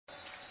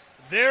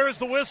There is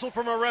the whistle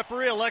from our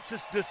referee,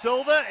 Alexis De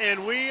Silva,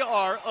 and we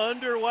are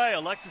underway.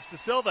 Alexis De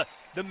Silva,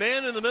 the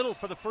man in the middle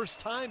for the first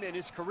time in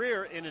his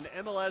career in an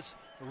MLS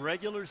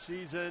regular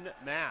season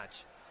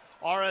match.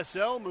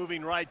 RSL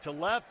moving right to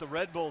left. The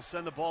Red Bulls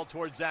send the ball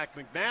towards Zach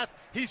McMath.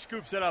 He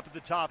scoops it up at the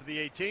top of the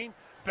 18,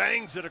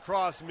 bangs it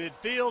across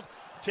midfield,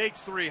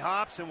 takes 3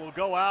 hops, and will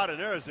go out, and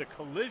there is a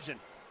collision.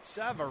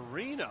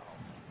 Savarino.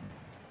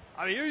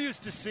 I mean, you're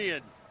used to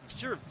seeing,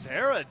 sure,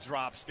 Vera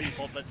drops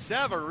people, but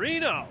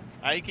Savarino.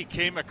 I think he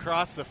came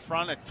across the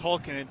front of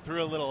Tolkien and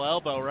threw a little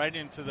elbow right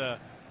into the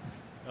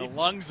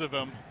lungs of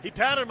him. He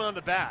patted him on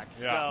the back,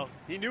 yeah. So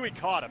he knew he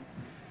caught him.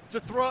 It's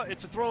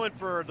a throw-in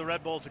for the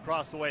Red Bulls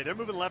across the way. They're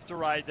moving left to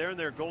right. They're in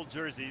their gold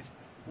jerseys,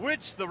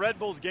 which the Red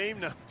Bulls game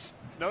notes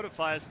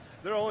notifies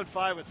they're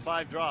 0-5 with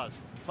 5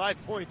 draws,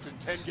 5 points in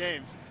 10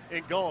 games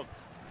in gold.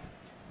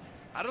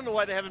 I don't know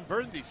why they haven't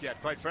burned these yet,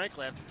 quite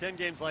frankly. After 10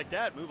 games like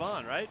that, move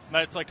on, right?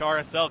 But it's like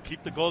RSL.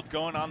 Keep the gold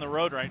going on the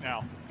road right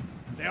now.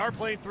 They are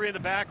playing 3 in the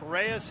back.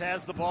 Reyes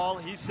has the ball.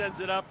 He sends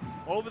it up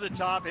over the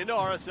top into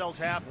RSL's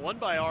half, won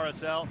by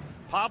RSL.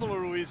 Pablo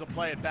Ruiz will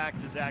play it back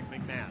to Zach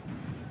McMahon.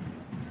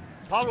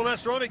 Pablo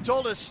Mastroeni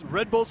told us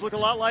Red Bulls look a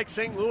lot like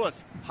St.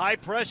 Louis. High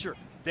pressure.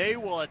 They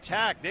will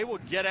attack. They will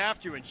get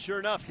after you. And sure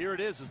enough, here it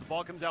is as the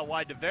ball comes out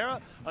wide to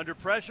Vera. Under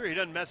pressure, he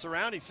doesn't mess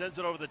around. He sends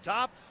it over the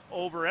top,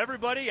 over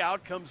everybody.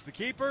 Out comes the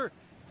keeper.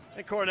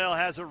 And Cornell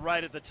has it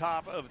right at the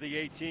top of the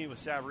 18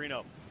 with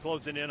Savarino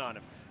closing in on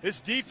him.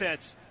 His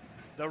defense,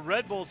 the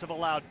Red Bulls have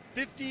allowed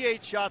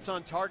 58 shots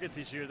on target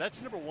this year.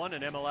 That's number 1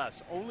 in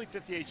MLS. Only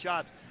 58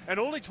 shots and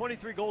only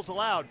 23 goals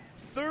allowed.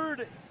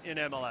 3rd in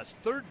MLS.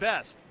 3rd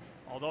best.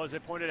 Although, as I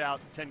pointed out,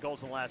 10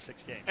 goals in the last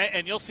 6 games.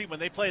 And you'll see when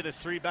they play this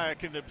 3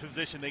 back in the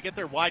position, they get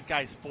their wide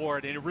guys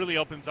forward, and it really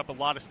opens up a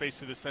lot of space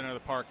to the center of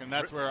the park, and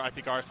that's where I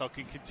think RSL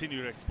can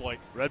continue to exploit.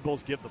 Red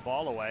Bulls give the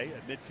ball away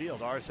at midfield.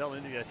 RSL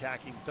into the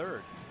attacking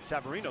third.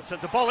 Savarino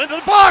sends the ball into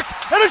the box,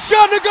 and a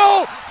shot to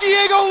goal!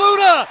 Diego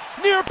Luna,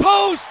 near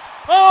post!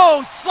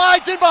 Oh,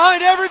 slides in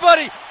behind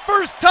everybody!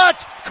 First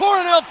touch,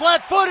 Coronel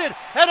flat-footed,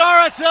 and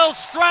RSL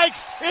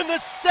strikes in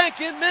the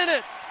 2nd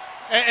minute.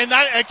 And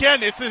that,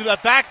 again, it's the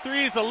back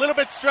 3 is a little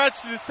bit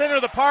stretched to the center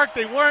of the park.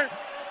 They weren't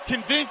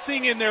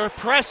convincing in their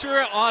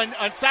pressure on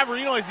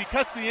Savarino as he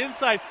cuts the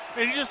inside.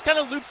 And he just kind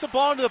of loops the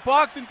ball into the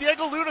box. And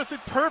Diego Luna's in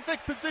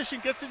perfect position,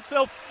 gets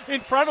himself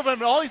in front of him.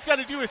 And all he's got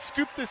to do is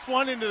scoop this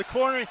one into the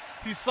corner.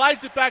 He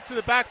slides it back to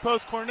the back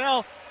post.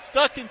 Cornell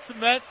stuck in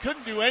cement,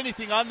 couldn't do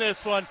anything on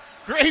this one.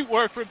 Great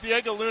work from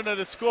Diego Luna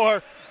to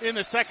score in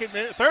the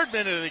 3rd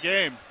minute of the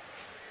game.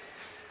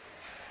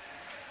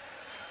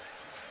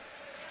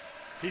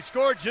 He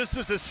scored just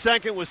as the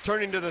 2nd was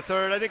turning to the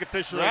 3rd. I think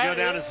officially it'll go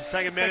down as the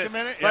 2nd minute.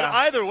 Yeah. But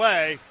either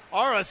way,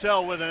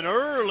 RSL with an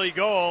early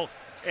goal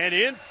and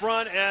in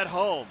front at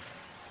home.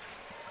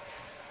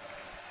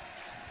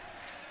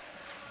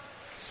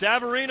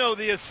 Savarino,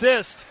 the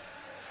assist.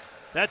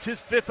 That's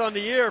his 5th on the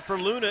year for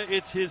Luna.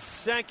 It's his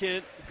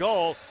 2nd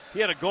goal.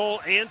 He had a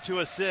goal and 2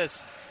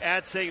 assists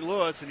at St.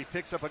 Louis, and he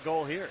picks up a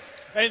goal here.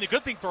 And the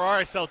good thing for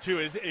RSL, too,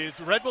 is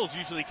Red Bulls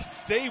usually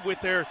stay with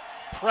their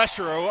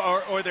pressure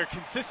or their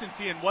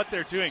consistency in what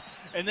they're doing.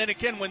 And then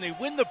again, when they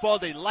win the ball,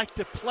 they like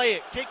to play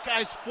it, get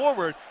guys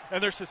forward,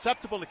 and they're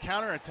susceptible to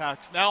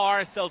counterattacks. Now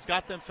RSL's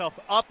got themselves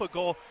up a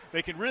goal.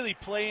 They can really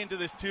play into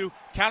this too.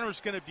 Counter's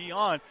going to be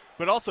on,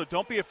 but also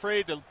don't be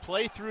afraid to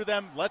play through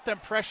them. Let them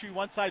pressure you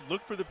one side,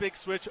 look for the big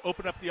switch,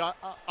 open up the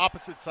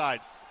opposite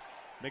side.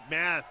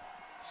 McMath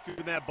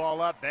scooping that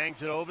ball up,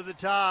 bangs it over the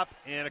top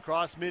and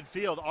across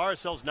midfield.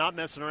 RSL's not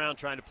messing around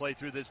trying to play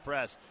through this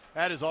press.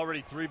 That is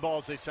already 3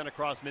 balls they sent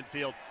across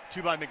midfield,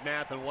 2 by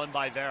McMath and 1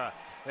 by Vera.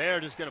 They're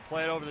just going to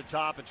play it over the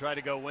top and try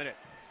to go win it.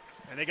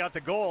 And they got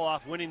the goal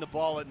off winning the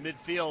ball at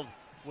midfield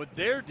with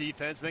their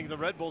defense, making the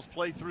Red Bulls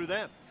play through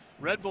them.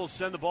 Red Bulls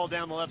send the ball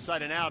down the left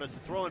side and out. It's a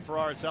throw-in for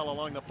RSL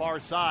along the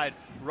far side,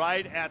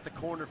 right at the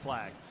corner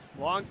flag.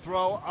 Long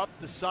throw up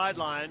the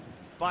sideline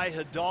by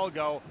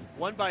Hidalgo,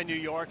 won by New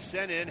York,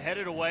 sent in,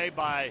 headed away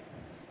by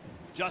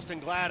Justin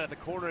Glad at the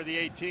corner of the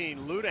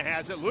 18. Luna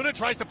has it. Luna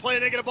tries to play a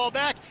negative ball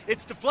back.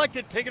 It's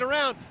deflected, picking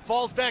around,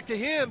 falls back to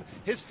him.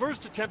 His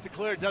first attempt to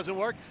clear it doesn't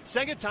work.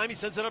 Second time, he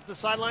sends it up the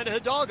sideline to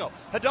Hidalgo.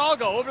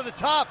 Hidalgo over the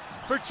top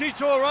for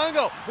Chicho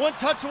Arango. 1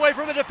 touch away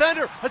from a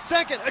defender. A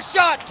second, a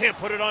shot. Can't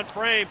put it on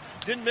frame.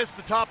 Didn't miss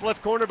the top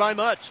left corner by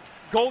much.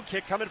 Goal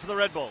kick coming for the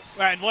Red Bulls.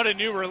 And what a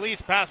new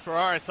release pass for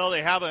RSL.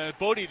 They have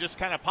Bodie just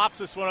kind of pops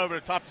this one over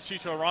the top to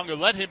Chicho Arango.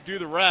 Let him do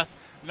the rest.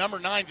 Number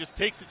 9 just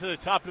takes it to the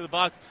top of the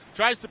box,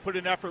 tries to put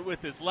an effort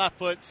with his left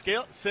foot,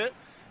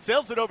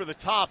 sails it over the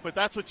top, but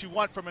that's what you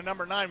want from a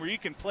number 9 where you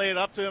can play it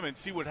up to him and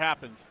see what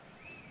happens.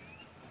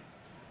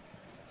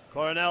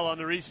 Coronel on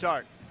the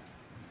restart.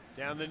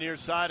 Down the near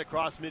side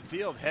across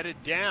midfield,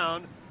 headed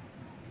down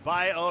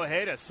by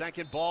Ojeda.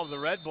 2nd ball to the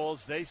Red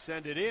Bulls. They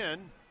send it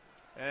in,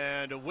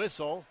 and a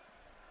whistle.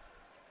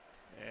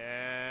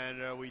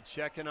 And are we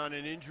checking on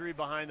an injury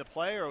behind the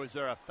play, or was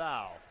there a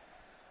foul?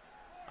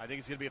 I think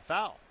it's going to be a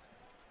foul.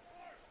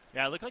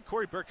 Yeah, it looked like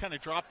Corey Burke kind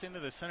of dropped into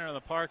the center of the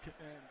park.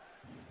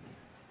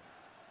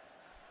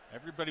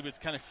 Everybody was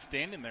kind of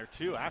standing there,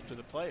 too, after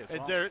the play as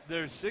well.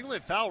 They're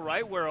signaling foul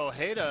right where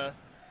Ojeda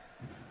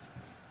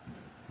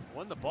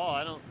won the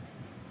ball.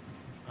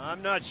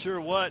 I'm not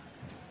sure what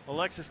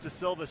Alexis De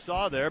Silva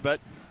saw there, but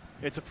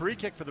it's a free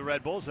kick for the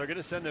Red Bulls. They're going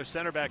to send their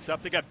center backs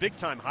up. They got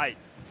big-time height.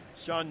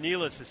 Sean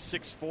Nealis is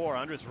 6'4".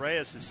 Andres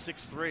Reyes is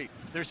 6'3".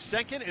 They're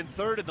second and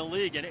third in the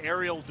league in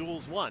aerial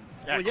duels won.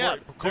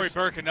 Corey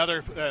Burke,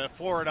 another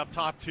forward up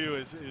top, too,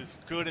 is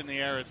good in the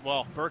air as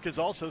well. Burke is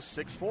also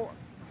 6'4".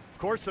 Of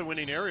course they're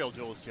winning aerial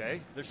duels,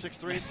 Jay. They're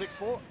 6'3" and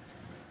 6'4".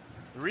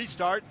 The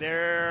restart,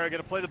 they're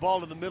going to play the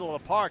ball to the middle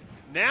of the park.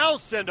 Now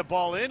send a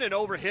ball in and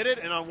overhit it,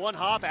 and on one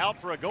hop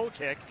out for a goal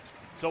kick.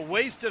 It's a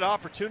wasted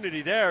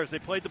opportunity there as they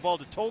played the ball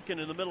to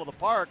Tolkien in the middle of the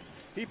park.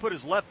 He put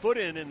his left foot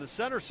in the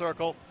center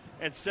circle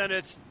and sent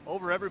it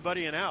over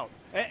everybody and out.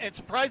 And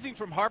surprising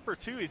from Harper,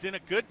 too. He's in a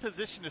good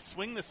position to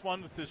swing this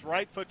one with his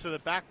right foot to the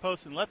back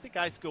post and let the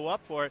guys go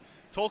up for it.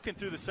 Tolkien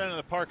through the center of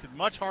the park is a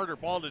much harder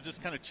ball to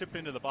just kind of chip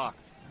into the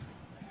box.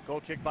 Goal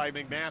kick by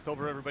McMath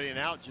over everybody and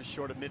out, just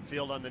short of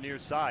midfield on the near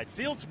side.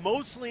 Field's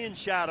mostly in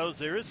shadows.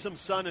 There is some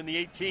sun in the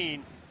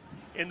 18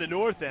 in the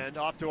north end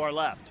off to our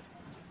left,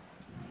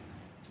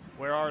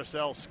 where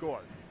RSL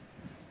scored.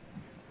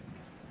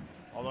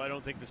 Although I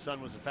don't think the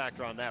sun was a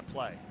factor on that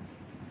play.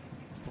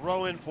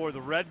 Throw in for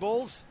the Red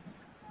Bulls.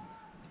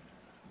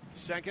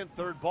 Second,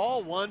 third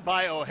ball, won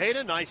by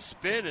Ojeda. Nice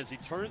spin as he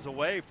turns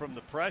away from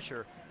the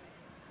pressure.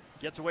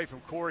 Gets away from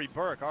Corey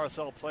Burke.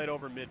 RSL played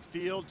over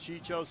midfield.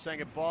 Chicho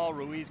sang a ball.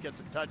 Ruiz gets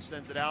a touch,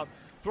 sends it out.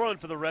 Throw in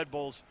for the Red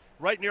Bulls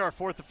right near our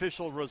fourth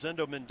official,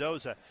 Rosendo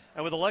Mendoza.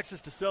 And with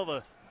Alexis De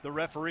Silva, the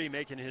referee,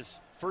 making his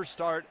first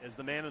start as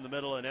the man in the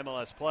middle in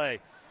MLS play.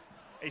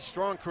 A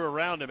strong crew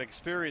around him,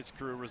 experienced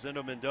crew,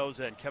 Rosendo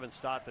Mendoza and Kevin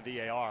Stott, the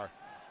VAR.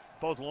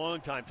 Both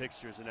longtime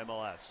fixtures in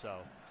MLS, so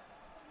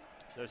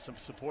there's some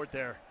support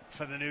there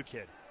for the new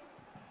kid.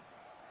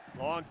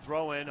 Long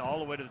throw in all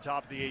the way to the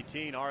top of the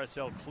 18.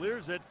 RSL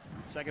clears it.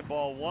 Second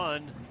ball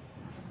won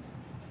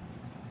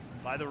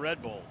by the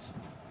Red Bulls.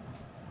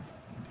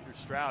 Peter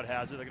Stroud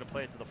has it. They're going to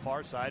play it to the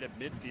far side at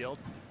midfield.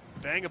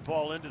 Bang a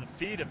ball into the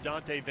feet of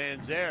Dante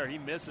Van Zer. He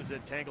misses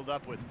it, tangled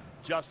up with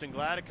Justin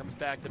Glad. It comes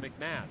back to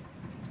McMath.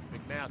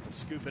 McMath will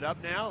scoop it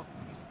up now.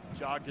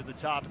 Jog to the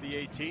top of the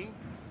 18.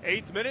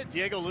 8th minute,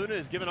 Diego Luna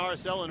has given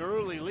RSL an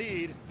early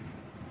lead.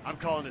 I'm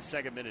calling it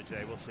second minute,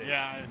 Jay. We'll see.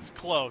 Yeah, it's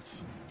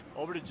close.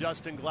 Over to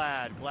Justin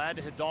Glad. Glad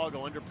to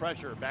Hidalgo under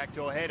pressure. Back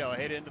to Ojeda.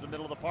 Ojeda into the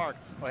middle of the park.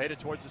 Ojeda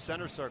towards the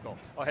center circle.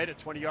 Ojeda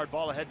 20-yard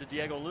ball ahead to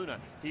Diego Luna.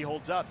 He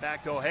holds up.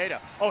 Back to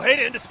Ojeda.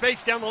 Ojeda into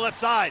space down the left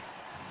side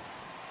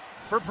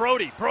for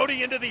Brody.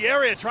 Brody into the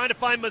area trying to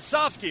find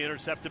Masovsky.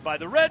 Intercepted by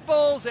the Red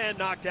Bulls and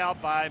knocked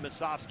out by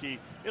Masovsky.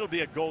 It'll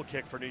be a goal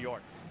kick for New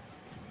York.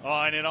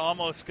 Oh, and it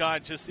almost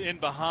got just in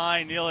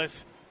behind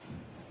Nealis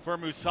for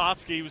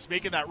Musovsky. He was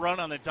making that run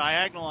on the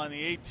diagonal on the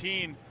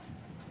 18,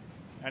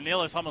 and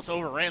Nealis almost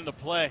overran the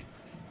play.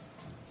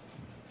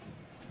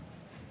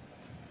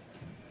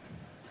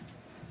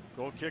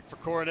 Goal kick for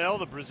Coronel,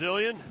 the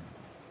Brazilian.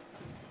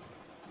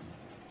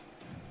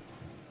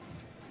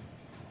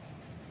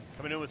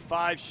 Coming in with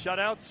 5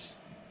 shutouts,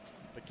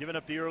 but giving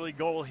up the early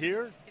goal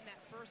here. In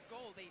that first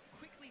goal, they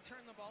quickly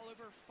turned the ball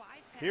over 5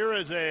 passes. Here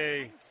is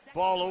a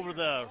ball over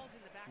the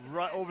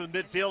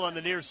midfield on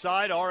the near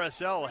side.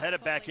 RSL head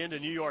it back into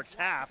New York's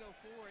half.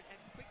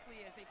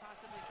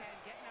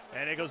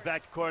 And it goes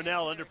back to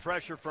Coronel under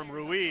pressure from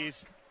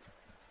Ruiz.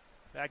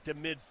 Back to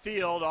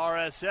midfield.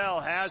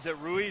 RSL has it.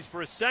 Ruiz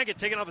for a second,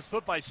 taken off his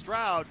foot by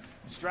Stroud.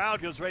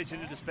 Stroud goes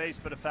racing into space,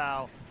 but a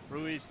foul.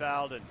 Ruiz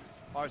fouled, and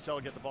RSL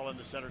will get the ball in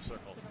the center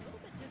circle. It's been a little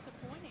bit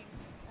disappointing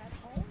at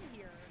home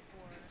here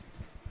for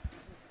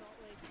the Salt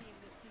Lake team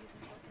this season.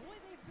 But boy,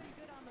 they've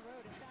been good on the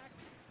road. In fact,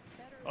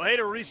 better.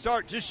 Ojeda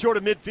restart just short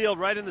of midfield,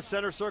 right in the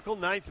center circle.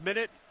 9th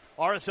minute.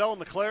 RSL in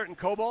the claret and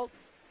cobalt.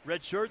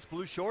 Red shirts,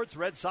 blue shorts,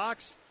 red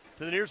socks.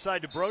 To the near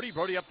side to Brody.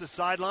 Brody up the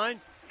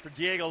sideline for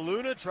Diego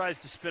Luna. Tries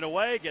to spin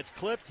away. Gets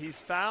clipped. He's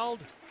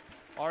fouled.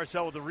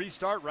 RSL with the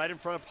restart right in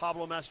front of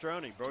Pablo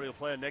Mastroeni. Brody will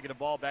play a negative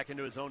ball back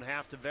into his own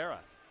half to Vera.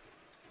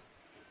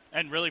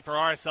 And really for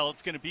RSL,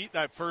 it's going to beat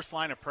that first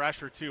line of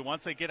pressure, too.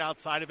 Once they get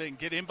outside of it and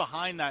get in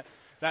behind that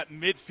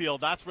midfield,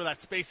 that's where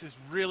that space is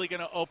really going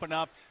to open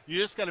up. You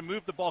just got to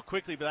move the ball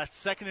quickly, but that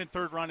second and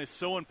third run is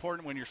so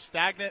important. When you're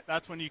stagnant,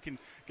 that's when you can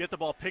get the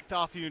ball picked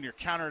off you and you're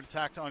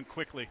counterattacked on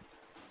quickly.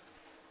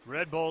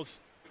 Red Bulls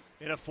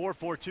in a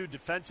 4-4-2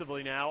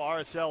 defensively now.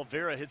 RSL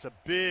Vera hits a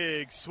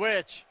big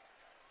switch.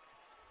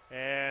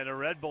 And the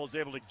Red Bulls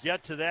able to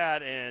get to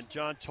that, and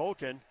John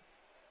Tolkien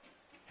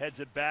heads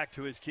it back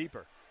to his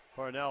keeper.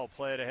 Coronel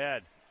play it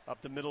ahead. Up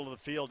the middle of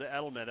the field to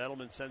Edelman.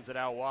 Edelman sends it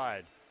out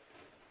wide.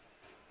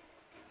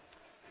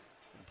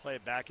 And play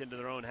it back into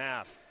their own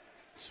half.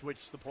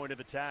 Switch the point of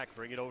attack.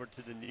 Bring it over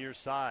to the near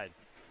side.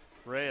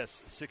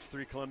 Reyes, the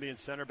 6'3 Colombian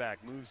center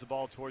back, moves the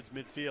ball towards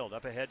midfield.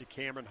 Up ahead to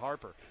Cameron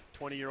Harper,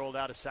 20-year-old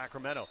out of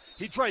Sacramento.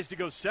 He tries to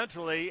go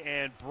centrally,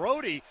 and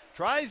Brody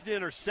tries to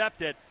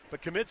intercept it,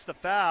 but commits the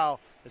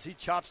foul as he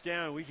chops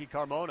down Wiki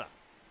Carmona.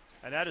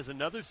 And that is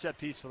another set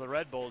piece for the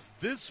Red Bulls.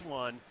 This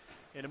one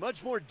in a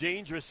much more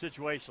dangerous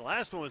situation. The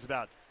last one was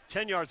about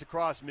 10 yards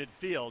across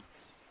midfield.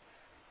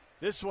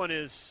 This one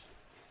is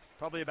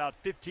probably about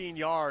 15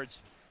 yards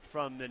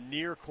from the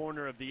near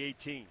corner of the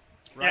 18,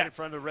 right in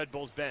front of the Red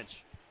Bulls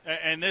bench.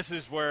 And this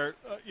is where,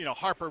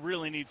 Harper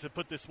really needs to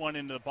put this one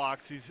into the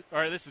box.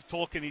 This is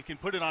Tolkien. He can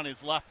put it on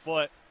his left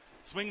foot,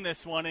 swing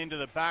this one into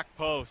the back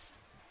post.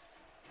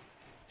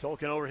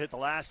 Tolkien overhit the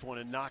last one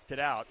and knocked it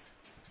out.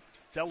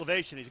 It's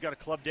elevation. He's got a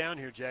club down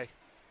here, Jay.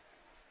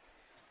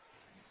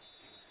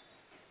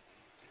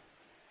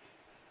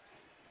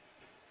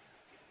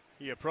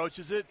 He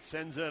approaches it,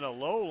 sends in a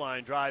low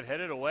line drive,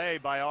 headed away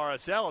by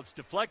RSL. It's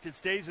deflected,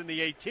 stays in the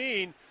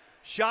 18.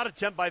 Shot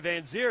attempt by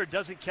Van Zier,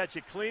 doesn't catch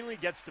it cleanly,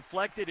 gets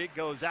deflected, it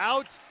goes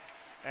out,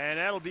 and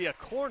that'll be a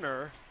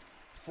corner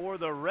for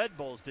the Red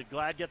Bulls. Did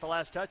Glad get the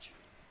last touch?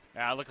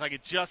 Yeah, it looked like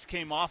it just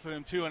came off of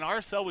him, too, and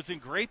RSL was in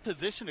great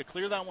position to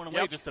clear that one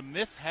away. Just a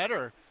missed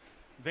header.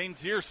 Van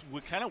Zier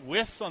kind of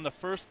whiffs on the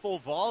first full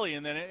volley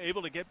and then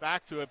able to get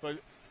back to it, but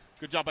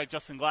good job by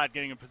Justin Glad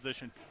getting in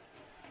position.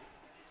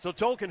 So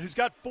Tolkien, who's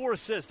got 4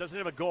 assists, doesn't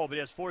have a goal, but he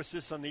has 4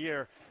 assists on the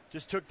year,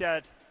 just took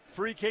that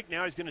free kick.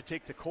 Now he's going to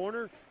take the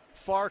corner,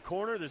 far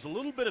corner. There's a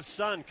little bit of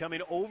sun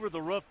coming over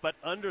the roof, but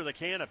under the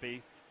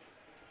canopy.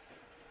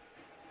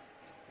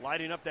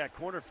 Lighting up that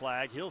corner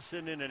flag. He'll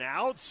send in an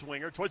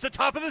outswinger towards the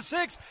top of the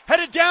 6,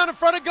 headed down in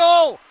front of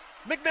goal.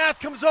 McMath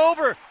comes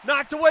over,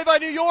 knocked away by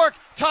New York.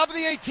 Top of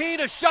the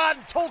 18, a shot,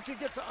 and Tolkien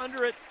gets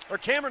under it, or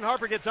Cameron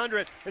Harper gets under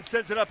it and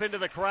sends it up into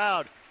the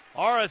crowd.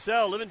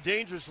 RSL living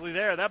dangerously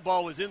there. That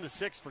ball was in the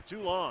 6 for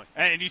too long.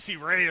 And you see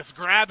Reyes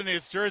grabbing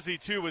his jersey,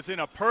 too, was in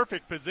a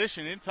perfect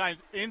position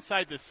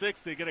inside the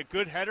 6. They get a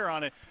good header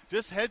on it.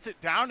 Just heads it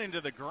down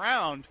into the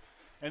ground.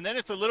 And then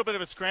it's a little bit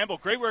of a scramble.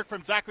 Great work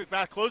from Zach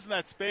McMath closing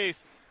that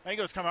space. I think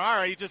it was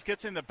Kamara. He just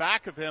gets in the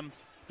back of him,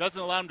 doesn't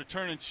allow him to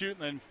turn and shoot,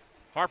 and then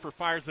Harper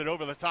fires it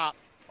over the top.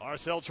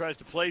 RSL tries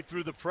to play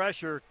through the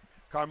pressure.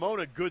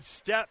 Carmona, good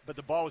step, but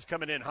the ball was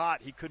coming in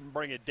hot. He couldn't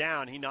bring it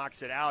down. He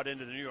knocks it out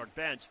into the New York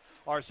bench.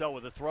 RSL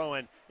with a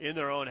throw-in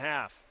their own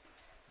half.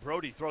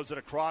 Brody throws it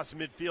across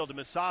midfield to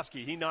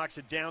Misofsky. He knocks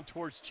it down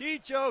towards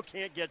Chicho.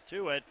 Can't get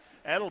to it.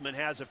 Edelman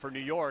has it for New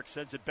York,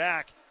 sends it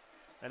back,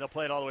 and they'll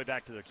play it all the way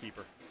back to their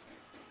keeper.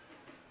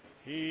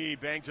 He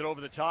bangs it over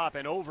the top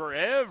and over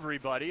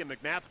everybody, and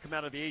McMath will come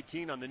out of the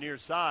 18 on the near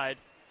side.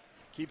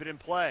 Keep it in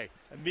play.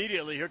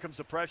 Immediately, here comes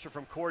the pressure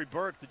from Corey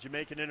Burke, the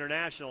Jamaican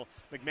international.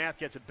 McMath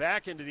gets it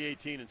back into the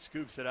 18 and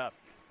scoops it up.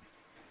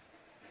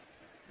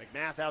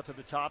 McMath out to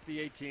the top of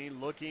the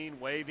 18, looking,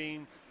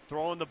 waving,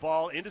 throwing the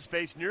ball into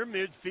space near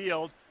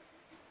midfield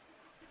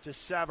to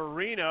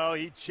Savarino.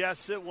 He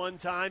chests it one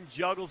time,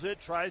 juggles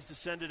it, tries to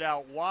send it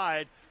out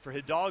wide for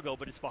Hidalgo,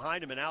 but it's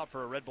behind him and out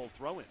for a Red Bull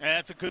throw-in. And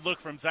that's a good look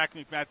from Zach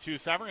McMath, too.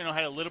 Savarino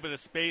had a little bit of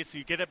space.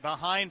 You get it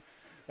behind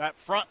that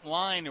front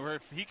line where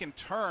if he can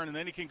turn and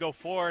then he can go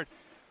forward.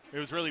 It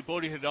was really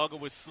Bodie Hidalgo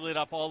was slid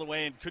up all the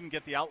way and couldn't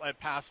get the outlet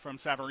pass from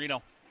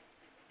Savarino.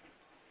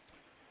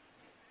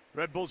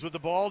 Red Bulls with the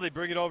ball. They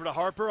bring it over to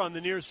Harper on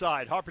the near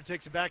side. Harper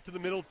takes it back to the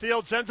middle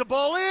field, sends a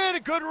ball in, a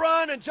good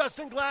run, and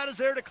Justin Glad is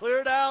there to clear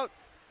it out.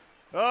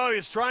 Oh,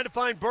 he's trying to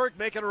find Burke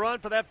making a run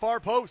for that far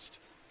post.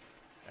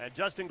 And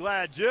Justin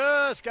Glad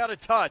just got a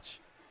touch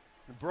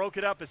and broke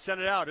it up and sent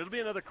it out. It'll be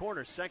another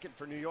corner, second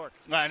for New York.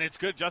 And it's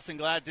good Justin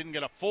Glad didn't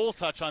get a full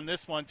touch on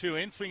this one, too.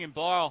 In-swinging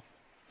ball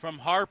from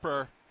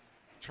Harper,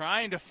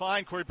 trying to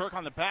find Corey Burke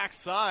on the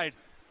backside.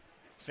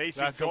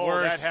 Facing goal,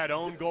 that had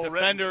own goal.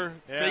 Defender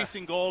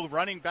facing goal,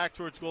 running back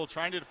towards goal,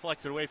 trying to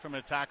deflect it away from an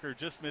attacker,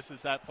 just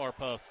misses that far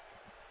post.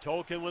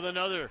 Tolkien with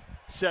another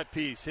set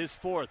piece, his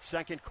 4th,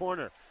 second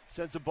corner.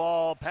 Sends a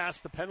ball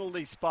past the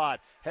penalty spot,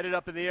 headed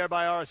up in the air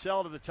by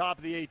RSL to the top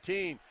of the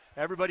 18.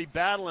 Everybody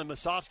battling.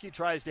 Misofsky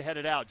tries to head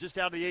it out, just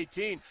out of the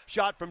 18.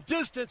 Shot from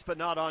distance, but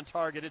not on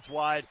target. It's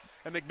wide,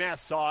 and McMath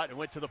saw it and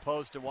went to the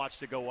post and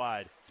watched it go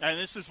wide. And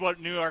this is what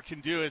New York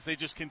can do, is they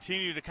just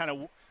continue to kind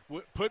of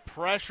put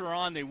pressure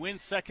on. They win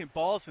second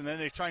balls, and then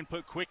they try and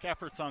put quick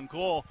efforts on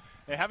goal.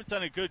 They haven't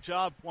done a good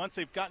job once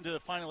they've gotten to the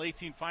final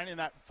 18, finding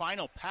that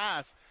final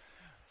pass.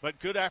 But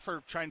good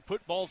effort trying to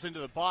put balls into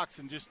the box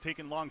and just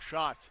taking long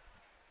shots.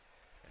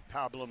 And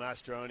Pablo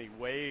Mastroeni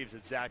waves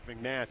at Zach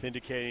McMath,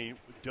 indicating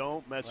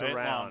don't mess Right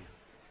around. long.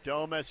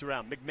 Don't mess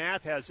around.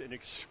 McMath has an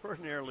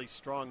extraordinarily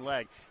strong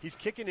leg. He's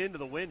kicking into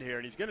the wind here,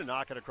 and he's going to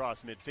knock it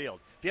across midfield.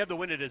 If he had the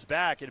wind at his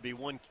back, it'd be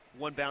one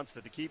bounce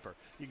to the keeper.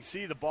 You can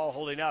see the ball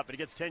holding up, but he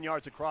gets 10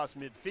 yards across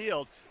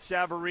midfield.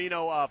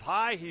 Savarino up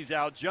high. He's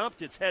out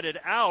jumped. It's headed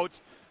out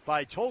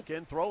by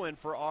Tolkien. Throw in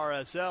for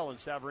RSL, and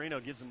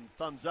Savarino gives him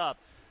thumbs up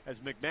as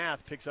McMath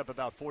picks up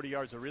about 40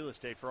 yards of real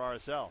estate for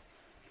RSL.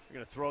 They're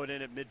going to throw it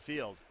in at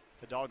midfield.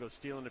 Hidalgo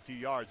stealing a few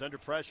yards. Under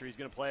pressure, he's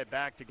going to play it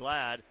back to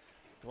Glad.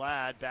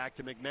 Glad back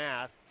to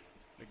McMath.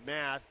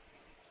 McMath,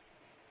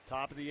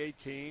 top of the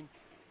 18.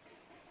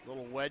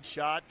 Little wedge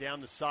shot down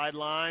the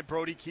sideline.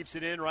 Brody keeps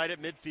it in right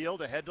at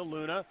midfield, ahead to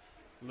Luna.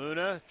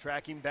 Luna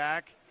tracking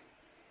back.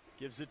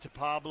 Gives it to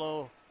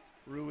Pablo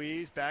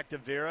Ruiz. Back to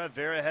Vera.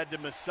 Vera head to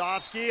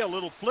Misofsky. A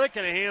little flick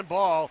and a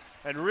handball.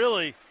 And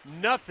really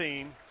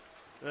nothing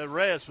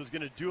Reyes was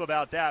going to do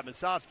about that.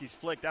 Musovski's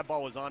flick, that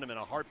ball was on him in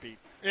a heartbeat.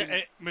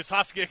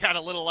 Musovski got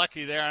a little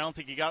lucky there. I don't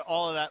think he got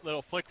all of that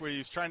little flick where he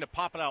was trying to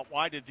pop it out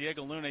wide to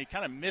Diego Luna. He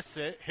kind of missed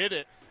it, hit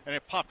it, and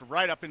it popped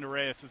right up into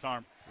Reyes'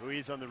 arm.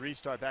 Ruiz on the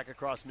restart back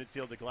across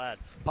midfield to Glad.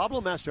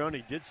 Pablo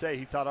Mastroeni did say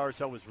he thought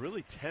RSL was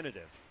really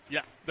tentative.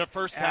 Yeah, the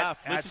first half.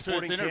 Listen to his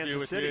Sporting interview Kansas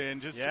with City. you,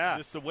 and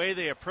just the way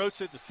they approached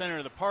it, the center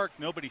of the park,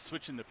 nobody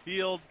switching the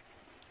field.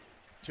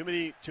 Too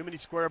many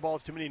square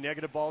balls, too many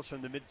negative balls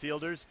from the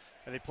midfielders.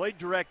 And they played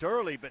direct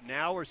early, but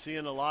now we're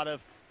seeing a lot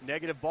of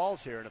negative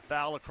balls here. And a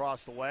foul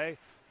across the way.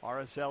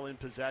 RSL in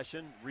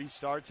possession,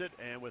 restarts it,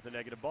 and with a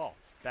negative ball.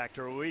 Back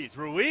to Ruiz.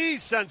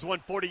 Ruiz sends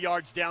 140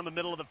 yards down the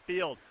middle of the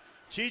field.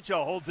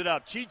 Chicho holds it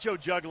up. Chicho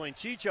juggling.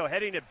 Chicho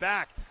heading it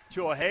back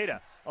to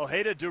Ojeda.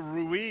 Ojeda to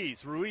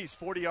Ruiz. Ruiz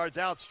 40 yards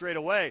out straight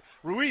away.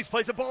 Ruiz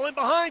plays the ball in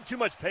behind. Too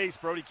much pace.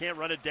 Brody can't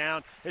run it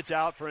down. It's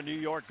out for a New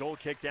York goal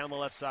kick down the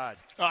left side.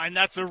 And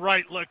that's a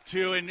right look,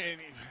 too. And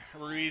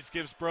Ruiz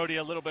gives Brody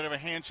a little bit of a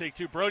handshake,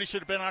 too. Brody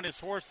should have been on his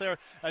horse there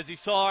as he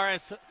saw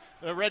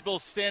the Red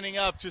Bulls standing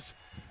up. Just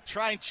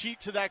try and cheat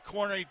to that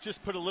corner. He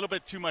just put a little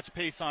bit too much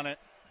pace on it.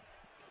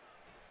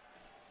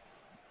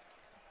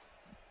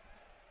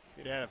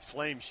 You'd had a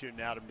flame shooting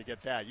at him to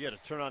get that. You had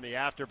to turn on the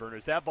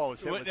afterburners. That ball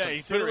was hit with some he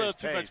serious put a little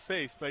pace. too much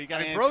pace, but you got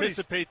to Brody's-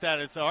 anticipate that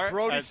it's art.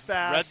 Brody's as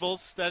fast. Red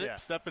Bulls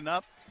stepping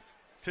up.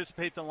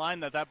 Anticipate the line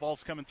that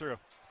ball's coming through.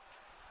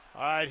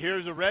 All right,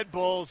 here's the Red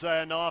Bulls,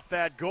 and off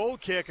that goal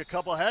kick, a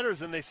couple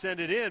headers, and they send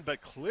it in,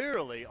 but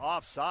clearly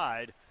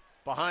offside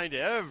behind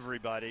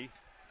everybody.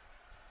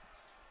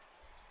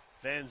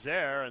 Van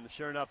Zer, and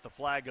sure enough, the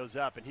flag goes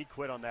up, and he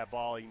quit on that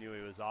ball. He knew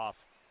he was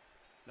off.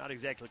 Not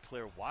exactly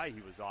clear why he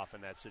was off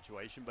in that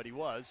situation, but he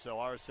was. So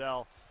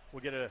RSL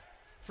will get a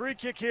free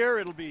kick here.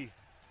 It'll be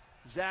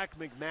Zach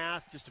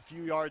McMath, just a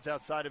few yards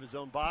outside of his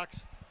own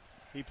box.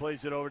 He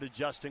plays it over to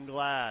Justin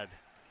Glad.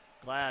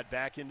 Glad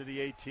back into the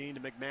 18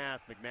 to McMath.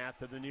 McMath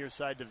to the near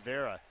side to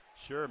Vera.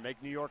 Sure,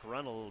 make New York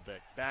run a little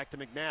bit. Back to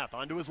McMath,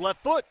 onto his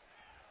left foot.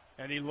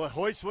 And he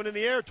hoists one in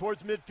the air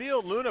towards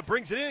midfield. Luna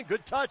brings it in.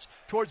 Good touch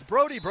towards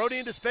Brody. Brody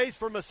into space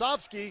for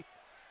Musovski.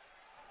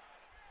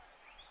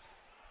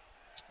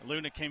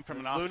 Luna came from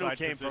an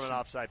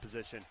offside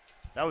position.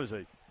 That was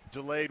a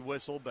delayed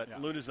whistle, but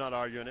Luna's not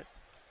arguing it.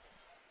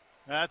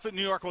 That's what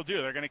New York will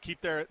do. They're going to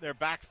keep their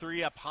back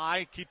three up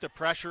high, keep the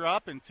pressure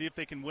up, and see if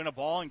they can win a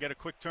ball and get a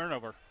quick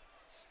turnover.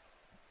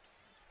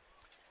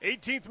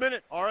 18th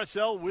minute,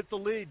 RSL with the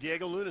lead.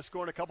 Diego Luna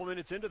scoring a couple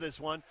minutes into this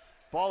one.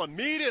 Ball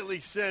immediately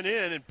sent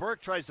in, and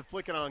Burke tries to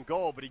flick it on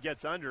goal, but he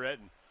gets under it,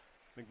 and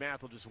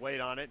McMath will just wait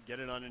on it, get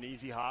it on an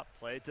easy hop,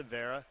 play it to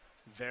Vera.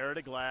 Vera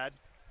to Glad.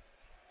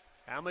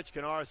 How much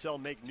can RSL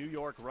make New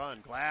York run?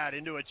 Glad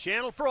into a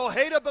channel for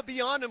Ojeda, but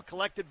beyond him,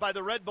 collected by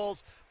the Red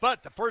Bulls.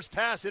 But the first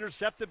pass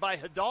intercepted by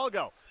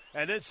Hidalgo.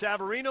 And then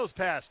Savarino's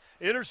pass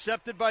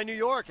intercepted by New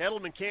York.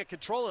 Edelman can't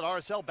control it.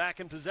 RSL back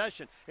in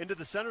possession into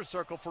the center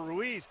circle for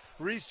Ruiz.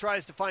 Ruiz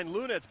tries to find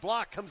Luna. It's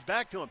blocked, comes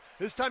back to him.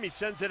 This time he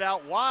sends it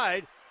out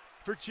wide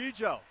for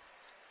Chicho.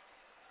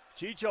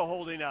 Chicho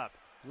holding up.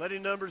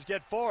 Letting numbers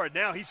get forward.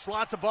 Now he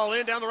slots a ball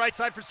in down the right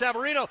side for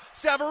Savarino.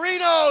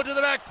 Savarino to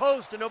the back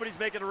post, and nobody's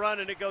making a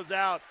run, and it goes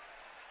out.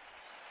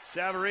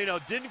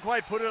 Savarino didn't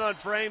quite put it on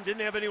frame,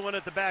 didn't have anyone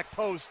at the back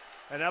post,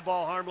 and that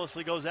ball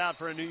harmlessly goes out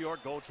for a New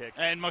York goal kick.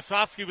 And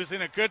Musovski was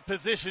in a good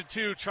position,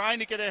 too, trying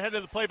to get ahead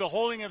of the play, but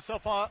holding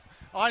himself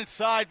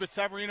onside, but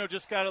Savarino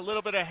just got a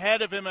little bit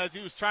ahead of him as he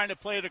was trying to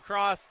play it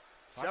across.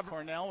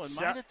 Cornell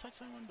might have touched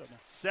that one, but no.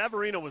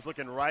 Savarino was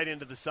looking right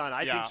into the sun.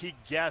 I think he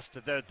guessed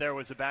that there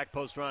was a back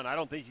post run. I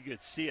don't think he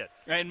could see it.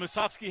 And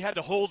Musovski had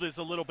to hold his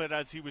a little bit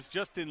as he was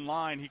just in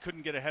line. He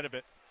couldn't get ahead of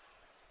it.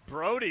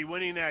 Brody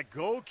winning that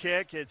goal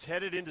kick. It's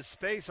headed into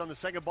space on the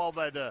second ball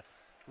by the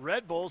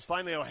Red Bulls.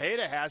 Finally,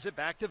 Ojeda has it.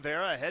 Back to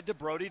Vera. Ahead to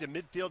Brody. To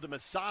midfield to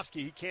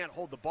Musovski. He can't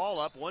hold the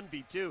ball up.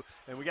 1v2.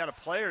 And we got a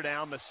player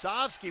down.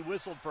 Musovski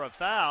whistled for a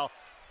foul.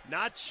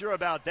 Not sure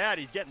about that.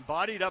 He's getting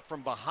bodied up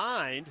from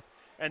behind.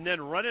 And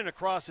then running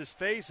across his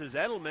face is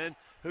Edelman,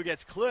 who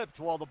gets clipped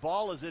while the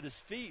ball is at his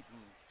feet.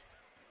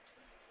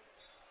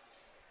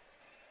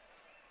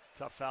 It's a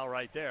tough foul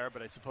right there,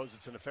 but I suppose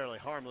it's in a fairly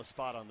harmless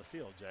spot on the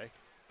field, Jay.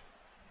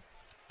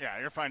 Yeah,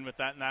 you're fine with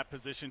that in that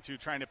position, too,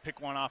 trying to pick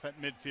one off at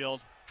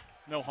midfield.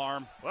 No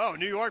harm. Well,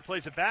 New York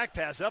plays a back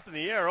pass up in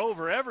the air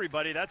over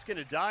everybody. That's going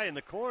to die in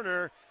the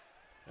corner.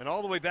 And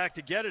all the way back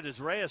to get it is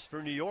Reyes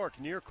for New York,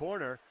 near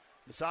corner.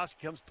 Musovski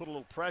comes, put a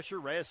little pressure.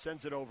 Reyes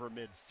sends it over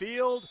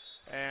midfield,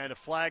 and a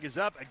flag is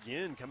up.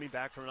 Again, coming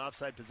back from an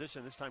offside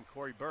position, this time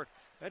Corey Burke.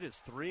 That is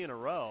 3 in a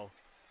row.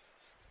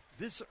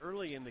 This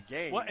early in the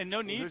game. Well, and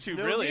no need to,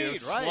 no really. Need, it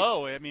was right.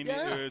 slow. I mean,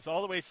 it was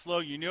all the way slow.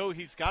 You know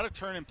he's got to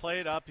turn and play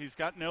it up. He's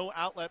got no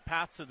outlet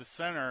pass to the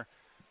center.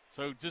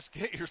 So just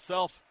get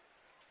yourself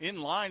in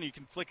line. You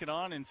can flick it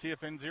on and see if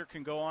Enzir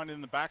can go on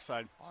in the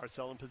backside.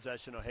 RSL in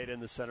possession. Ojeda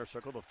in the center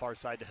circle, the far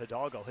side to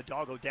Hidalgo.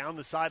 Hidalgo down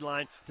the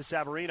sideline to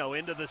Savarino,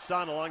 into the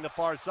sun along the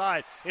far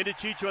side, into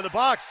Chicho in the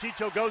box.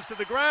 Chicho goes to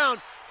the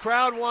ground.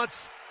 Crowd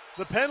wants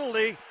the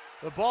penalty.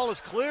 The ball is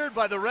cleared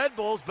by the Red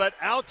Bulls, but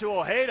out to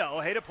Ojeda.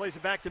 Ojeda plays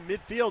it back to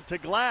midfield to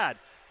Glad.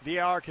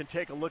 VR can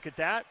take a look at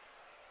that.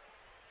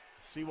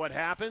 See what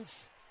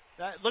happens.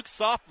 That looks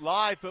soft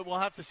live, but we'll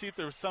have to see if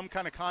there was some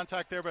kind of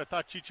contact there, but I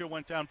thought Chicho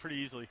went down pretty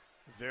easily.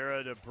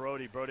 Vera to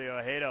Brody. Brody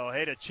Ojeda.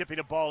 Ojeda chipping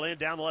a ball in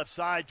down the left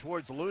side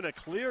towards Luna.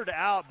 Cleared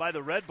out by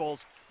the Red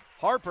Bulls.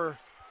 Harper.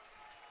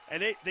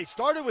 And they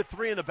started with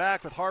 3 in the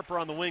back with Harper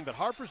on the wing, but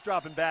Harper's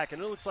dropping back,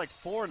 and it looks like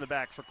 4 in the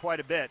back for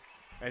quite a bit.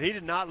 And he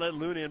did not let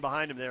Luna in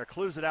behind him there.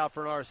 Clears it out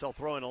for an RSL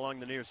throw-in along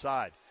the near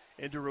side.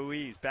 Into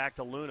Ruiz. Back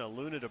to Luna.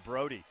 Luna to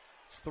Brody.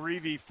 It's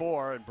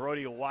 3v4, and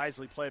Brody will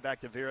wisely play back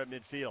to Vera at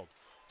midfield.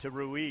 To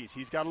Ruiz.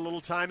 He's got a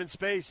little time and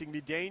space. He can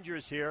be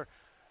dangerous here.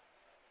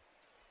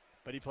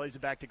 But he plays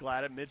it back to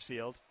Glad at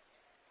midfield.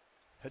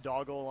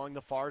 Hidalgo along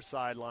the far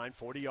sideline,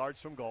 40 yards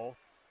from goal.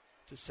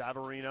 To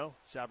Savarino.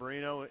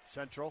 Savarino at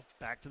central.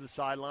 Back to the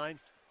sideline.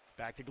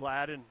 Back to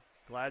Glad in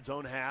Glad's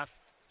own half.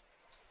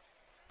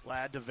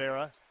 Glad to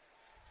Vera.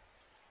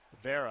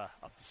 Vera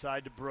up the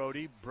side to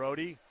Brody.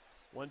 Brody,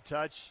 one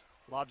touch.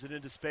 Lobs it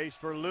into space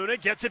for Luna.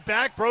 Gets it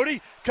back.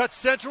 Brody cuts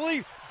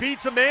centrally.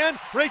 Beats a man.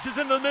 Races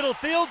into the middle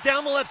field.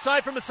 Down the left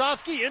side for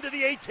Masovsky. Into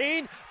the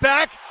 18.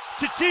 Back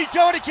to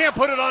Chicho, and he can't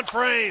put it on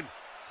frame.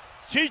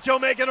 Chicho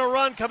making a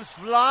run. Comes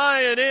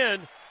flying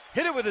in.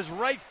 Hit it with his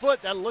right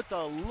foot. That looked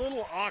a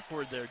little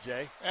awkward there,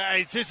 Jay.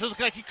 It just looked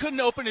like he couldn't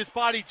open his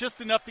body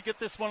just enough to get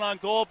this one on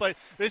goal, but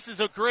this is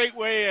a great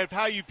way of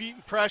how you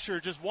beat pressure.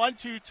 Just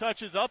 1-2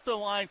 touches up the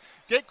line,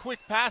 get quick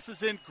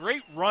passes in.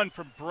 Great run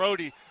from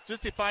Brody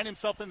just to find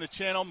himself in the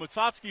channel.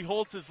 Musovsky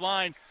holds his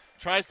line,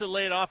 tries to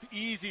lay it off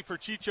easy for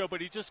Chicho,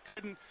 but he just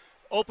couldn't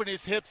open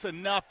his hips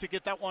enough to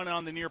get that one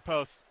on the near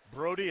post.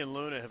 Brody and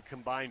Luna have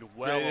combined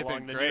well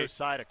along the near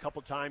side a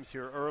couple times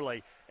here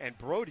early, and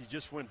Brody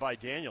just went by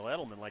Daniel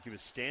Edelman like he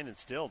was standing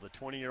still, the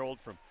 20-year-old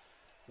from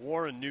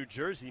Warren, New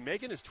Jersey,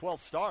 making his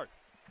 12th start.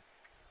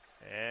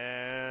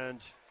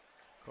 And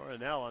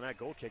Coronel on that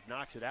goal kick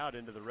knocks it out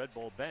into the Red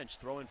Bull bench,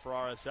 throwing for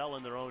RSL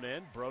in their own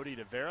end. Brody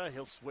to Vera.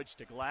 He'll switch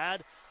to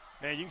Glad.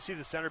 Man, you can see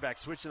the center back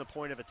switching the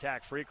point of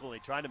attack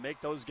frequently, trying to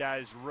make those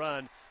guys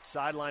run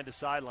sideline to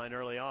sideline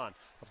early on.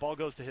 The ball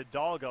goes to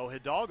Hidalgo.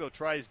 Hidalgo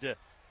tries to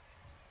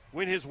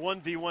win his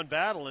 1v1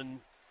 battle, and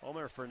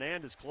Omer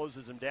Fernandez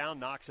closes him down,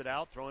 knocks it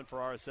out, throwing for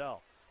RSL.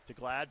 To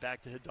Glad,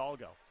 back to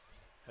Hidalgo.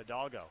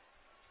 Hidalgo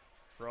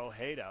for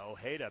Ojeda.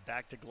 Ojeda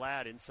back to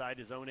Glad inside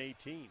his own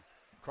 18.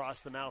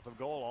 Across the mouth of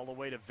goal all the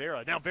way to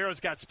Vera. Now Vera's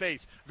got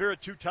space. Vera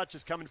 2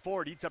 touches coming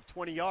forward, eats up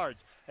 20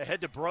 yards.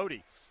 Ahead to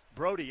Brody.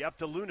 Brody up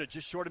to Luna,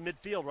 just short of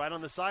midfield, right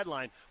on the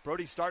sideline.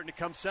 Brody's starting to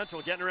come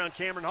central, getting around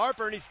Cameron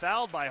Harper, and he's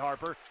fouled by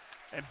Harper.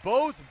 And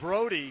both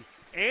Brody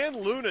and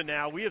Luna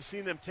now, we have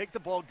seen them take the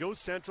ball, go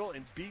central,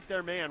 and beat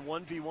their man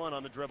 1v1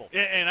 on the dribble.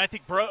 And I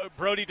think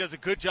Brody does a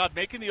good job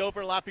making the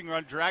overlapping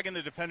run, dragging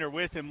the defender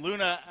with him.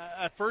 Luna,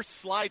 at first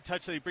slide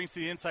touch that he brings to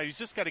the inside, he's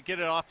just got to get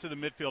it off to the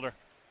midfielder.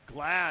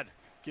 Glad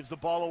gives the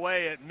ball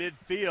away at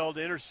midfield,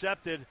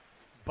 intercepted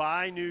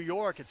by New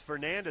York. It's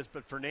Fernandez,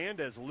 but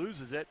Fernandez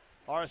loses it.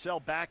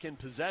 RSL back in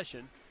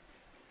possession.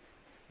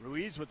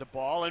 Ruiz with the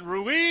ball, and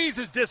Ruiz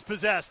is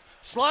dispossessed.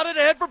 Slotted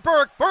ahead for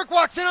Burke. Burke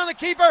walks in on the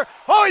keeper.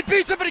 Oh, he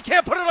beats him, but he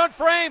can't put it on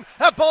frame.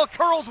 That ball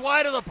curls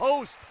wide of the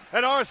post.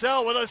 And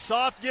RSL with a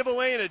soft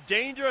giveaway in a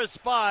dangerous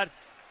spot,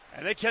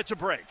 and they catch a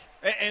break.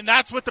 And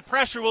that's what the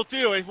pressure will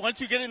do. Once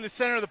you get in the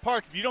center of the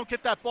park, if you don't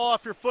get that ball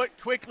off your foot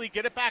quickly,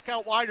 get it back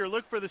out wide or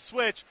look for the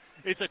switch,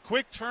 it's a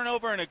quick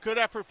turnover and a good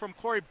effort from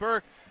Corey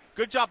Burke.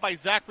 Good job by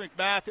Zach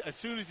McMath. As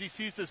soon as he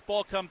sees this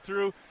ball come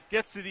through,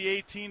 gets to the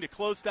 18 to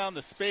close down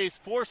the space,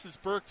 forces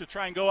Burke to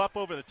try and go up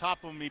over the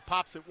top of him. He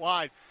pops it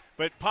wide.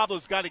 But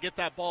Pablo's got to get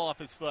that ball off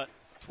his foot.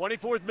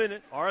 24th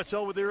minute,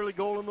 RSL with the early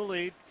goal in the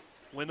lead.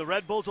 When the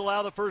Red Bulls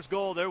allow the first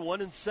goal, they're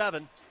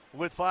 1-7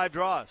 with 5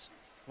 draws.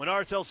 When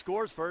RSL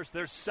scores first,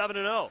 they're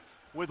 7-0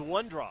 with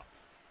 1 draw.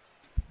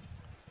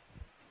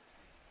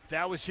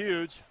 That was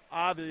huge.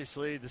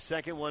 Obviously, the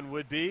second one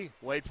would be,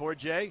 wait for it,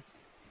 Jay,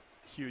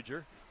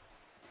 huger.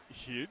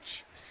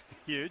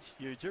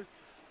 Huger.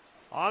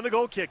 On the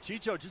goal kick,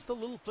 Chicho just a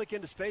little flick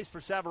into space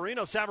for Savarino.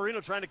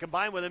 Savarino trying to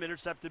combine with him,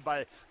 intercepted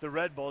by the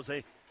Red Bulls.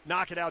 They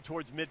knock it out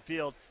towards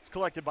midfield. It's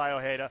collected by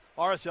Ojeda.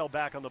 RSL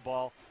back on the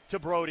ball to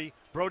Brody.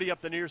 Brody up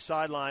the near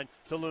sideline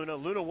to Luna.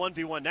 Luna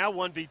 1v1, now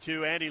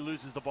 1v2, and he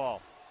loses the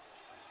ball.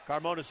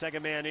 Carmona,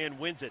 second man in,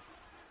 wins it.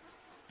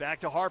 Back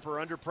to Harper,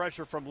 under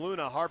pressure from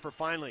Luna. Harper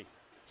finally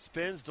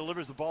spins,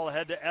 delivers the ball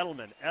ahead to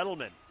Edelman.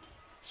 Edelman.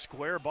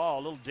 Square ball,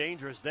 a little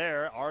dangerous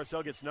there.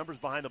 RSL gets numbers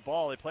behind the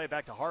ball. They play it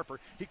back to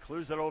Harper. He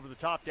clears it over the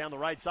top down the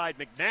right side.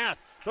 McMath,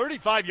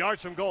 35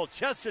 yards from goal,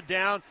 chests it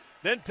down,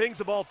 then pings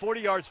the ball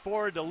 40 yards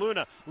forward to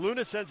Luna.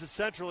 Luna sends it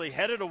centrally,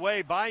 headed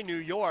away by New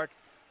York.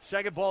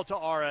 Second ball to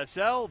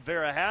RSL.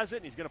 Vera has it,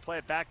 and he's going to play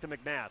it back to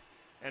McMath.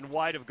 And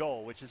wide of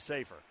goal, which is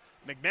safer.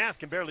 McMath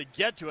can barely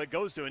get to it,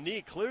 goes to a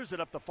knee, clears it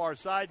up the far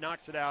side,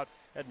 knocks it out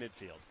at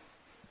midfield.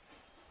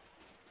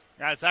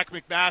 Yeah, Zach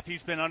McMath,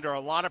 he's been under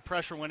a lot of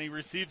pressure when he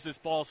receives this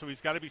ball, so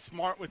he's got to be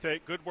smart with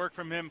it. Good work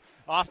from him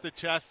off the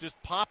chest.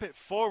 Just pop it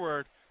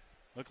forward,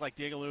 Looked like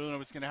Diego Luna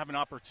was going to have an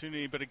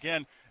opportunity, but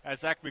again, as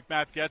Zach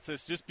McMath gets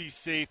us, just be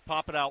safe,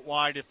 pop it out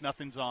wide if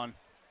nothing's on.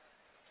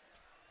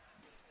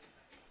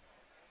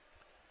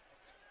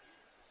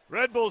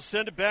 Red Bulls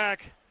send it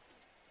back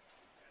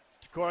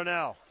to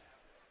Cornell.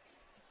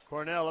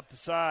 Cornell up the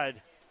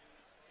side.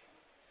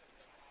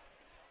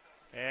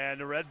 And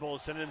the Red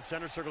Bulls send it in the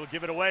center circle to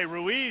give it away.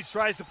 Ruiz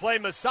tries to play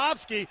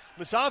Musovski.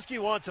 Musovski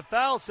wants a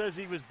foul, says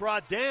he was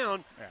brought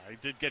down. Yeah, he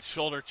did get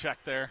shoulder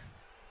checked there.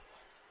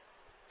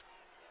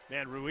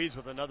 Man, Ruiz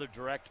with another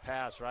direct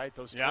pass, right?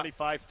 Those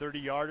 25,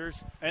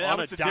 30-yarders. And that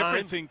was the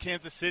difference in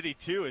Kansas City,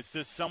 too. It's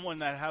just someone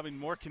that having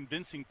more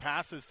convincing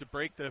passes to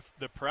break the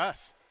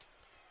press.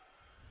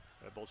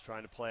 Red Bulls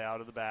trying to play out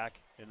of the back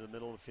into the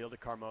middle of the field to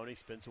Carmoni.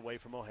 Spins away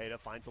from Ojeda.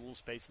 Finds a little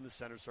space in the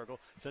center circle.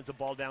 Sends a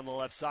ball down the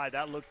left side.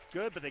 That looked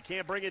good, but they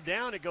can't bring it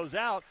down. It goes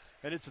out,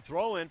 and it's a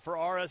throw-in for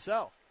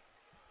RSL.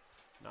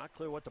 Not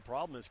clear what the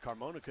problem is.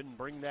 Carmona couldn't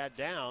bring that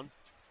down.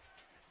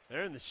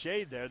 They're in the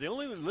shade there. The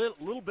only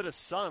little bit of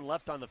sun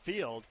left on the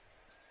field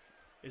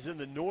is in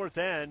the north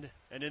end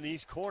and in the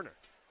east corner.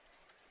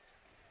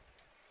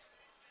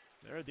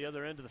 They're at the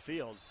other end of the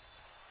field.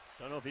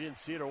 Don't know if he didn't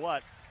see it or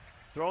what.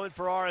 Throw in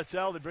for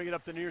RSL. They bring it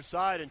up the near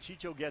side, and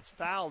Chicho gets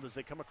fouled as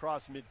they come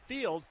across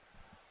midfield.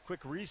 Quick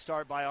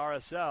restart by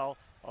RSL.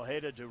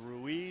 Ojeda to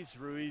Ruiz.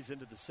 Ruiz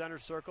into the center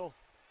circle.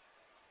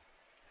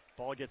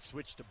 Ball gets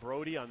switched to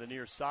Brody on the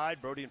near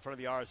side. Brody in front of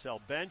the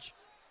RSL bench.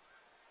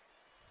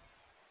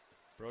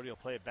 Brody will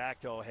play it back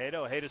to Ojeda.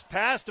 Ojeda's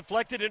pass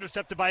deflected,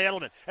 intercepted by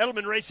Edelman.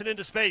 Edelman racing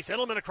into space.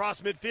 Edelman across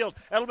midfield.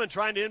 Edelman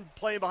trying to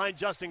play behind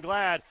Justin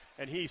Glad,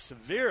 and he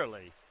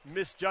severely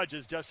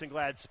misjudges Justin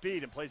Glad's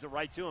speed and plays it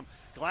right to him.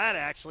 Glad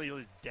actually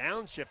was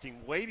downshifting,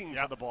 waiting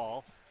for the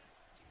ball.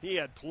 He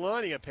had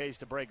plenty of pace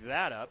to break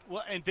that up.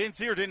 Well, and Van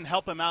Zier didn't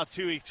help him out,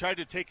 too. He tried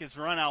to take his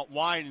run out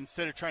wide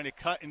instead of trying to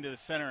cut into the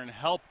center and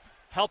help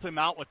him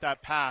out with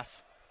that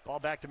pass. Ball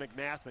back to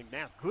McMath.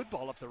 McMath, good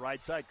ball up the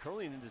right side,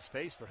 curling into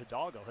space for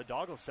Hidalgo.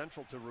 Hidalgo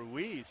central to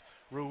Ruiz.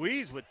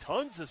 Ruiz with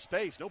tons of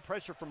space. No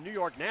pressure from New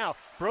York now.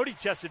 Brody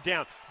chested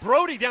down.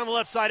 Brody down the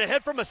left side,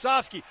 ahead from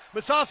Musovski.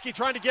 Musovski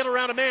trying to get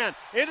around a man.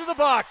 Into the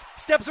box.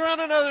 Steps around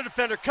another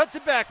defender. Cuts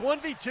it back.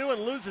 1v2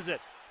 and loses it.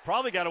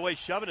 Probably got away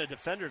shoving a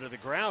defender to the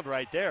ground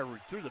right there.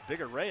 Threw the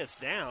bigger Reyes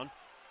down.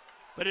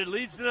 But it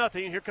leads to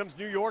nothing. Here comes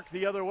New York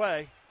the other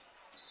way.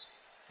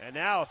 And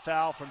now a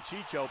foul from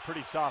Chicho.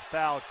 Pretty soft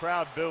foul.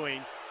 Crowd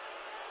booing.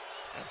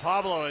 And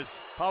Pablo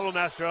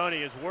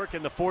Mastroeni is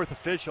working the fourth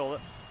official,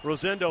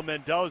 Rosendo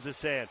Mendoza,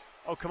 saying,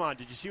 oh, come on,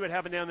 did you see what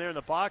happened down there in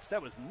the box?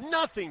 That was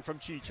nothing from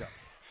Chicho.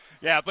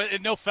 Yeah,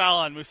 but no foul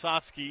on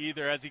Musovski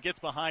either. As he gets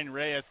behind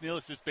Reyes,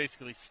 Nealis just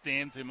basically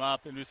stands him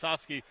up, and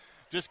Musovski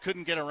just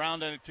couldn't get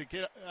around it to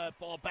get a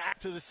ball back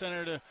to the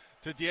center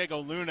to Diego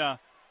Luna.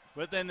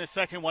 But then the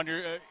second one,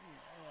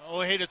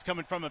 Ojeda's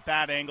coming from a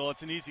bad angle.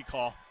 It's an easy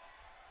call.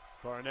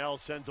 Cornell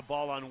sends a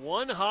ball on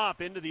one hop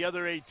into the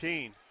other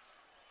 18.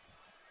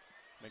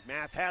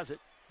 McMath has it.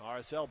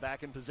 RSL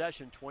back in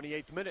possession,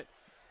 28th minute.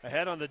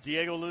 Ahead on the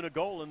Diego Luna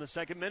goal in the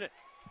second minute.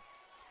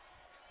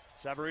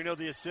 Savarino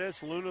the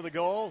assist, Luna the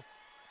goal.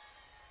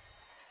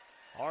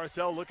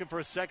 RSL looking for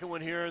a second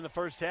one here in the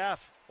first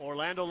half.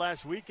 Orlando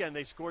last weekend,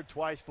 they scored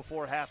twice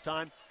before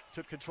halftime,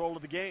 took control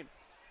of the game.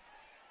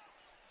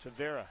 To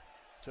Vera,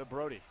 to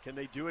Brody. Can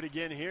they do it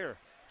again here?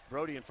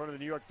 Brody in front of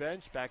the New York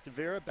bench, back to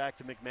Vera, back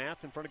to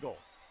McMath in front of goal.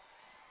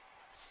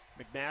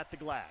 McMath to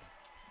Glad.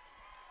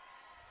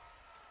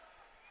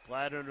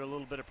 Glad under a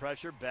little bit of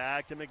pressure,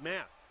 back to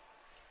McMath.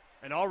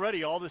 And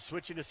already all this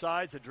switching to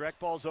sides, the direct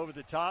ball's over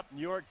the top.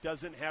 New York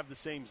doesn't have the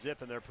same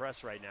zip in their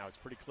press right now. It's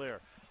pretty clear.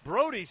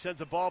 Brody sends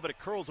a ball, but it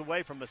curls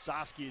away from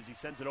Musovski as he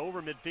sends it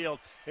over midfield.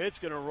 It's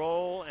going to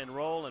roll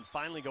and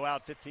finally go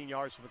out 15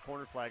 yards from the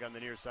corner flag on the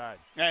near side.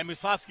 Yeah, and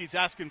Musovski's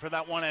asking for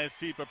that one at his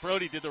feet, but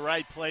Brody did the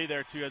right play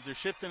there, too. As they're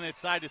shifting it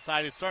side to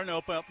side, it's starting to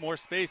open up more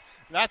space.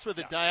 That's where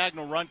the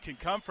diagonal run can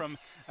come from.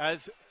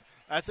 As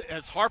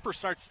Harper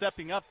starts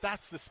stepping up,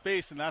 that's the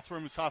space, and that's where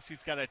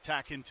Musovski's got to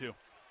attack into.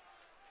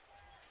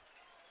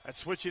 That's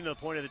switching to the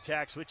point of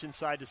attack, switching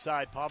side to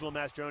side. Pablo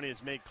Mastroeni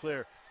has made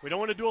clear we don't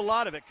want to do a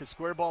lot of it because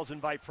square balls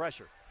invite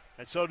pressure,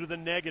 and so do the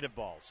negative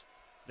balls.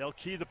 They'll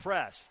key the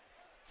press.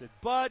 He said,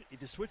 but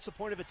if you switch the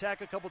point of attack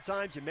a couple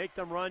times, you make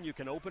them run, you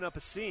can open up a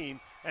seam,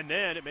 and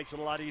then it makes it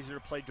a lot easier to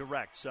play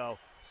direct. So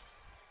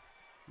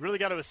you really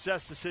got to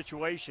assess the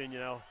situation,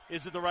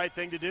 Is it the right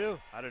thing to do?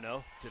 I don't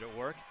know. Did it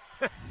work?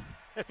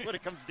 That's what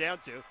it comes down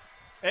to.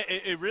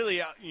 It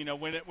really,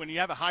 when you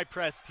have a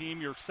high-press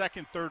team, your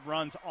second, third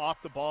runs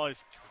off the ball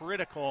is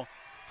critical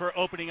for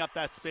opening up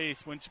that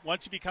space. Once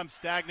you become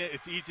stagnant,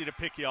 it's easy to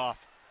pick you off.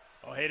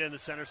 Ojeda in the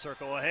center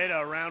circle. Ojeda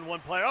around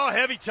one player. Oh,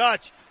 heavy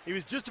touch. He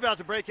was just about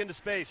to break into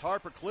space.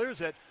 Harper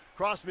clears it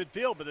across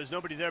midfield, but there's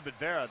nobody there but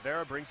Vera.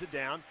 Vera brings it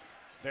down.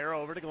 Vera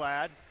over to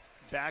Glad.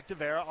 Back to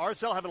Vera.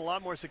 RSL having a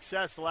lot more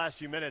success the last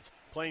few minutes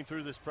playing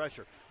through this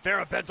pressure.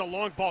 Vera bends a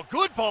long ball.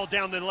 Good ball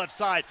down the left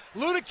side.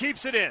 Luna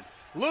keeps it in.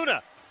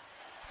 Luna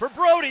for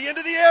Brody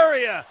into the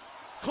area.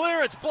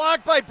 Clearance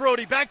blocked by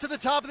Brody. Back to the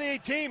top of the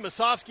 18.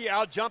 Musovski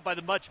out jumped by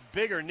the much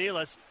bigger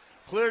Nealis.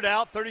 Cleared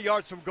out 30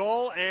 yards from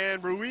goal,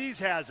 and Ruiz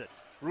has it.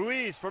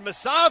 Ruiz for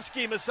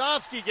Masovsky.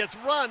 Masovsky gets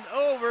run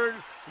over.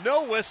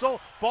 No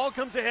whistle. Ball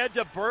comes ahead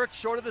to Burke,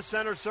 short of the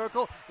center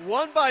circle.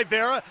 Won by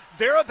Vera.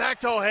 Vera back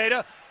to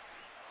Ojeda.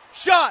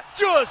 Shot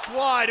just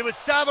wide. It was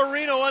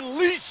Savarino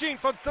unleashing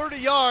from 30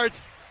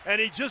 yards,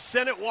 and he just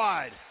sent it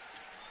wide.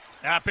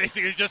 Yeah,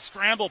 basically just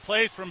scramble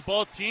plays from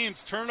both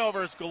teams.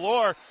 Turnovers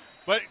galore.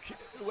 But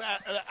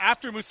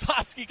after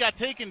Musovsky got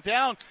taken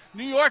down,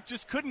 New York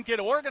just couldn't get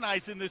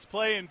organized in this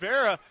play, and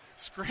Vera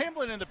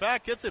scrambling in the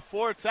back, gets it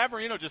forward.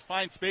 Savarino just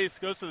finds space,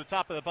 goes to the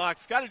top of the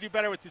box. Got to do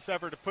better with this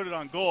effort to put it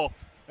on goal.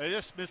 They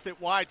just missed it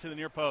wide to the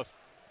near post.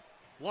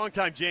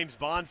 Longtime James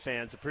Bond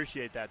fans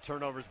appreciate that.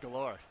 Turnovers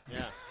galore.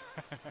 Yeah.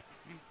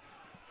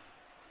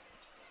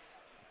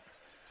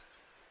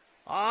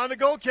 On the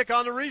goal kick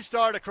on the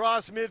restart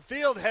across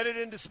midfield, headed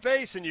into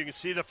space, and you can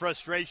see the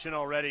frustration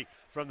already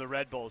from the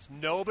Red Bulls.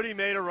 Nobody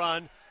made a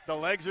run. The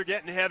legs are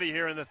getting heavy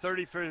here in the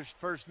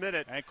 31st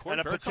minute. And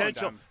a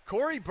potential.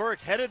 Corey Burke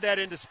headed that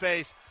into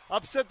space,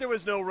 upset there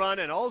was no run,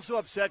 and also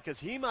upset because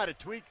he might have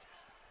tweaked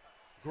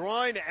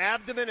groin,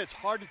 abdomen. It's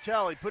hard to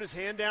tell. He put his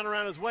hand down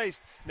around his waist.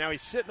 Now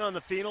he's sitting on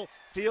the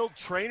field.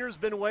 Trainer's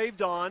been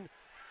waved on.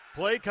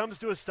 Play comes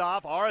to a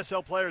stop.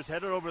 RSL players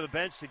headed over the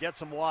bench to get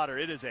some water.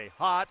 It is a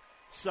hot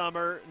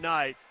summer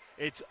night.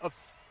 It's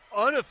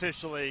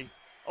unofficially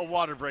a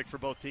water break for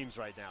both teams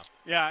right now.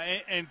 Yeah,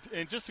 and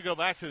just to go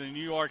back to the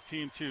New York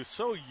team, too,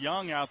 so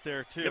young out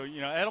there, too. Yep.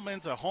 You know,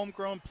 Edelman's a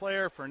homegrown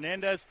player.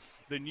 Fernandez,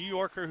 the New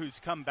Yorker who's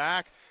come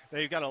back.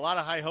 They've got a lot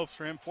of high hopes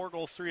for him. 4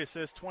 goals, 3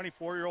 assists,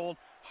 24-year-old.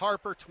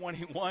 Harper,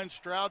 21.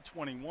 Stroud,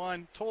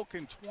 21.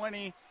 Tolkien,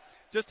 20.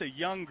 Just a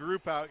young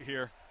group out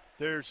here.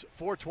 There's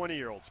 4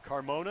 20-year-olds,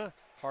 Carmona,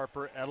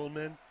 Harper,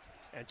 Edelman,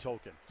 and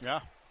Tolkien.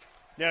 Yeah.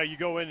 Now you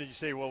go in and you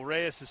say, well,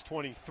 Reyes is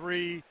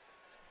 23.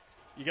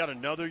 You got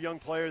another young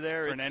player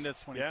there.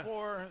 Fernandez,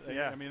 24.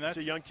 Yeah. I mean, that's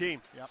a young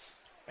team. Yep.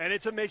 And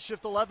it's a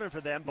makeshift 11 for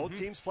them. Both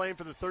teams playing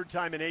for the third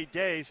time in 8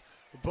 days.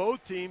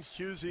 Both teams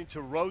choosing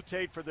to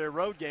rotate for their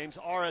road games.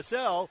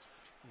 RSL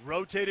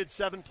rotated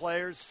 7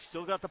 players,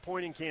 still got the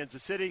point in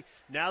Kansas City.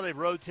 Now they've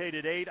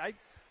rotated 8.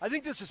 I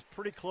think this is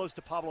pretty close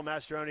to Pablo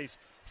Mastroianni's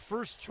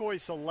first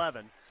choice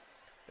 11.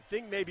 I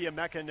think maybe a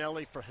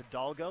Meccanelli for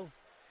Hidalgo.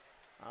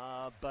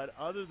 But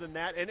other than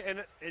that,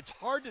 and it's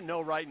hard to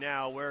know right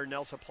now where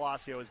Nelson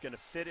Palacio is going to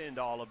fit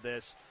into all of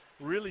this.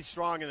 Really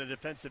strong in the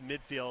defensive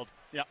midfield.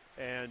 Yep.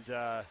 And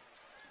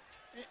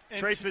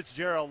Trey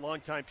Fitzgerald,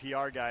 longtime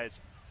PR guy,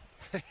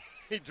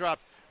 he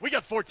dropped. We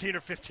got 14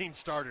 or 15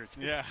 starters.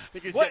 Yeah. I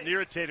think he's getting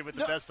irritated with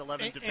the best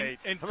 11 debate.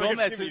 And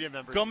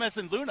Gomez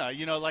and Luna,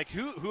 you know, like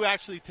who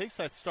actually takes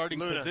that starting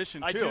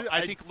position, too?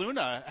 I think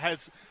Luna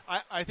has –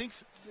 I think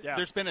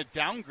there's been a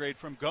downgrade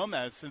from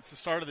Gomez since the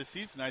start of the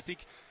season. I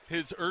think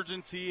his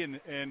urgency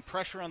and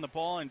pressure on the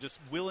ball and just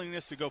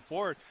willingness to go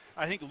forward,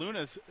 I think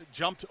Luna's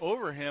jumped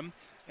over him,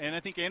 and I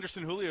think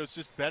Anderson Julio is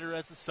just better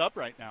as a sub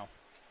right now.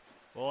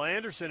 Well,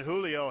 Anderson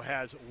Julio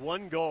has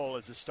 1 goal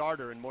as a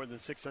starter in more than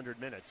 600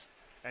 minutes.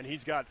 And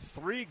he's got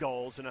 3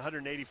 goals in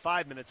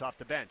 185 minutes off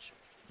the bench.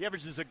 He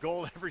averages a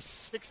goal every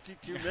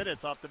 62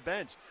 minutes off the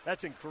bench.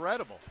 That's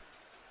incredible.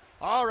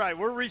 All right,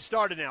 we're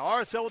restarted now.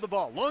 RSL with the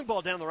ball. Long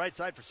ball down the right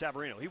side for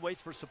Savarino. He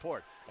waits for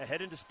support.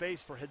 Ahead into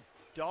space for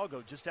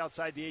Hidalgo just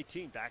outside the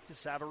 18. Back to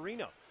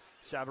Savarino.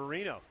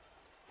 Savarino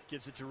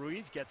gives it to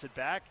Ruiz, gets it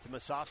back to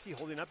Masovsky,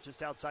 holding up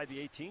just outside the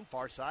 18.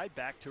 Far side,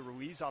 back to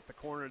Ruiz off the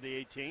corner of the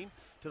 18.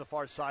 To the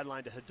far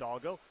sideline to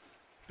Hidalgo.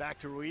 Back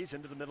to Ruiz,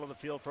 into the middle of the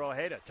field for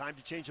Ojeda. Time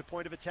to change the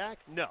point of attack?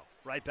 No.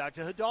 Right back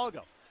to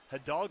Hidalgo.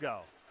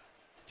 Hidalgo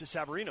to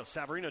Savarino.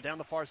 Savarino down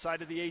the far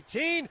side of the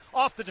 18.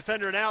 Off the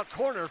defender and out.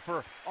 Corner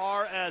for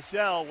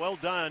RSL. Well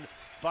done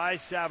by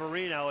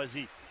Savarino as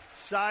he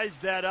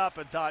sized that up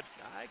and thought,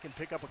 I can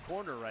pick up a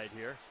corner right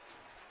here.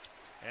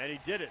 And he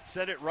did it.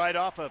 Set it right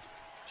off of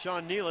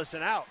Sean Nealis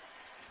and out.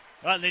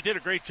 And they did a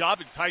great job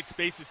in tight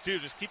spaces, too.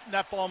 Just keeping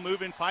that ball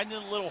moving, finding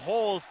the little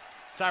holes.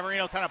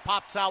 Savarino kind of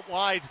pops out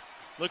wide.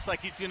 Looks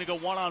like he's going to go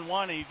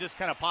one-on-one, and he just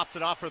kind of pops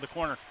it off for the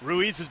corner.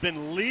 Ruiz has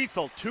been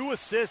lethal. 2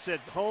 assists at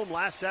home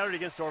last Saturday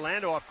against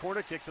Orlando off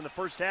corner kicks in the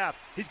first half.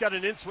 He's got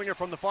an in-swinger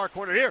from the far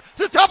corner here.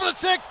 To the top of the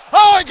 6.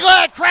 Oh, and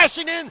Glad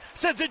crashing in.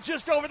 Sends it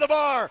just over the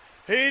bar.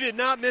 He did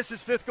not miss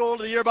his 5th goal of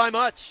the year by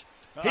much.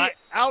 He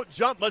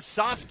out-jumped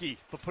Masovsky,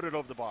 but put it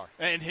over the bar.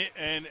 And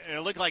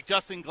it looked like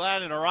Justin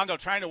Glad and Orongo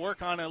trying to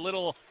work on a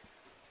little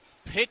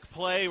pick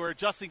play where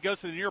Justin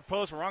goes to the near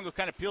post. Orongo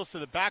kind of peels to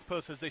the back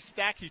post as they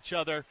stack each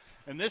other.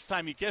 And this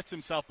time he gets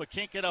himself, but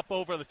can't get up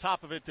over the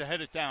top of it to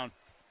head it down.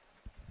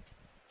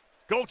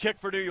 Goal kick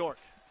for New York.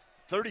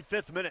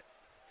 35th minute.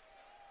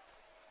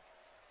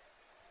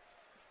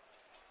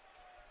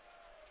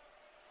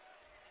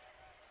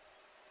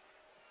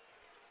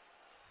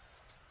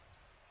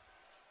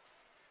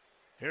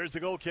 Here's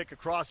the goal kick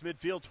across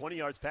midfield, 20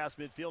 yards past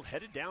midfield,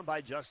 headed down by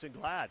Justin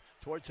Glad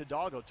towards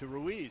Hidalgo to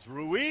Ruiz.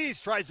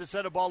 Ruiz tries to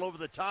send a ball over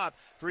the top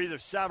for either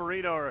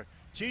Savarino or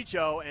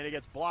Chicho, and it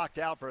gets blocked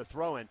out for a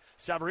throw-in.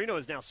 Savarino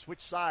has now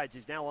switched sides.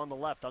 He's now on the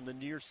left, on the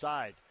near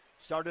side.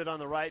 Started on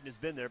the right and has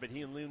been there, but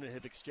he and Luna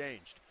have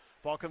exchanged.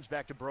 Ball comes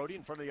back to Brody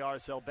in front of the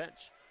RSL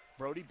bench.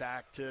 Brody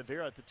back to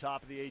Vera at the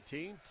top of the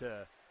 18,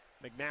 to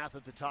McMath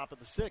at the top of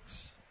the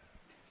 6.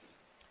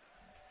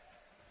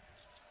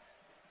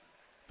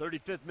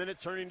 35th minute,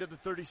 turning to the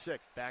 36th.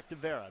 Back to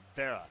Vera.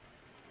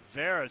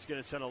 Vera's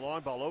going to send a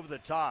long ball over the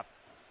top.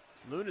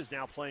 Luna's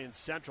now playing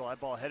central. That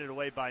ball headed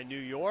away by New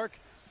York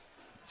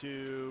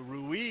to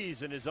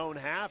Ruiz in his own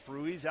half.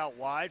 Ruiz out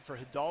wide for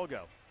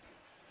Hidalgo.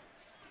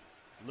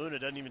 Luna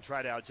doesn't even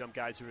try to out-jump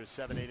guys who are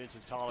 7-8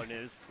 inches taller than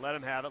his. Let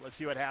him have it. Let's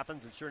see what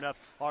happens. And sure enough,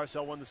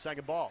 RSL won the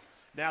second ball.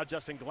 Now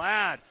Justin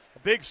Glad. A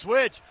big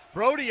switch.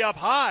 Brody up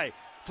high.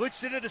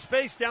 Flicks it into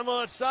space down the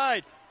left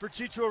side for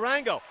Chicho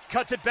Arango.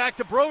 Cuts it back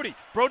to Brody.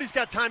 Brody's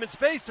got time and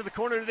space to the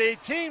corner of the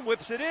 18.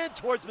 Whips it in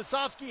towards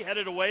Masovsky.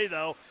 Headed away,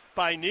 though,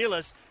 by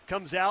Nealis.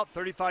 Comes out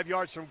 35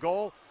 yards from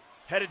goal.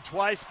 Headed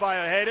twice by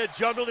Ojeda.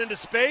 Juggled into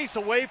space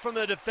away from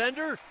the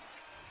defender.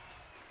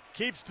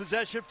 Keeps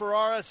possession for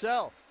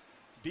RSL.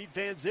 Beat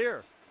Van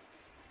Zier.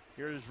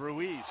 Here's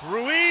Ruiz.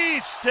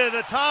 Ruiz to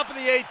the top of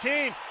the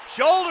 18.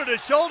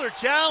 Shoulder-to-shoulder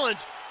challenge.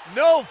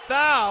 No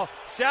foul.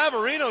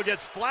 Savarino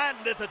gets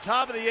flattened at the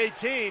top of the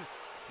 18.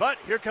 But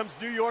here comes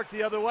New York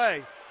the other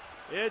way.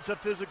 It's a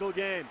physical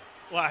game.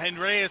 Well, and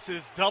Reyes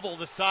is double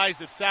the size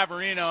of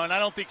Savarino, and I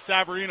don't think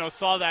Savarino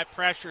saw that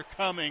pressure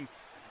coming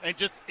and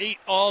just ate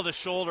all the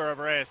shoulder of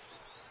Reyes.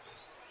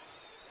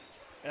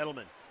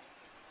 Edelman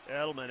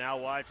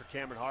out wide for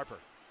Cameron Harper.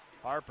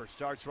 Harper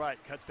starts right,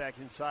 cuts back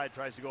inside,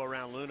 tries to go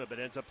around Luna, but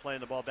ends up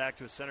playing the ball back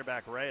to his center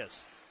back,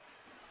 Reyes.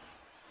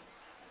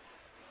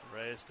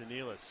 Reyes to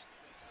Nealis.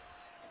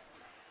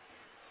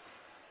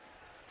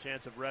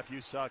 Chance of ref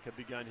you suck have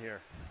begun here.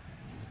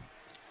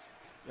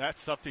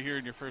 That's tough to hear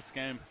in your first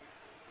game.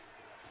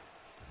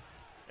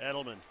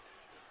 Edelman.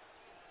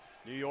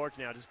 New York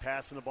now just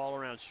passing the ball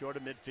around short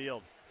of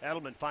midfield.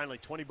 Edelman finally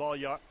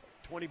 20-yard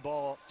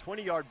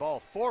ball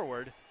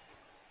forward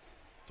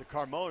to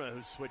Carmona,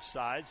 who's switched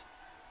sides.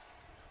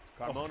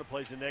 Carmona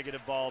plays a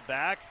negative ball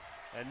back,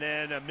 and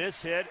then a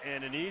miss hit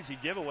and an easy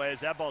giveaway as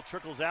that ball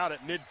trickles out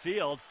at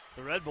midfield.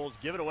 The Red Bulls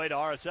give it away to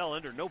RSL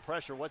under no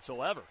pressure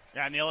whatsoever.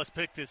 Yeah, Nealis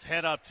picked his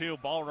head up, too.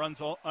 Ball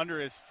runs under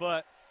his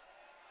foot.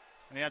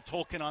 And he had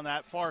Tolkien on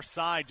that far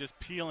side just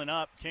peeling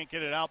up. Can't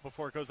get it out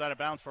before it goes out of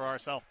bounds for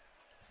RSL.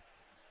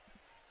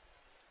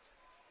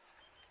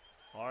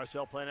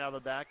 RSL playing out of the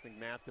back.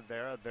 McMath to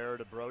Vera. Vera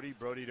to Brody.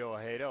 Brody to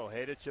Ojeda.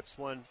 Ojeda chips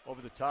one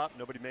over the top.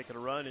 Nobody making a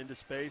run into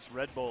space.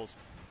 Red Bulls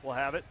will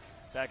have it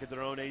back at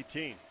their own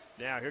 18.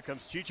 Now here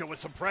comes Chicho with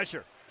some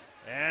pressure.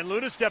 And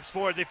Luna steps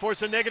forward. They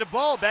force a negative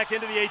ball back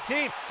into the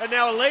 18. And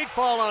now a late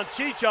fall on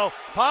Chicho.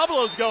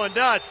 Pablo's going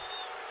nuts.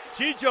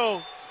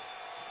 Chicho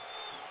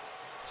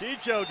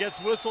gets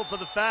whistled for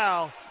the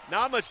foul.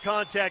 Not much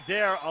contact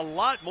there. A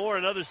lot more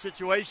in other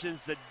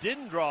situations that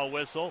didn't draw a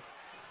whistle.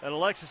 And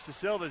Alexis De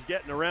Silva is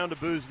getting around to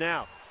booze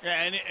now.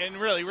 Yeah, and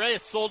really,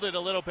 Reyes sold it a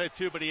little bit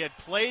too, but he had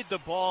played the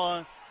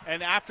ball,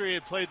 and after he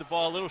had played the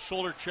ball, a little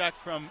shoulder check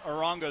from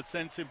Arango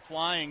sends him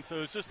flying, so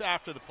it was just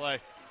after the play.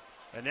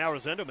 And now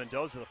Rosendo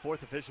Mendoza, the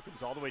fourth official,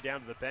 comes all the way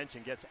down to the bench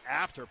and gets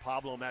after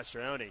Pablo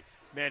Mastroianni.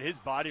 Man, his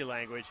body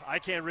language, I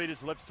can't read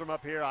his lips from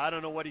up here. I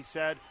don't know what he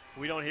said.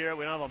 We don't hear it.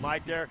 We don't have a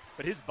mic there.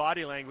 But his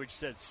body language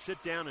said,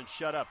 sit down and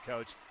shut up,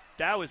 coach.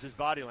 That was his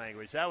body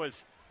language. That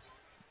was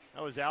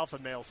alpha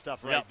male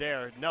stuff right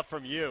there. Enough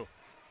from you.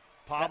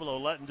 Pablo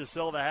letting De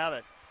Silva have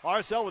it.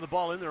 RSL with the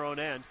ball in their own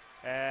end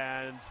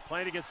and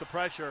playing against the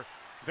pressure.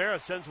 Vera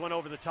sends one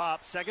over the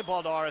top. Second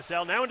ball to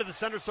RSL. Now into the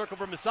center circle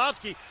for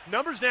Masovsky.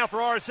 Numbers now for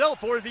RSL,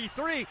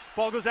 4v3.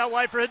 Ball goes out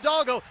wide for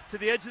Hidalgo to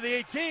the edge of the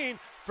 18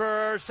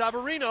 for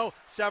Savarino.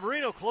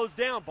 Savarino closed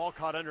down. Ball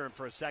caught under him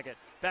for a second.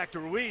 Back to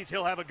Ruiz.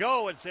 He'll have a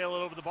go and sail it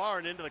over the bar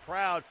and into the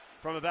crowd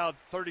from about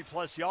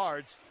 30-plus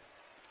yards.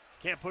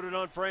 Can't put it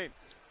on frame.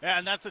 Yeah,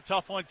 and that's a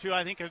tough one, too.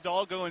 I think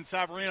Hidalgo and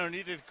Savarino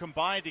needed to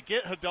combine to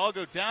get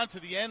Hidalgo down to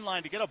the end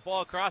line, to get a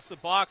ball across the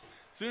box.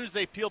 As soon as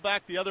they peel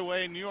back the other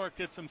way, New York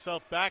gets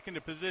himself back into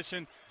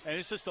position, and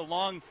it's just a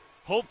long,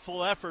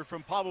 hopeful effort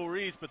from Pablo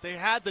Ruiz, but they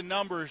had the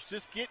numbers.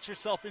 Just get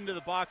yourself into the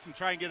box and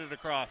try and get it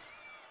across.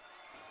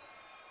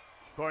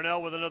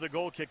 Cornell with another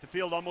goal kick. The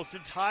field almost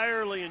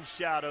entirely in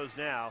shadows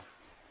now.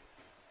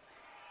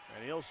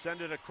 And he'll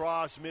send it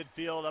across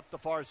midfield up the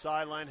far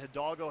sideline.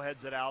 Hidalgo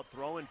heads it out,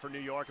 throwing for New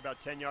York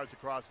about 10 yards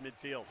across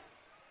midfield.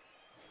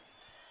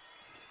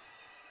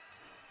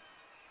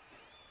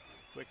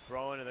 Quick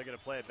throw in, and they're going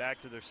to play it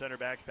back to their center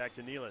backs, back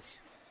to Nealis.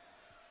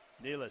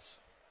 Nealis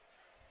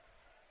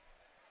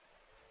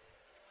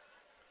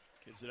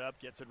gives it up,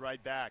 gets it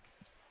right back.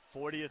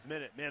 40th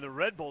minute. Man, the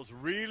Red Bulls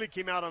really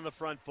came out on the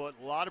front foot.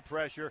 A lot of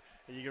pressure,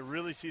 and you can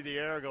really see the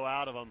air go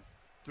out of them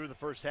through the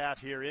first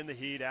half here in the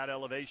heat at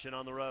elevation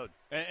on the road.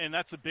 And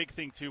that's a big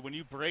thing, too. When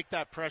you break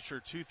that pressure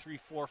 2, 3,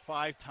 4,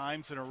 5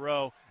 times in a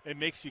row, it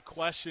makes you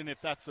question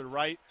if that's the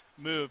right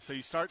move. So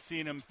you start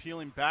seeing them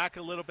peeling back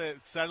a little bit,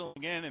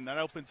 settling in, and that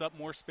opens up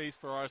more space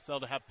for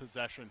RSL to have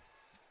possession.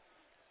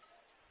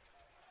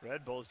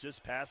 Red Bulls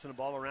just passing the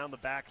ball around the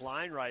back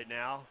line right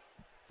now.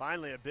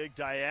 Finally, a big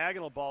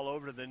diagonal ball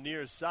over to the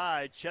near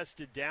side,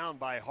 chested down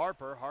by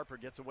Harper. Harper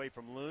gets away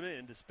from Luna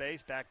into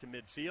space, back to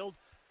midfield.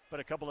 But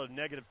a couple of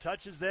negative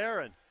touches there,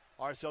 and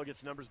RSL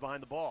gets numbers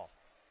behind the ball.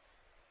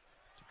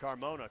 To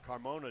Carmona.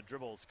 Carmona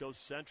dribbles, goes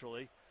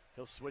centrally.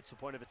 He'll switch the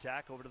point of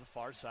attack over to the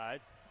far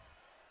side.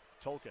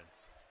 Tolkien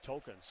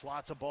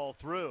slots a ball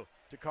through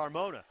to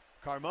Carmona.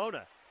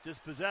 Carmona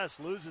dispossessed,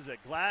 loses it.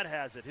 Glad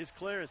has it. His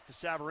clearance to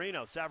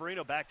Savarino.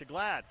 Savarino back to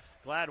Glad.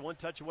 Glad one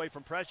touch away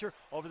from pressure.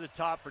 Over the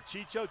top for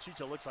Chicho.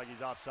 Chicho looks like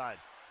he's offside.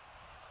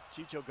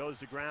 Chicho goes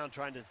to ground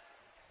trying to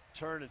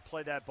turn and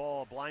play that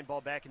ball, a blind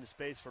ball back into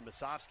space for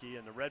Masovsky,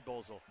 and the Red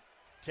Bulls will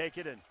take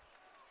it and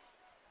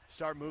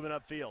start moving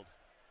upfield.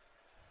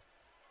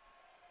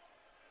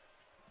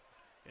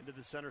 Into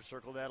the center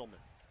circle to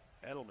Edelman.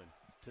 Edelman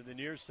to the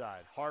near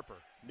side. Harper,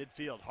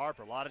 midfield.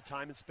 Harper, a lot of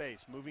time and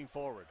space, moving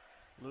forward.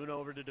 Luna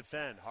over to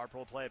defend. Harper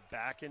will play it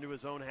back into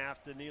his own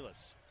half to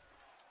Nealis.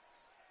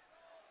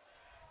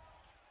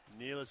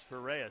 Nealis for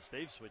Reyes.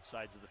 They've switched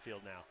sides of the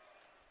field now.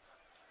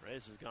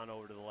 Reyes has gone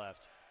over to the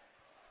left.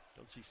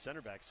 Don't see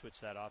center back switch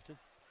that often.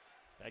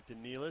 Back to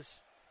Nealis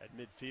at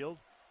midfield.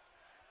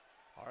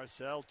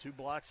 RSL, 2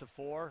 blocks of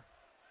 4.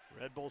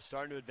 Red Bull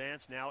starting to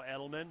advance. Now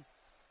Edelman.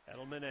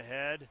 Edelman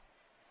ahead.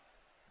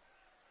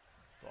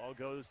 Ball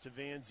goes to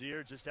Van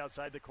Zier just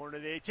outside the corner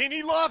of the 18.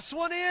 He lofts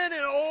one in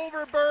and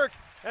over Burke.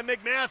 And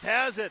McMath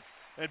has it.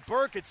 And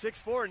Burke at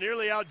 6'4",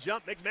 nearly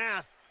out-jumped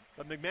McMath.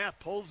 But McMath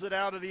pulls it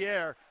out of the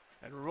air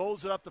and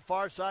rolls it up the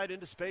far side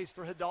into space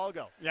for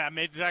Hidalgo. Yeah, it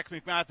made Zach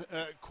McMath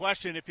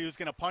question if he was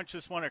going to punch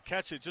this one or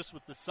catch it. Just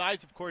with the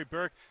size of Corey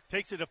Burke,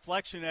 takes a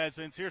deflection as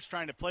Vincier's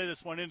trying to play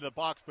this one into the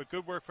box. But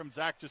good work from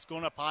Zach, just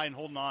going up high and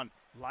holding on.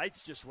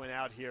 Lights just went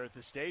out here at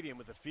the stadium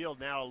with the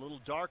field now a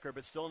little darker,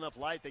 but still enough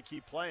light. They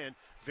keep playing.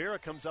 Vera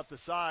comes up the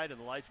side,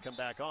 and the lights come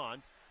back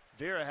on.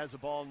 Vera has the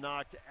ball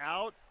knocked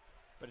out,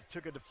 but it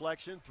took a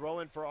deflection. Throw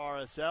in for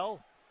RSL.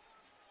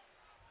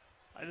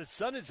 And the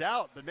sun is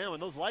out, but, man, when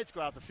those lights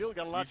go out, the field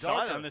got a lot darker.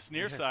 You saw it on this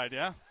near side,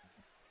 yeah.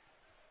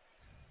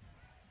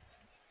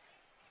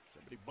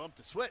 Somebody bumped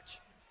the switch.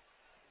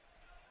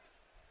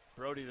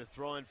 Brody, the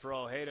throw-in for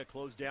Ojeda,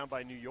 closed down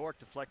by New York,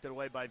 deflected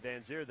away by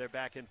Van Zier. They're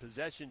back in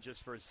possession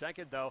just for a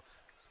second, though.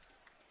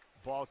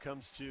 Ball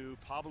comes to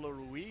Pablo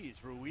Ruiz.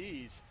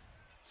 Ruiz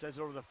sends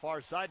it over the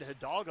far side to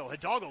Hidalgo.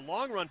 Hidalgo,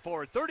 long run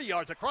forward, 30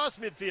 yards across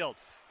midfield.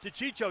 To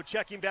Chicho,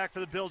 checking back for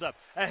the buildup.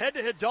 Ahead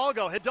to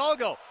Hidalgo.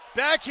 Hidalgo,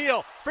 back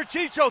heel for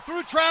Chicho,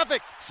 through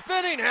traffic.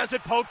 Spinning, has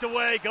it poked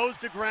away, goes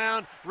to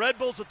ground. Red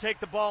Bulls will take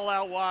the ball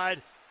out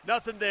wide.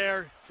 Nothing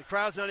there. The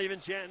crowd's not even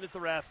chanting at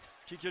the ref.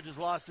 Chicho just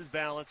lost his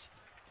balance.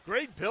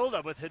 Great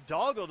buildup with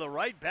Hidalgo, the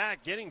right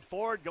back, getting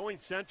forward, going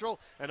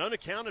central, and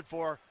unaccounted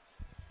for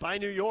by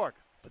New York.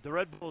 But the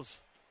Red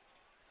Bulls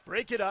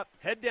break it up,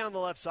 head down the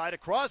left side,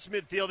 across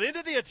midfield,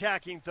 into the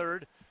attacking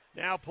third.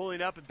 Now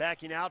pulling up and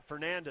backing out,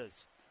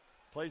 Fernandez.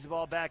 Plays the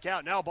ball back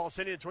out. Now a ball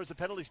sending it towards the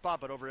penalty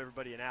spot, but over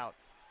everybody and out.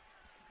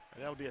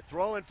 And that'll be a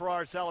throw-in for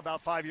RSL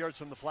about 5 yards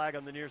from the flag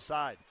on the near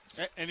side.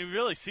 And you've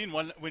really seen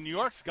when New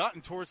York's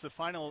gotten towards the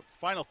final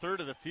third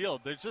of the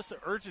field, there's just the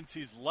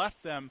urgency's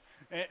left them.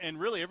 And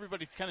really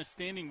everybody's kind of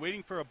standing,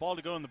 waiting for a ball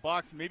to go in the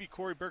box. Maybe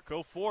Corey Burke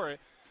go for it.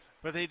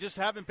 But they just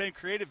haven't been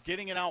creative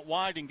getting it out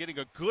wide and getting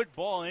a good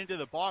ball into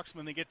the box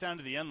when they get down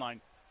to the end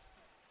line.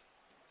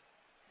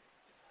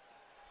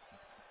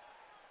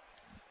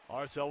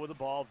 RSL with the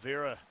ball.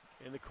 Vera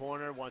in the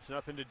corner, wants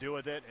nothing to do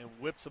with it, and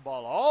whips the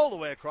ball all the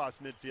way across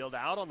midfield,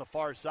 out on the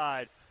far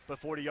side, but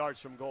 40 yards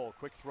from goal.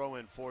 Quick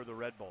throw-in for the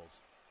Red Bulls.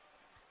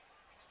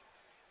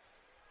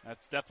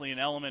 That's definitely an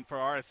element for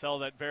RSL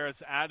that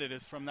Vera's added,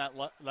 is from that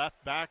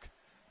left back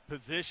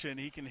position.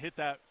 He can hit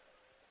that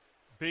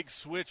big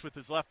switch with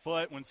his left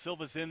foot. When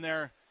Silva's in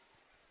there,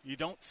 you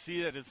don't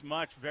see it as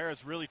much.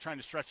 Vera's really trying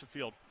to stretch the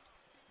field.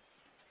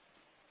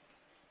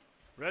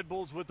 Red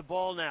Bulls with the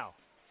ball now.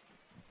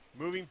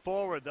 Moving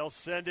forward, they'll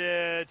send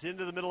it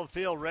into the middle of the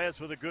field. Reyes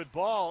with a good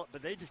ball,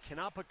 but they just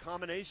cannot put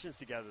combinations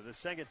together. The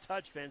second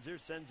touch, Van Zier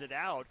sends it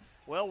out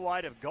well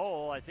wide of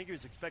goal. I think he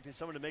was expecting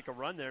someone to make a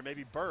run there,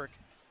 maybe Burke,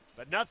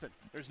 but nothing.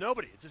 There's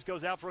nobody. It just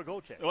goes out for a goal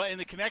kick. Well, and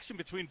the connection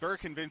between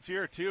Burke and Van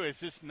Zier, too, is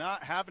just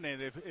not happening.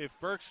 If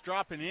Burke's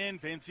dropping in,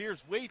 Van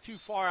Zier's way too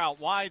far out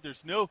wide.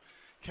 There's no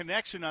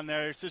connection on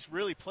there. It's just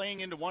really playing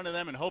into one of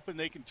them and hoping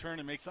they can turn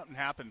and make something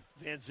happen.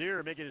 Van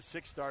Zier making his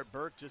 6th start.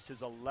 Burke just his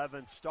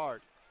 11th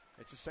start.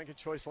 It's a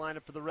second-choice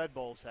lineup for the Red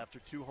Bulls after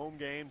 2 home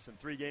games and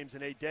 3 games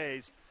in 8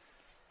 days.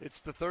 It's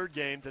the 3rd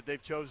game that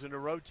they've chosen to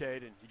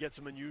rotate, and you get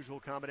some unusual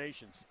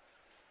combinations.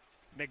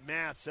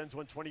 McMath sends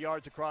one 20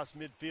 yards across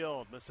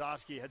midfield.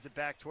 Masowski heads it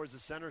back towards the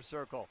center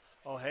circle.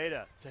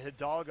 Ojeda to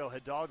Hidalgo.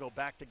 Hidalgo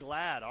back to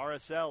Glad.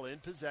 RSL in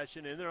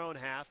possession in their own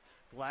half.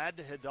 Glad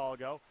to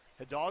Hidalgo.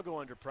 Hidalgo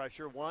under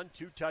pressure.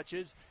 1-2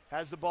 touches.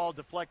 Has the ball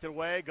deflected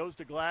away. Goes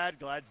to Glad.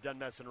 Glad's done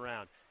messing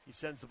around. He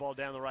sends the ball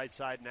down the right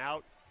side and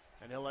out.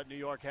 And he'll let New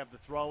York have the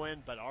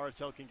throw-in, but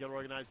RSL can get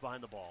organized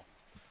behind the ball.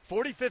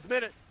 45th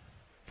minute.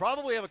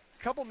 Probably have a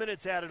couple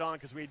minutes added on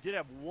because we did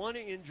have 1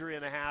 injury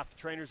in the half. The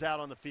trainer's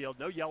out on the field.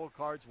 No yellow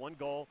cards, 1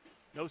 goal,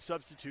 no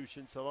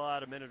substitution, so they'll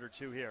add a minute or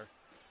 2 here.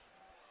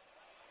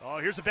 Oh,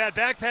 here's a bad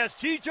back pass.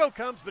 Chicho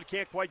comes, but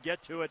can't quite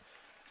get to it.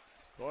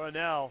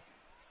 Coronel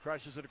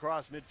crushes it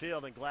across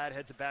midfield, and Glad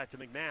heads it back to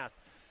McMath.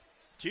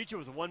 Chicho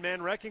was a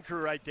one-man wrecking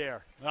crew right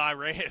there.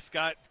 Reyes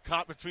got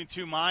caught between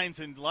two minds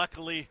and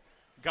luckily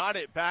got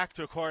it back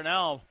to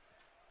Coronel,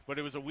 but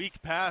it was a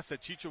weak pass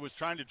that Chicho was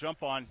trying to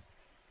jump on.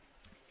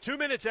 2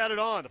 minutes added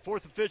on. The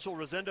fourth official,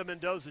 Rosendo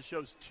Mendoza,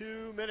 shows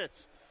 2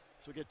 minutes.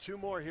 So we'll get 2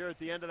 more here at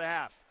the end of the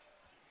half.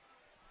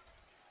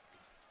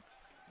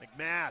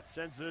 McMath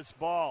sends this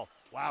ball.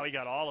 Wow, he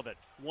got all of it.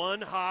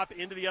 One hop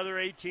into the other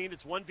 18.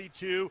 It's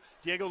 1v2.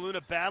 Diego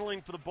Luna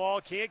battling for the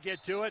ball. Can't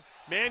get to it.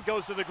 Man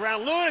goes to the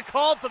ground. Luna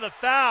called for the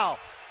foul.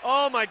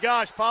 Oh, my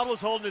gosh.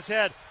 Pablo's holding his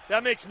head.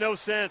 That makes no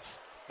sense.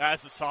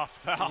 That's a soft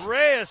foul.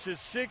 Reyes is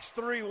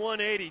 6'3",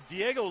 180.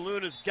 Diego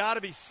Luna's got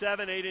to be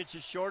 7-8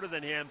 inches shorter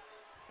than him.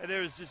 And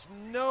there's just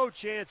no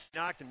chance he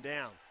knocked him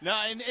down. No,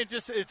 and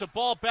it's a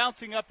ball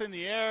bouncing up in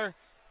the air.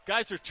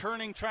 Guys are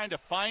turning, trying to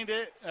find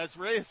it. As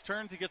Reyes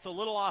turns, he gets a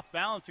little off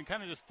balance and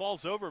kind of just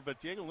falls over,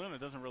 but Diego Luna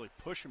doesn't really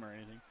push him or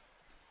anything.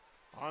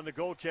 On the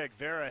goal kick,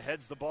 Vera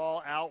heads the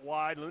ball out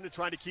wide. Luna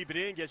trying to keep it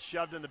in, gets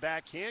shoved in the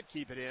back, can't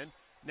keep it in.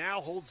 Now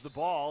holds the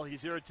ball.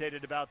 He's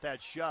irritated about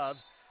that shove,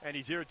 and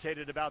he's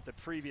irritated about the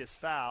previous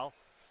foul.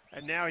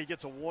 And now he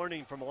gets a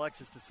warning from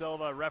Alexis De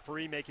Silva, a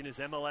referee making his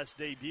MLS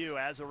debut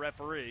as a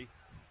referee.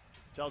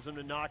 Tells him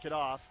to knock it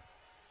off.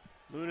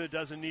 Luna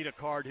doesn't need a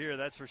card here,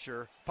 that's for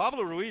sure.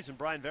 Pablo Ruiz and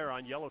Brian Vera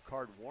on yellow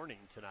card warning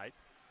tonight.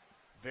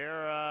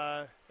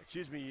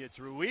 It's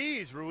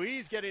Ruiz.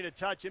 Ruiz getting a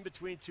touch in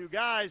between two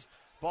guys.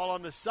 Ball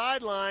on the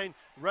sideline.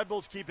 Red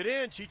Bulls keep it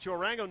in. Chicho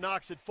Arango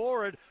knocks it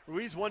forward.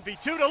 Ruiz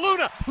 1v2 to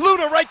Luna.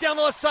 Luna right down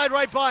the left side,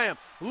 right by him.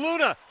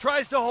 Luna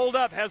tries to hold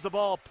up, has the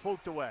ball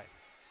poked away.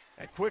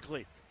 And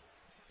quickly,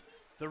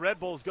 the Red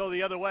Bulls go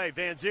the other way.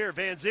 Van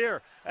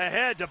Zier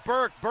ahead to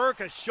Burke.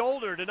 Burke a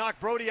shoulder to knock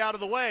Brody out of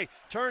the way.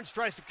 Turns,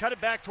 tries to cut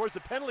it back towards the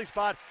penalty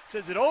spot.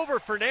 Sends it over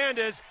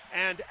Fernandez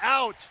and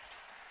out.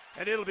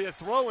 And it'll be a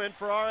throw-in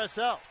for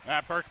RSL.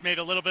 Burke made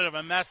a little bit of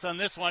a mess on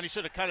this one. He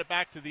should have cut it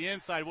back to the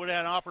inside. Would have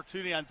had an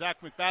opportunity on Zach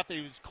McMath.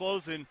 He was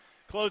closing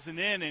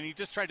in, and he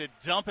just tried to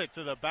dump it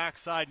to the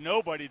backside.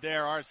 Nobody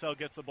there. RSL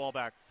gets the ball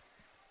back.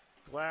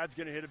 Glad's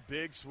going to hit a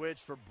big switch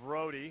for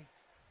Brody.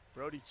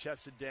 Brody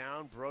chested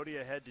down. Brody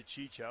ahead to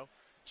Chicho.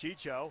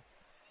 Chicho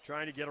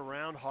trying to get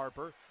around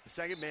Harper. The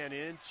second man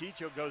in.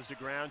 Chicho goes to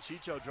ground.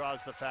 Chicho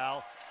draws the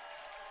foul.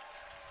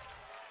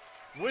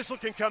 Whistle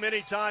can come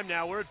anytime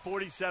now. We're at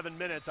 47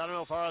 minutes. I don't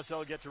know if RSL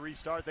will get to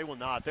restart. They will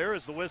not. There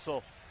is the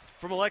whistle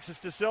from Alexis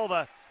De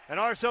Silva. And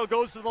RSL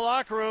goes to the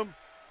locker room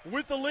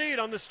with the lead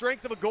on the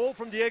strength of a goal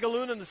from Diego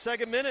Luna in the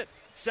second minute.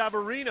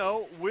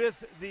 Savarino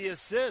with the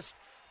assist.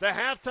 The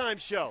halftime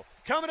show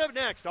coming up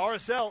next.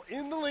 RSL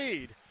in the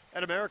lead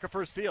at America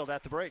First Field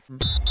at the break.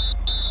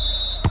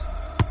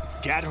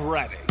 Get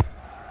ready.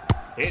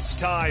 It's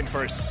time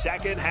for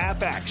second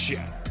half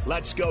action.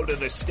 Let's go to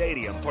the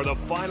stadium for the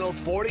final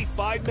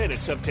 45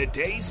 minutes of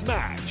today's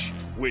match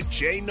with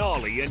Jay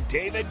Nolly and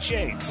David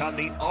James on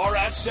the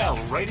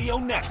RSL Radio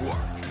Network.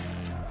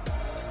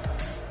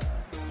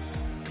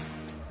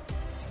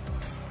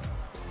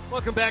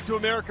 Welcome back to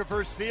America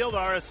First Field.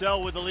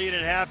 RSL with the lead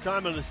at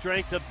halftime on the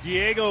strength of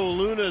Diego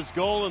Luna's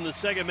goal in the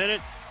second minute.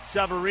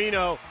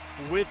 Savarino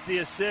with the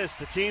assist.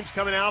 The team's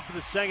coming out for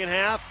the second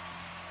half.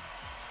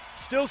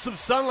 Still some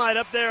sunlight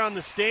up there on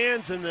the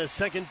stands and the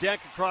second deck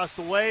across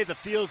the way. The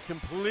field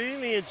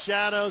completely in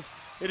shadows.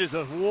 It is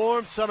a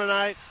warm summer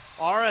night.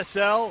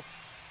 RSL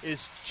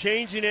is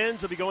changing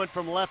ends. They'll be going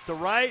from left to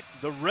right.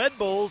 The Red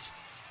Bulls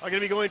are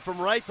going to be going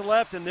from right to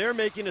left, and they're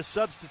making a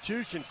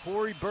substitution.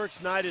 Corey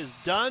Burke's night is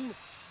done.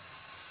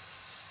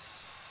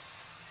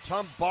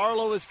 Tom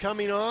Barlow is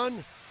coming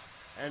on,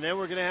 and then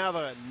we're going to have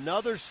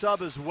another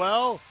sub as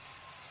well.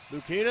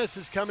 Lukinas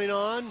is coming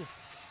on.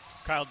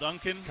 Kyle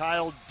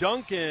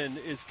Duncan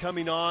is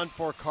coming on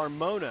for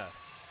Carmona.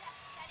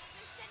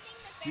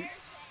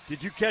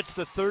 Did you catch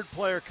the third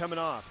player coming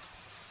off?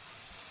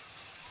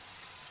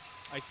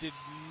 I did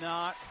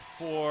not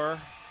for...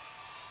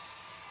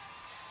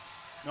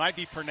 No, might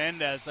be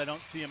Fernandez. I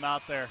don't see him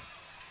out there.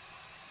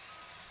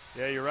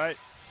 Yeah, you're right.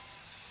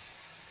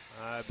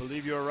 I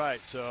believe you're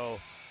right. So,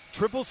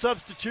 triple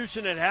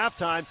substitution at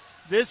halftime.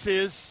 This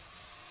is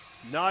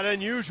not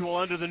unusual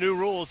under the new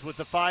rules with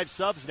the 5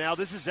 subs now.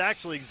 This is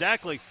actually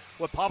exactly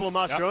what Pablo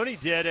Mastroeni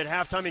did at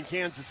halftime in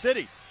Kansas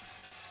City.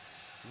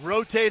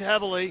 Rotate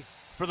heavily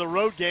for the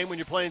road game when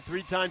you're playing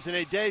 3 times in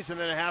 8 days, and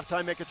then at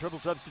halftime make a triple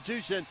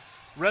substitution.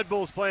 Red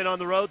Bulls playing on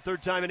the road,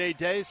 3rd time in 8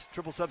 days,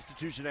 triple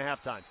substitution at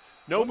halftime.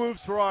 No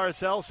moves for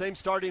RSL, same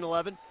starting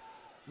 11.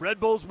 Red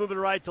Bulls moving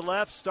right to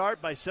left.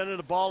 Start by sending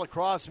the ball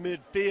across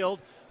midfield.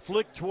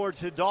 Flick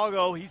towards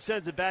Hidalgo. He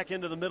sends it back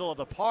into the middle of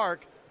the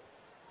park.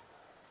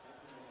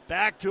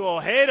 Back to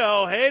Ojeda.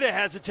 Ojeda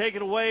has it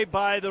taken away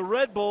by the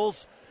Red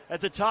Bulls at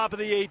the top of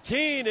the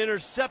 18.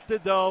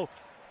 Intercepted, though,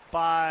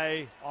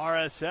 by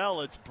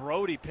RSL. It's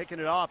Brody picking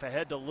it off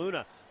ahead to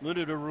Luna.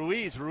 Luna to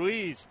Ruiz.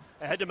 Ruiz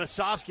ahead to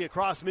Masovsky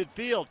across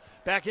midfield.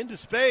 Back into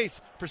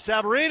space for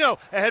Savarino.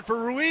 Ahead for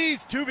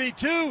Ruiz.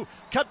 2v2.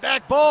 Cut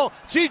back ball.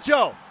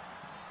 Chicho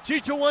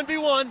Chicho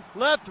 1v1,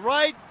 left,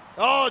 right.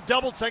 Oh,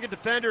 doubled second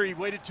defender. He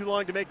waited too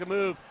long to make the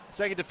move.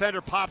 Second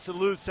defender pops it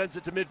loose, sends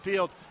it to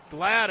midfield.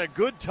 Glad, a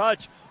good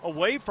touch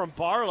away from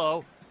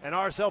Barlow. And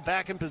RSL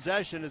back in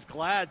possession as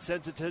Glad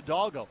sends it to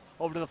Hidalgo.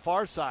 Over to the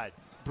far side.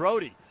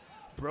 Brody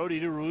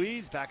to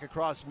Ruiz, back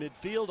across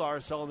midfield.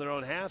 RSL in their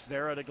own half.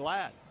 Vera to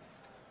Glad.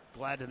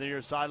 Glad to the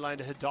near sideline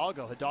to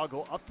Hidalgo.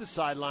 Hidalgo up the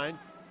sideline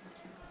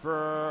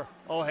for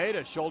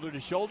Ojeda. Shoulder to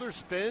shoulder,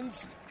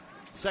 spins.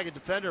 Second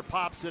defender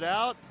pops it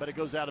out, but it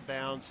goes out of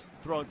bounds.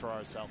 Throwing for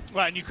RSL.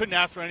 Well, and you couldn't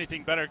ask for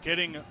anything better.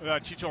 Getting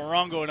Chicho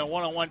Arango in a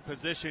one-on-one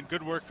position.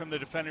 Good work from the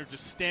defender,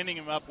 just standing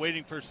him up,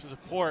 waiting for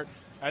support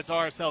as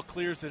RSL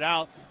clears it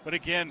out. But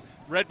again,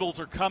 Red Bulls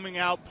are coming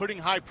out, putting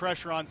high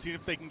pressure on, seeing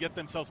if they can get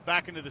themselves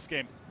back into this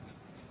game.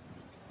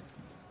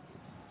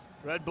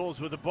 Red Bulls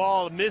with the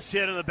ball, a miss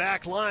hit on the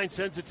back line,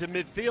 sends it to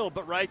midfield,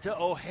 but right to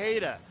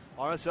Ojeda.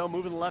 RSL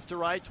moving left to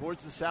right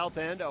towards the south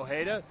end.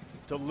 Ojeda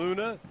to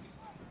Luna.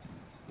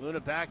 Luna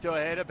back to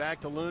Ojeda,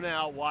 back to Luna,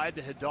 out wide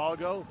to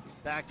Hidalgo.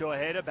 Back to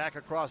Ojeda, back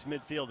across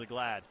midfield to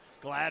Glad.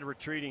 Glad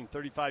retreating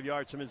 35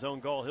 yards from his own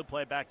goal. He'll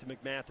play back to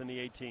McMath in the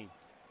 18.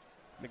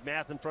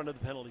 McMath in front of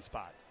the penalty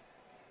spot.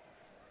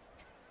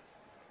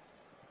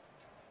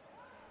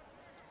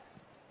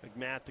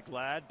 McMath to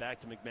Glad, back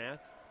to McMath.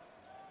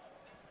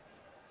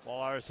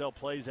 While RSL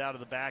plays out of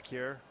the back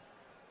here.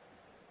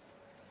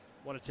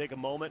 Want to take a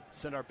moment,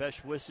 send our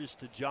best wishes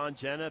to John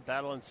Jenna,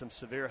 battling some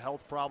severe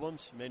health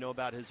problems. You may know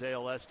about his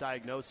ALS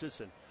diagnosis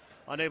and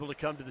unable to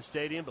come to the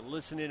stadium, but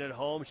listening at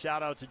home.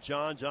 Shout out to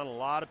John. John, a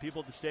lot of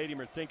people at the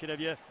stadium are thinking of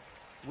you,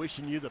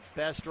 wishing you the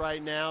best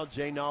right now,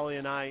 Jay Nolly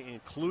and I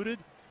included.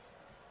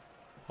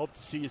 Hope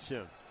to see you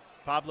soon.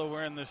 Pablo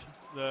wearing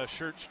the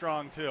shirt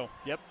strong, too.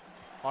 Yep.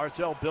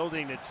 RSL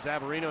building. It's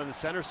Savarino in the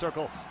center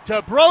circle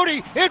to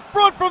Brody in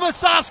front from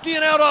Osofsky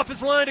and out off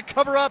his line to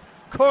cover up.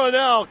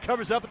 Coronel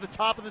covers up at the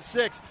top of the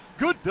 6.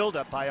 Good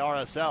build-up by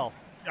RSL.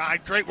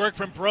 Great work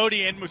from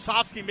Brody, and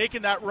Musovsky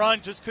making that run.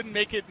 Just couldn't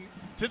make it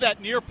to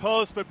that near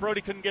post, but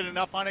Brody couldn't get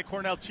enough on it.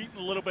 Cornell cheating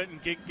a little bit and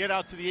get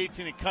out to the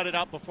 18 and cut it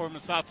out before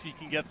Musovsky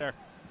can get there.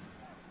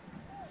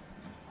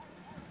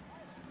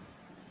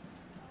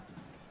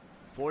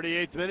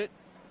 48th minute.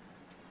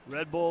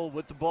 Red Bull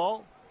with the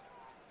ball.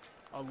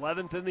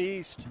 11th in the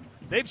East.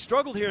 They've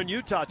struggled here in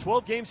Utah.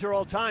 12 games here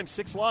all time.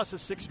 6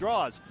 losses, 6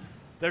 draws.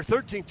 Their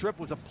 13th trip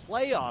was a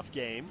playoff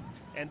game,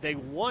 and they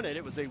won it.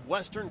 It was a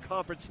Western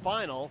Conference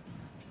final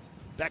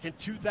back in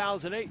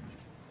 2008.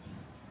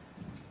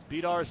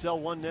 Beat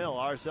RSL 1-0.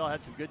 RSL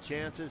had some good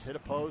chances, hit a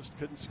post,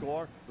 couldn't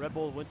score. Red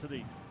Bull went to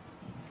the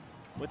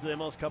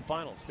MLS Cup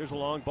Finals. Here's a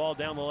long ball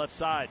down the left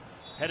side.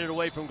 Headed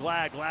away from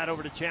Glad. Glad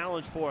over to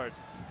challenge for it.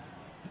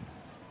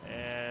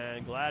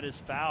 And Glad is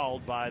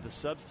fouled by the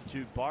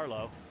substitute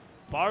Barlow.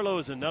 Barlow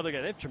is another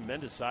guy. They have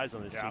tremendous size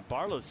on this team.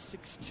 Barlow's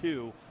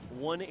 6'2",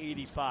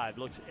 185.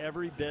 Looks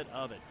every bit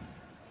of it.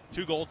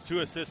 2 goals,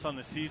 2 assists on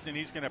the season.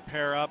 He's going to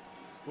pair up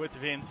with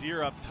Van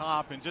Zier up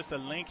top, and just a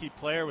lanky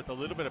player with a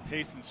little bit of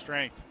pace and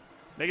strength.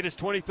 Making his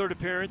 23rd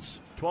appearance,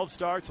 12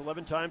 starts,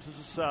 11 times as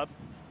a sub.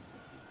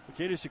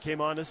 McInnes, who came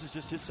on, this is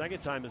just his second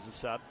time as a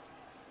sub.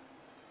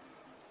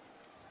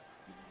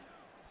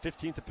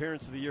 15th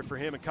appearance of the year for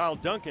him. And Kyle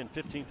Duncan,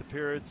 15th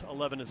appearance,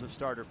 11 as a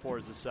starter, 4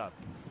 as a sub.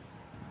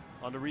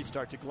 On the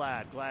restart to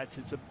Glad. Glad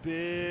hits a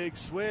big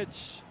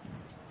switch.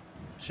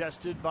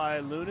 Chested by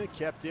Luna,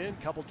 kept in.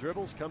 Couple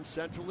dribbles, comes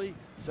centrally,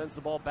 sends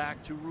the ball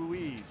back to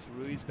Ruiz.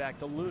 Ruiz back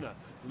to Luna.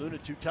 Luna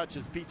 2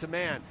 touches, beats a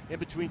man. In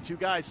between 2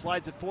 guys,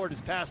 slides it forward.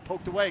 His pass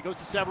poked away, goes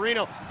to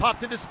Savarino.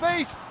 Popped into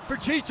space for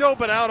Chicho,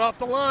 but out off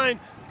the line.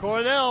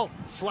 Coronel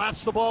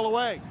slaps the ball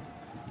away.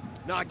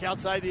 Knocked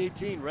outside the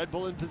 18. Red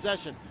Bull in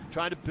possession,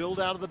 trying to build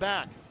out of the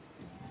back.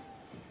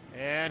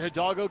 And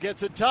Hidalgo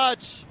gets a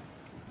touch.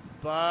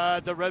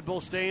 But the Red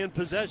Bulls stay in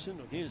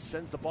possession. He just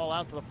sends the ball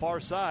out to the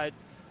far side.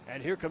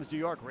 And here comes New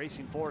York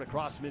racing forward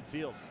across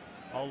midfield.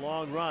 A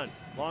long run.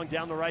 Long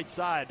down the right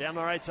side. Down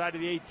the right side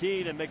of the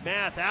 18. And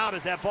McMath out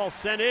as that ball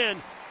sent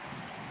in.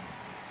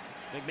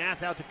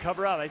 McMath out to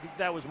cover up. I think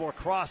that was more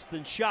cross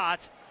than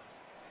shot.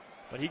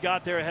 But he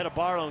got there ahead of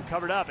Barlow and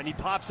covered up. And he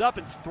pops up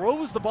and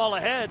throws the ball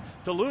ahead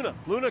to Luna.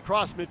 Luna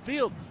across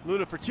midfield.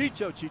 Luna for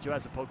Chicho. Chicho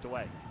has it poked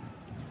away.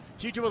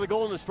 Chicho with a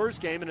goal in his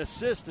first game, an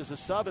assist as a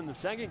sub in the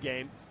second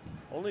game.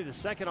 Only the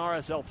second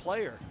RSL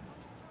player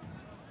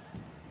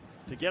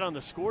to get on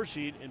the score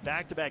sheet in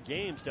back-to-back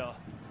games to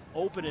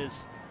open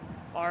his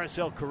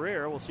RSL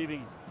career. We'll see if he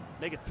can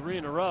make it 3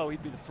 in a row.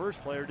 He'd be the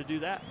first player to do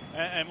that.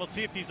 And we'll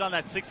see if he's on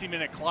that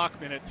 60-minute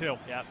clock minute, too.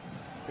 Yeah.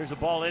 Here's a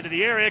ball into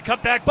the area.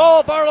 Cut back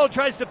ball. Barlow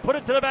tries to put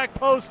it to the back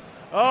post.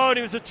 Oh, and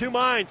he was at 2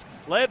 minds.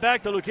 Lay it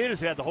back to Luquinez,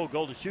 who had the whole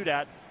goal to shoot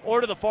at, or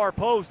to the far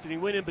post, and he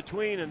went in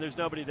between, and there's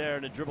nobody there,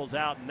 and it dribbles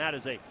out, and that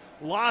is a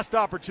lost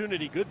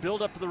opportunity. Good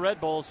build-up for the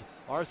Red Bulls.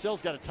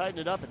 RSL's got to tighten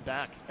it up and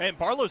back. And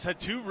Barlow's had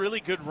 2 really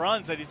good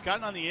runs that he's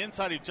gotten on the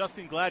inside.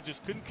 Justin Glad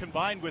just couldn't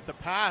combine with the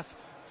pass.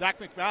 Zach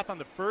McMath on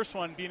the first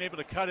one being able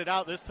to cut it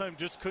out. This time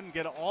just couldn't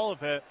get all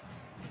of it.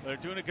 They're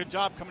doing a good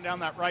job coming down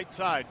that right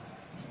side.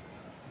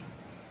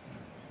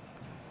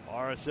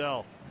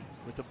 RSL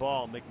with the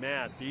ball.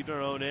 McMath, deep in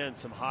her own end,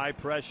 some high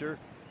pressure.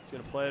 He's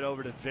going to play it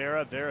over to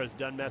Vera. Vera's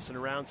done messing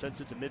around,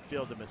 sends it to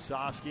midfield to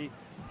Masovsky.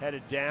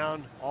 Headed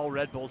down. All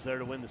Red Bulls there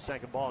to win the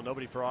second ball.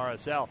 Nobody for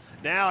RSL.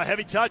 Now a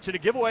heavy touch and a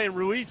giveaway, and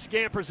Ruiz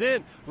scampers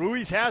in.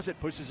 Ruiz has it,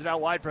 pushes it out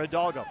wide for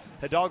Hidalgo.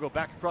 Hidalgo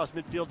back across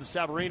midfield to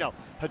Savarino.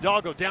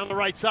 Hidalgo down the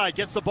right side,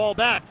 gets the ball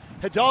back.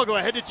 Hidalgo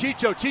ahead to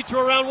Chicho.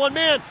 Chicho around one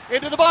man,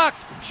 into the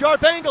box.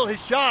 Sharp angle,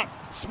 his shot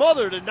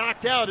smothered and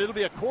knocked out. It'll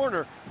be a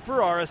corner for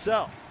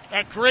RSL.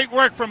 And great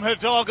work from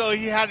Hidalgo.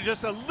 He had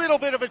just a little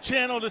bit of a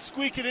channel to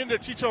squeak it into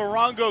Chicho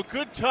Arango.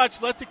 Good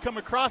touch, lets it come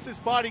across his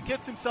body,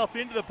 gets himself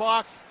into the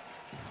box.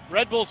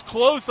 Red Bulls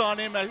close on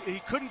him. He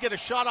couldn't get a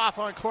shot off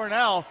on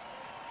Cornell.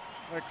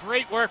 But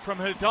great work from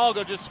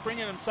Hidalgo, just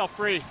springing himself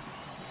free.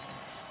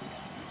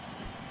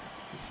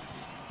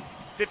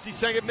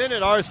 52nd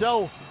minute,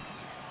 RSL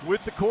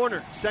with the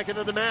corner, second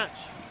of the match.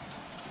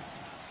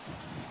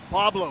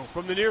 Pablo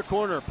from the near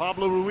corner.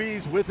 Pablo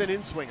Ruiz with an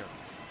in-swinger.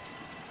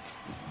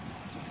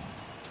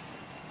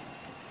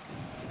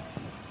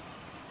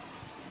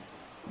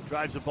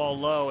 Drives the ball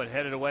low and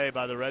headed away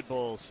by the Red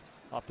Bulls.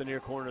 Off the near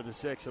corner of the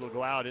 6, it'll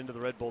go out into the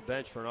Red Bull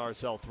bench for an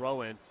RSL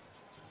throw-in.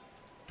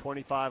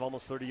 25,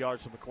 almost 30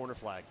 yards from the corner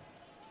flag.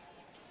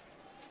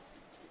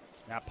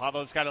 Yeah,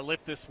 Pablo's got to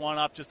lift this one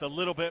up just a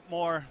little bit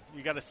more.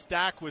 You got to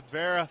stack with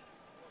Vera,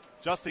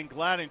 Justin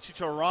Glad, and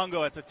Chicho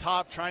Arango at the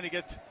top, trying to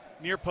get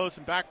near post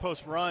and back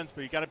post runs,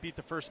 but you got to beat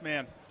the first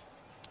man.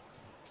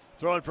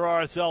 Throwing for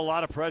RSL, a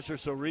lot of pressure,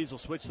 so Rees will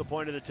switch the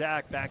point of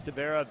attack. Back to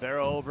Vera.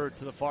 Vera over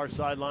to the far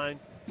sideline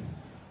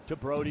to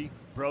Brody.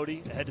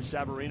 Brody ahead to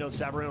Savarino.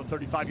 Savarino,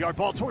 35-yard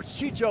ball towards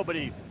Chicho, but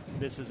he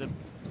misses him.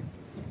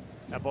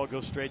 That ball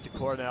goes straight to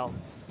Cornell.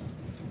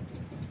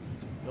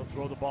 He'll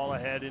throw the ball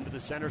ahead into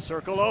the center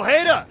circle.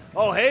 Ojeda!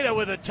 Ojeda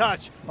with a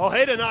touch.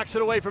 Ojeda knocks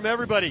it away from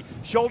everybody.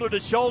 Shoulder to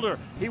shoulder.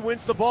 He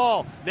wins the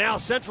ball. Now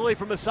centrally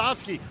from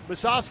Masovsky.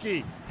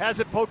 Masovsky has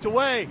it poked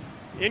away.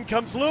 In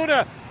comes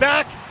Luna.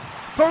 Back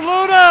for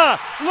Luna!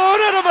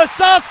 Luna to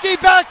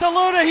Masovsky, back to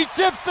Luna. He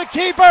tips the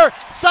keeper.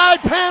 Side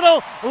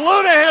panel.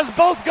 Luna has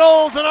both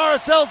goals, and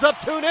RSL's up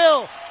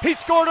 2-0. He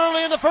scored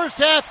early in the first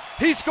half.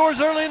 He scores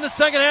early in the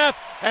second half,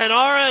 and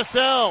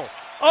RSL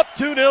up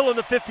 2-0 in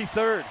the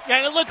 53rd. Yeah,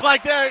 and it looked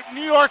like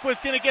New York was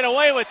going to get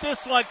away with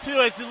this one, too,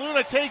 as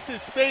Luna takes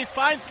his space,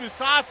 finds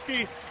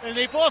Masovsky, and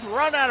they both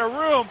run out of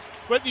room.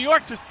 But New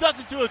York just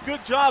doesn't do a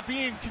good job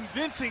being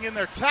convincing in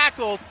their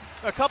tackles.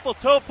 A couple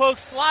toe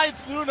pokes,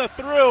 slides Luna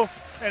through,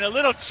 and a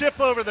little chip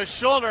over the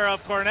shoulder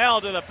of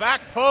Cornell to the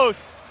back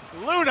post.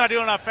 Luna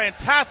doing a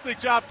fantastic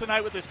job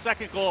tonight with his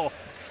second goal.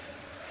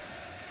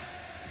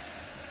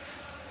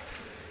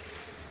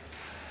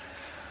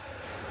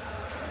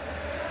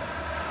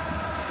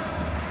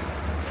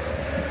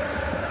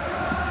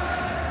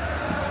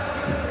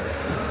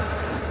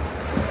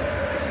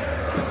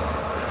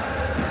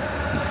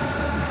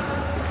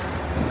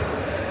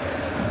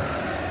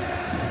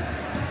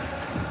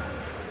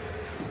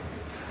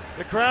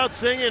 The crowd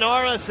singing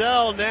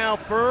RSL now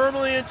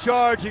firmly in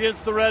charge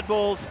against the Red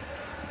Bulls.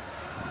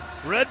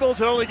 Red Bulls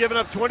have only given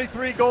up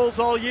 23 goals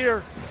all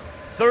year,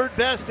 third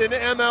best in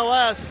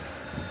MLS.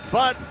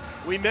 But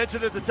we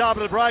mentioned at the top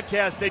of the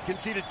broadcast they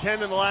conceded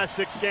 10 in the last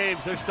 6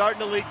 games. They're starting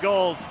to leak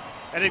goals,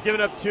 and they've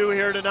given up 2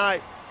 here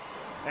tonight.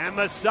 And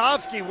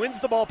Masovsky wins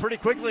the ball pretty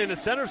quickly in the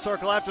center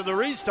circle after the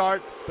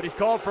restart, but he's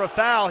called for a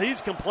foul.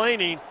 He's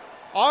complaining.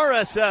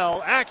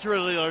 RSL,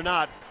 accurately or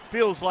not,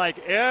 feels like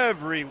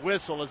every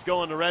whistle is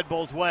going the Red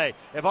Bulls' way.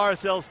 If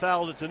RSL's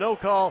fouled, it's a no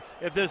call.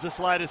 If there's the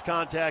slightest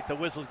contact, the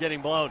whistle's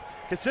getting blown.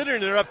 Considering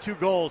they're up 2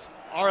 goals,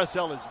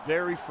 RSL is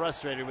very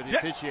frustrated with the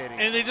officiating.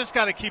 And they just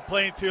got to keep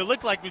playing, too. It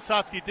looked like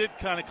Masovsky did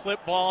kind of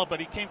clip ball,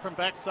 but he came from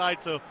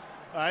backside, so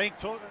I think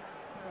it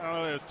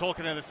was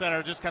Tolkien in the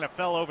center, just kind of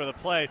fell over the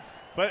play.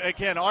 But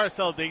again,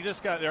 RSL,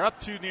 they're up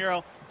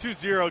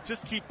 2-0,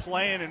 just keep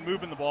playing and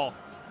moving the ball.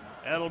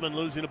 Edelman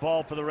losing the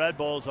ball for the Red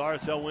Bulls.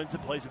 RSL wins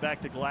it, plays it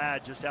back to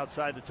Glad just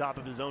outside the top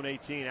of his own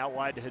 18, out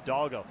wide to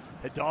Hidalgo.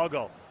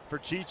 Hidalgo for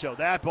Chicho.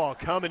 That ball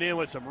coming in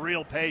with some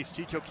real pace.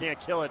 Chicho can't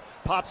kill it.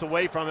 Pops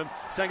away from him.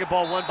 Second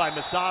ball won by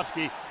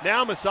Masovsky.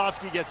 Now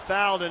Masovsky gets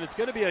fouled, and it's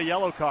going to be a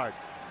yellow card.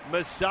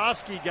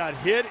 Masovsky got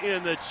hit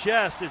in the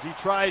chest as he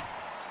tried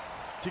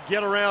to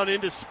get around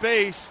into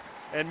space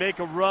and make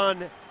a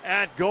run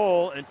at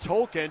goal, and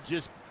Tolkien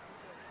just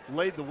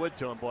laid the wood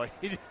to him, boy.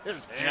 He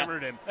just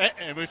hammered him.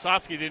 And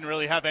Masovsky didn't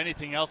really have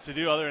anything else to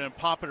do other than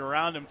pop it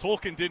around him.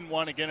 Tolkien didn't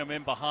want to get him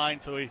in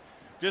behind, so he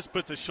just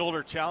puts a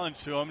shoulder challenge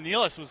to him.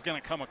 Nealis was going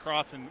to come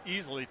across and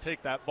easily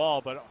take that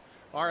ball, but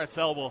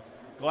RSL will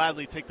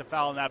gladly take the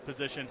foul in that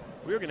position.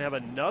 We're going to have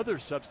another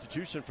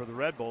substitution for the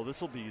Red Bull. This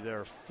will be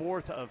their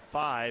 4th of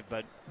 5,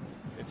 but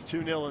it's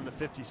 2-0 in the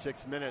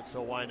 56th minute,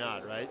 so why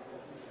not, right?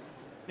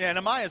 Yeah, and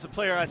Amaya is a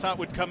player I thought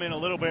would come in a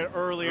little bit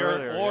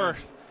earlier or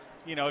 –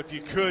 you know, if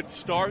you could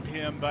start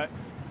him, but,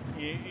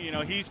 you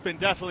know, he's been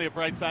definitely a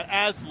bright spot.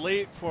 As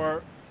late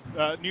for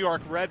New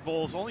York Red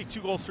Bulls, only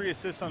 2 goals, 3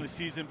 assists on the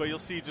season, but you'll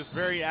see just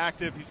very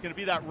active. He's going to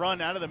be that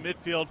run out of the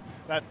midfield,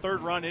 that third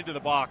run into the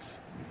box.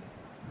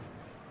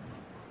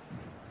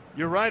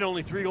 You're right,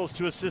 only 3 goals,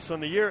 2 assists on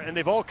the year, and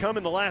they've all come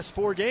in the last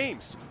 4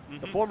 games.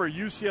 The former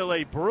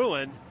UCLA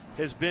Bruin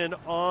has been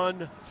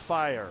on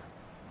fire.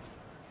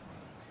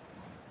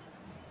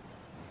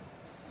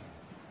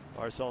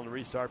 RSL in the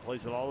restart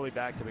plays it all the way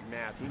back to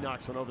McMath. He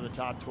knocks one over the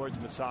top towards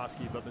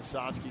Masowski, but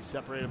Masowski's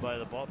separated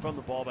from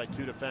the ball by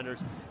 2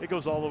 defenders. It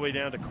goes all the way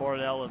down to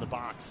Coronel in the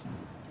box.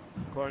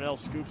 Coronel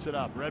scoops it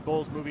up. Red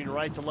Bulls moving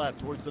right to left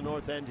towards the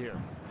north end here.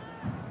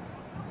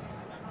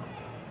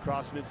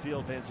 Across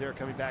midfield, Van Zer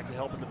coming back to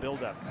help in the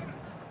buildup.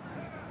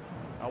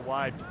 Out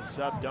wide for the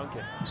sub,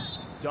 Duncan.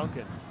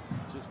 Duncan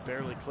just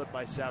barely clipped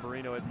by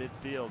Savarino at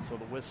midfield, so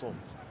the whistle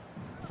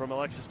from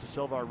Alexis De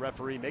Silva, our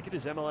referee, making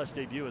his MLS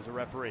debut as a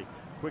referee.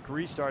 Quick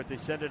restart, they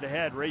send it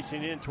ahead,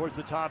 racing in towards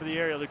the top of the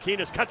area.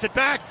 Lukinas cuts it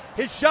back,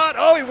 his shot,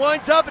 he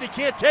winds up and he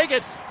can't take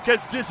it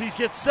because he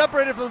gets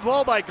separated from the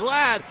ball by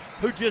Glad,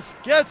 who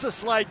just gets a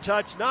slight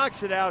touch,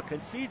 knocks it out,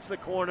 concedes the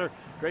corner.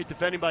 Great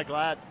defending by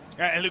Glad.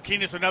 And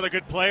Lukinas, another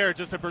good player,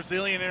 just a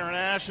Brazilian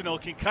international,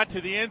 can cut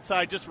to the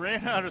inside, just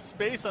ran out of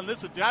space on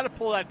this. Got to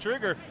pull that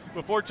trigger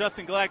before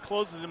Justin Glad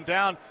closes him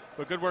down,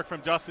 but good work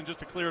from Justin just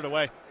to clear it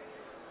away.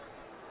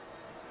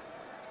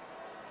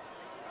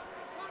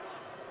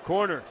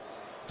 Corner.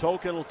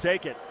 Tolkien will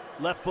take it.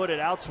 Left-footed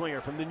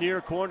outswinger from the near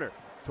corner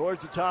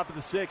towards the top of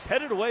the 6.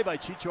 Headed away by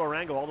Chicho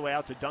Arango all the way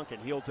out to Duncan.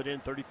 He holds it in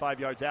 35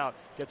 yards out.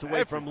 Gets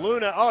away from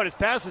Luna. And his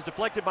pass is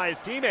deflected by his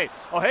teammate.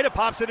 Ojeda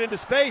pops it into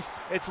space.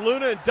 It's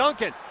Luna and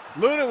Duncan.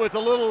 Luna with a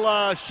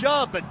little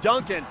shove, but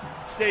Duncan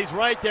stays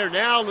right there.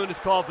 Now Luna's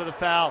called for the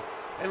foul.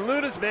 And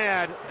Luna's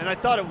mad, and I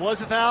thought it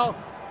was a foul,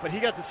 but he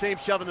got the same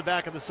shove in the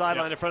back of the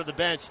sideline in front of the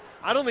bench.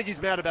 I don't think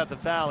he's mad about the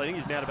foul. I think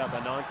he's mad about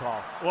the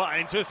non-call. Well,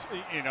 and just,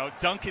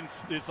 Duncan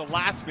is the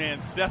last man,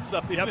 steps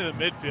up into the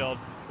midfield.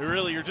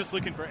 You're just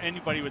looking for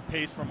anybody with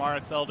pace from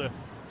RSL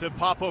to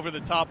pop over the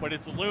top, but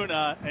it's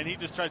Luna, and he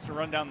just tries to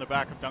run down the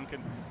back of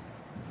Duncan.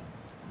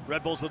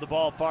 Red Bulls with the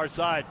ball, far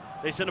side.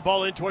 They send a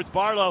ball in towards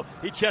Barlow.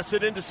 He chests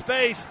it into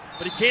space,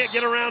 but he can't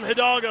get around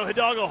Hidalgo.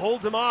 Hidalgo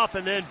holds him off,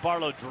 and then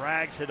Barlow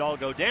drags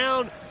Hidalgo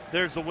down.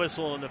 There's the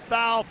whistle and the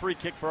foul. Free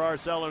kick for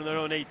RSL in their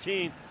own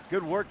 18.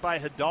 Good work by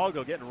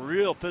Hidalgo, getting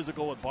real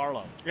physical with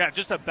Barlow. Yeah,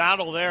 just a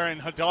battle there,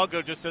 and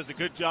Hidalgo just does a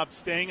good job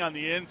staying on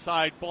the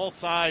inside, ball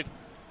side,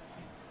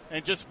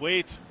 and just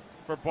waits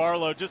for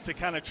Barlow just to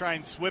kind of try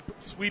and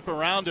sweep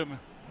around him.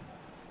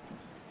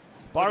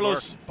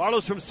 Barlow's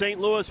from St.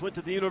 Louis, went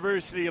to the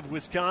University of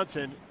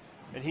Wisconsin,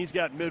 and he's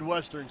got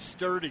Midwestern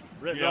sturdy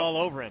written all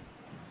over him.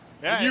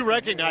 Yeah, and you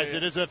recognize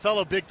it as a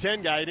fellow Big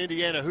Ten guy at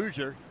Indiana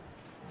Hoosier.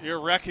 Your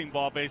wrecking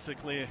ball,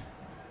 basically.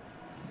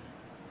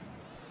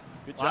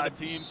 Good job. A lot of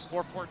teams,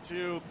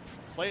 4-4-2,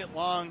 play it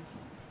long,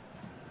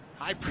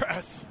 high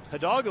press.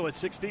 Hidalgo at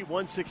 6 feet,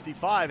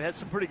 165, has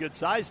some pretty good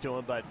size to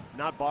him, but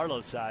not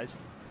Barlow's size.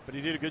 But he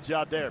did a good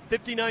job there.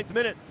 59th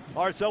minute,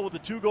 RSL with a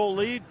 2-goal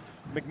lead.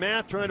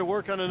 McMath trying to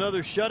work on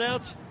another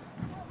shutout.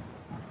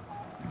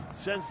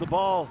 Sends the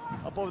ball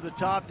up over the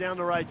top, down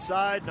the right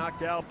side,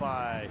 knocked out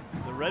by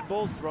the Red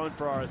Bulls, thrown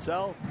for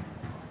RSL.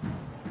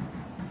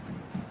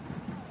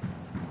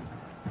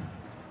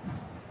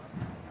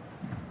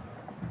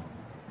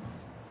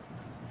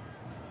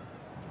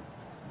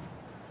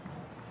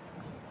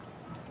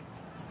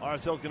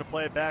 RSL's going to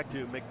play it back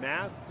to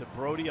McMath, to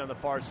Brody on the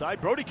far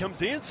side. Brody comes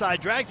the inside,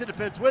 drags the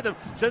defense with him,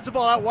 sends the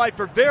ball out wide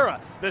for Vera.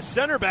 The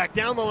center back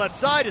down the left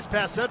side is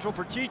past central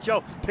for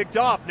Chicho, picked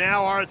off.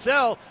 Now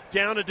RSL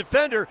down a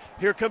defender.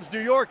 Here comes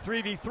New York,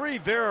 3v3.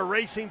 Vera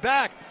racing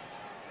back.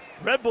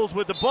 Red Bulls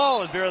with the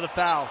ball, and Vera the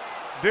foul.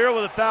 Vera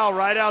with a foul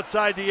right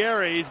outside the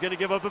area. He's going to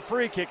give up a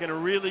free kick in a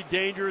really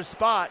dangerous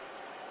spot.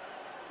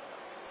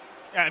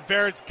 Yeah, and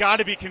Vera's got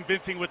to be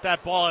convincing with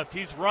that ball. If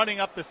he's running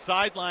up the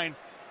sideline,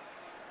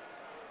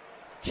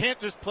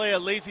 can't just play a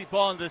lazy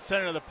ball into the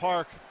center of the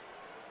park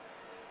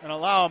and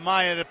allow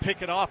Amaya to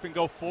pick it off and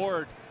go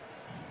forward.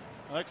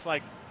 It looks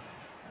like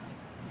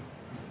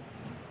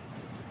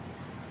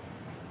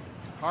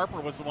Harper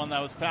was the one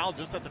that was fouled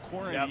just at the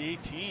corner of the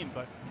 18,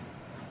 but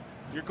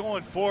you're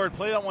going forward.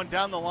 Play that one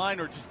down the line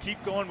or just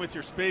keep going with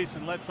your space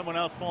and let someone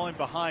else fall in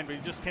behind, but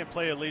you just can't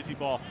play a lazy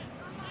ball.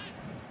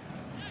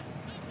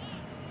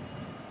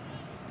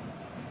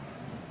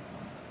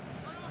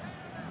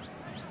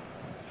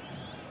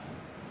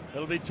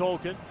 It'll be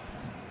Tolkien.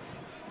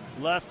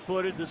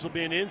 Left-footed. This will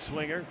be an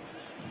in-swinger.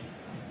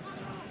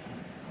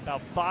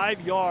 About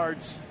 5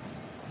 yards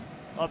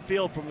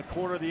upfield from the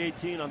corner of the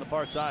 18 on the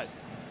far side.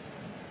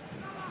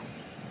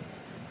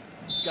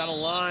 He's got a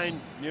line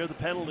near the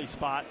penalty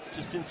spot,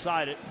 just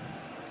inside it.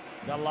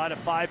 Got a line of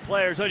 5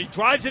 players. And he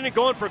drives in and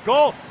going for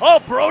goal.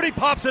 Brody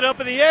pops it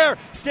up in the air.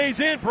 Stays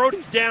in.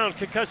 Brody's down.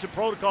 Concussion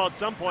protocol at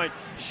some point.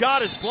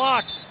 Shot is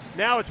blocked.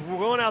 Now it's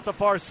going out the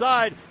far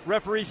side.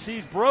 Referee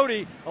sees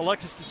Brody.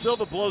 Alexis De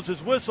Silva blows his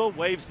whistle,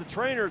 waves the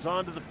trainers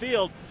onto the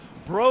field.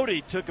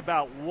 Brody took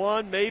about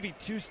 1, maybe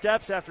 2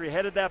 steps after he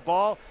headed that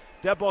ball.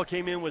 That ball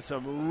came in with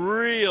some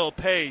real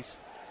pace,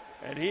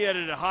 and he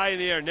headed it high in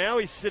the air. Now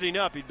he's sitting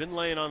up. He'd been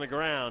laying on the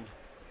ground.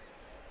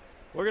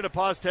 We're going to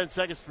pause 10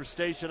 seconds for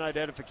station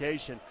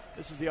identification.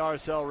 This is the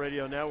RSL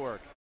Radio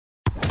Network.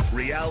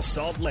 Real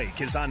Salt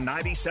Lake is on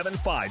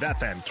 97.5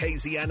 FM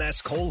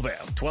KZNS Colville,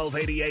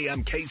 1280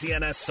 AM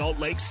KZNS Salt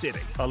Lake City,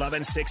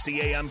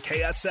 1160 AM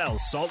KSL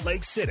Salt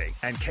Lake City,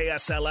 and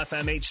KSL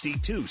FM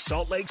HD2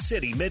 Salt Lake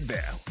City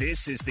Midvale.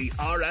 This is the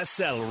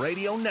RSL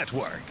Radio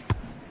Network.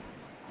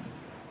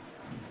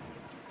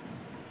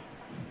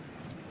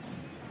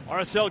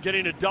 RSL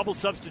getting a double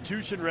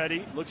substitution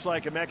ready. Looks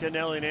like Emeka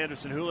Nelly and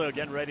Anderson Julio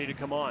getting ready to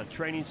come on.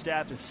 Training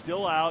staff is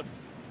still out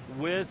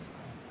with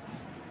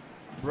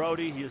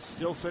Brody. He is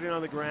still sitting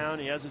on the ground.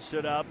 He hasn't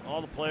stood up.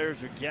 All the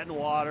players are getting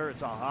water.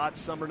 It's a hot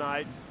summer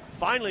night.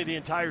 Finally, the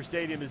entire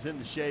stadium is in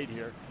the shade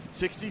here.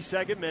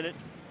 62nd minute.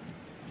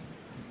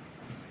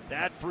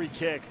 That free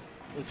kick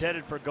was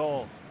headed for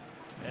goal.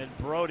 And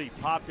Brody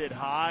popped it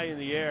high in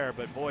the air,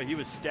 but boy, he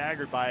was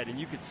staggered by it, and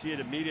you could see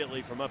it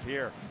immediately from up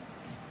here.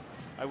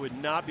 I would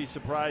not be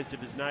surprised if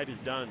his night is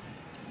done.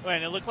 Well,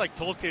 and it looked like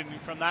Tolkien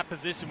from that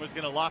position was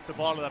going to loft the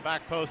ball to the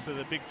back post of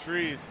the big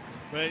trees.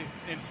 But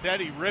instead,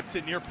 he rips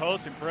it near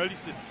post, and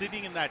Brody's just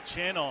sitting in that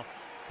channel,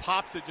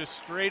 pops it just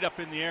straight up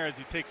in the air as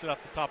he takes it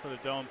off the top of the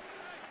dome.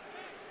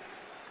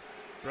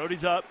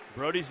 Brody's up.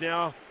 Brody's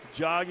now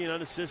jogging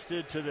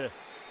unassisted to the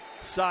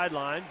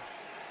sideline.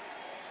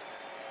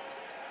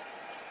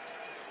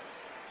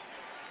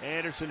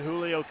 Anderson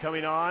Julio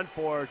coming on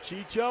for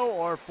Chicho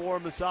or for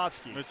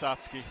Musovski?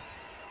 Musovski.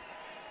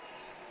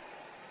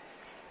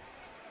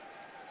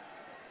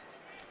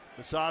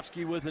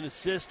 Musovski with an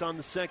assist on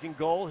the second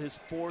goal, his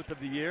fourth of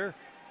the year.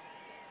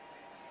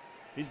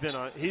 He's been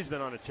on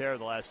a tear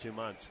the last 2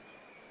 months.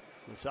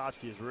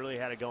 Musovski has really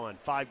had it going.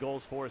 5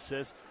 goals, 4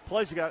 assists.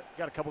 Plus, he got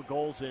a couple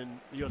goals in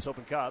the U.S.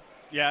 Open Cup.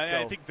 Yeah, so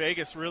I think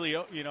Vegas really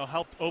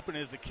helped open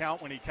his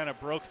account when he kind of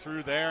broke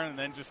through there, and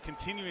then just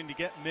continuing to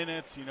get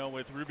minutes.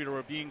 With Ruby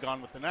Robin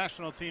gone with the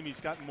national team,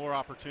 he's gotten more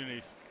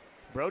opportunities.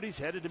 Brody's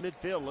headed to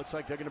midfield. Looks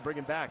like they're going to bring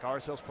him back.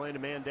 RSL's playing a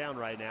man down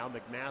right now.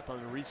 McMath on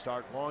the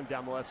restart, long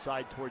down the left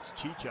side towards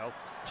Chicho.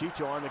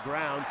 Chicho on the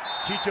ground.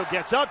 Chicho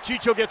gets up.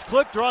 Chicho gets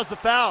clipped, draws the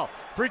foul.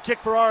 Free kick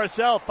for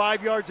RSL,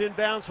 5 yards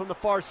inbounds from the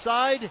far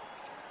side.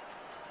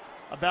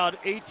 About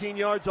 18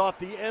 yards off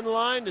the end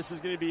line. This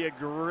is going to be a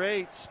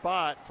great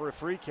spot for a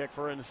free kick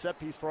for a set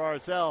piece for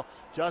RSL.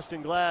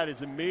 Justin Glad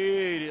is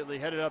immediately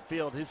headed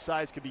upfield. His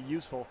size could be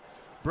useful.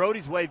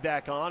 Brody's waved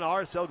back on.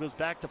 RSL goes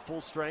back to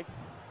full strength.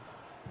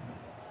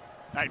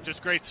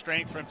 Just great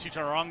strength from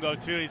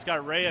Chicharongo, too. He's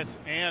got Reyes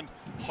and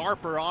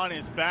Harper on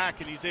his back,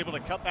 and he's able to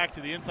cut back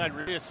to the inside.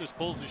 Reyes just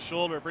pulls his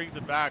shoulder, brings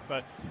it back.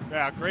 But,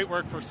 yeah, great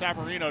work for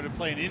Savarino to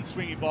play an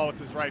in-swinging ball with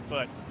his right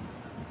foot.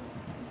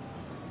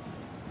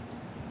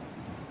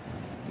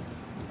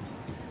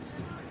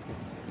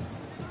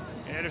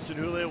 Anderson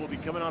Julio will be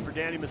coming on for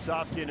Danny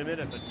Musovski in a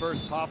minute, but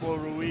first, Pablo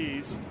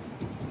Ruiz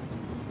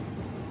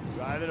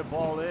driving a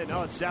ball in.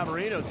 No,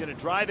 Savarino's going to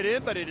drive it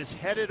in, but it is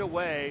headed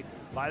away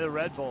by the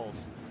Red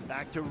Bulls.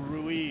 Back to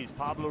Ruiz.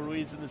 Pablo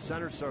Ruiz in the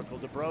center circle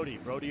to Brody.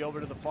 Brody over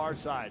to the far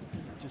side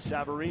to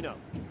Savarino.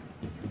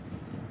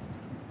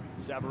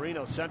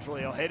 Savarino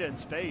centrally. Ojeda in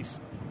space.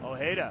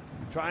 Ojeda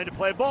trying to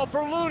play a ball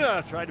for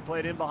Luna. Tried to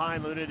play it in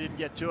behind. Luna didn't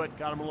get to it.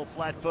 Got him a little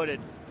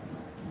flat-footed.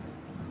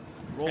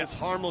 Rolls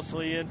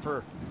harmlessly in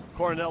for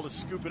Coronel to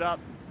scoop it up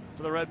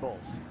for the Red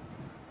Bulls.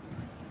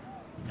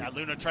 Yeah,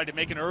 Luna tried to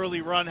make an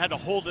early run, had to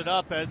hold it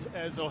up as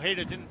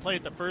Ojeda didn't play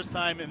it the first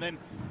time, and then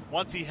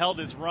once he held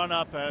his run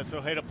up as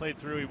Ojeda played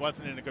through, he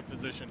wasn't in a good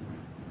position.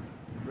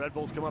 Red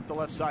Bulls come up the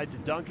left side to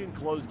Duncan,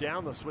 close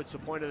down. They'll switch the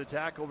point of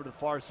attack over to the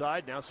far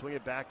side. Now swing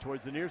it back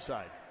towards the near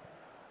side.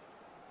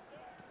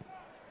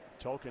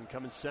 Tolkien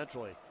coming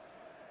centrally.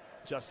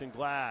 Justin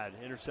Glad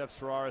intercepts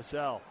for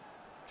RSL.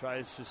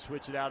 Tries to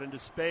switch it out into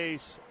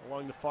space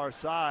along the far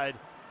side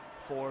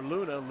for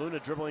Luna. Luna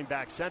dribbling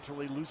back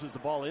centrally, loses the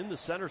ball in the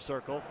center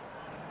circle.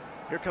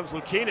 Here comes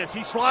Lukinas.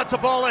 He slots a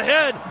ball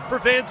ahead for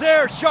Van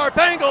Zer. Sharp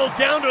angle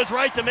down to his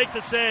right to make the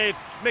save.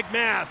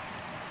 McMath.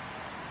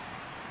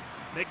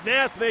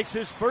 McMath makes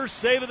his first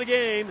save of the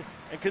game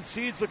and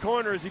concedes the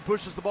corner as he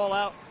pushes the ball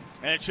out.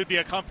 And it should be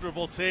a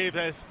comfortable save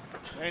as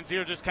Van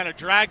Zer just kind of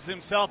drags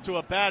himself to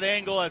a bad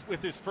angle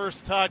with his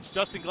first touch.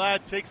 Justin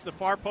Glad takes the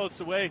far post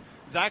away.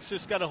 Zach's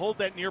just got to hold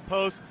that near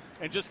post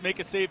and just make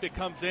a save that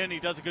comes in. He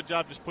does a good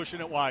job just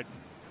pushing it wide.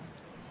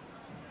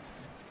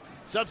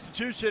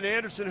 Substitution,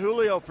 Anderson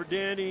Julio for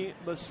Danny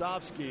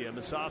Musovski. And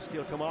Musovski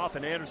will come off,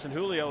 and Anderson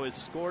Julio has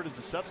scored as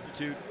a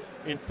substitute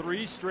in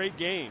 3 straight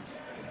games.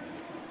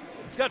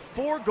 He's got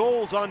 4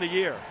 goals on the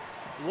year.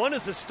 1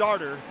 as a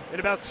starter. In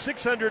about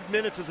 600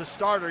 minutes as a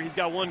starter, he's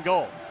got 1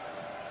 goal.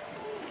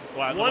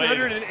 Wow,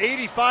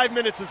 185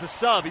 minutes as a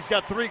sub, he's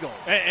got 3 goals.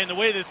 And the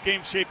way this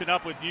game's shaping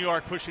up with New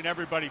York pushing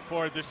everybody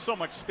forward, there's so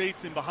much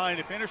space in behind.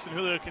 If Anderson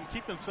Julio can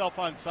keep himself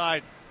on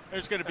side,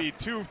 there's going to be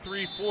 2,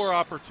 3, 4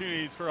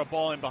 opportunities for a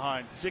ball in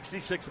behind.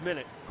 66th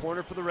minute,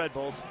 corner for the Red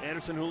Bulls.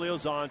 Anderson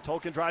Julio's on.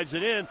 Tolkien drives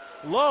it in.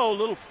 Low,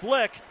 little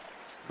flick,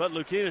 but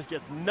Lukinas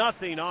gets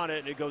nothing on it,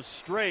 and it goes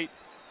straight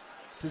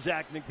to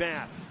Zach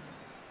McMath.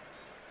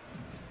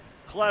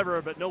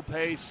 Clever, but no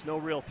pace, no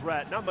real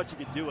threat. Not much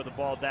you can do with a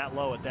ball that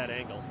low at that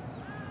angle.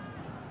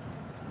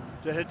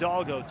 to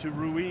Hidalgo, to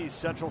Ruiz,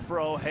 central for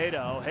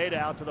Ojeda. Ojeda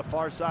out to the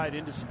far side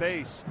into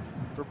space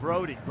for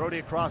Brody. Brody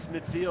across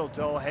midfield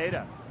to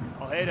Ojeda.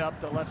 Ojeda up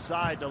the left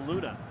side to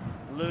Luna.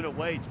 Luna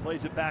waits,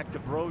 plays it back to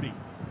Brody.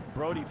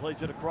 Brody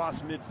plays it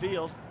across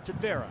midfield to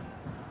Vera.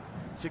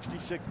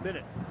 66th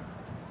minute.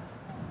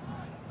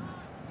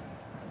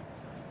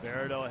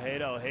 Vera to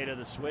Ojeda. Ojeda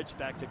the switch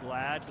back to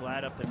Glad.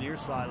 Glad up the near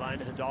sideline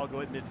to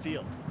Hidalgo at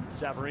midfield.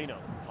 Savarino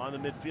on the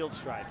midfield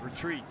stripe.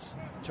 Retreats.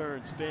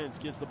 Turns, spins,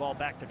 gives the ball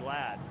back to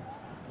Glad.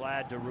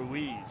 Glad to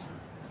Ruiz.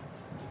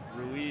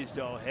 Ruiz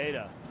to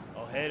Ojeda.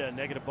 Ojeda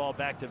negative ball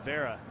back to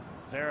Vera.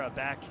 Vera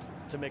back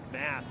to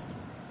McMath.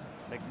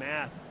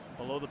 McMath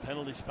below the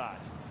penalty spot.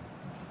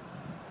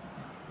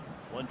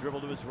 One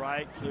dribble to his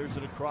right, clears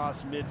it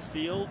across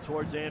midfield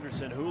towards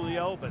Anderson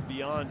Julio, but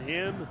beyond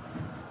him,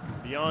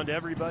 beyond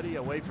everybody,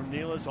 away from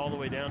Nealis, all the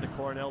way down to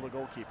Cornell, the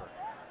goalkeeper.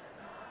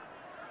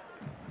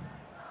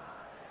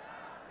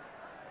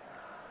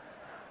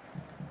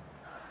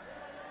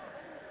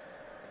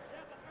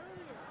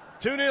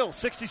 Two 0,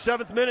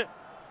 67th minute.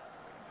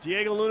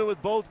 Diego Luna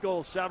with both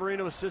goals.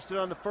 Savarino assisted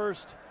on the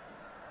first.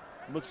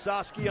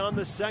 Mutsaski on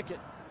the second.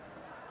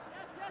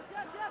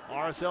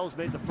 RSL's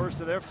made the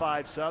first of their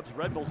 5 subs.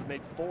 Red Bulls have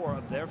made 4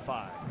 of their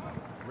 5.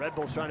 Red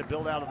Bulls trying to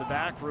build out of the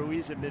back.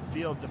 Ruiz at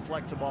midfield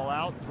deflects the ball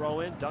out. Throw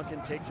in.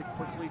 Duncan takes it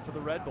quickly for the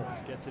Red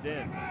Bulls. Gets it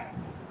in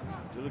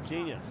to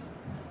Luquinhas.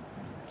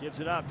 Gives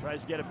it up.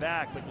 Tries to get it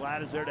back, but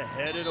Glad is there to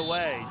head it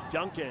away.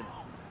 Duncan.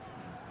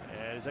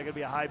 And is that going to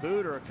be a high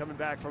boot or coming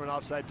back from an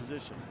offside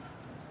position?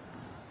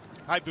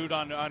 High boot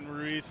on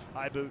Ruiz.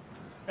 High boot.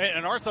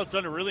 And RSL's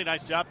done a really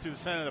nice job to the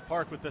center of the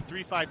park with the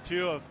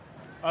 3-5-2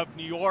 of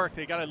New York.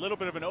 They got a little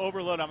bit of an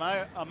overload.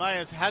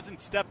 Amaya hasn't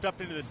stepped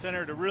up into the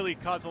center to really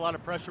cause a lot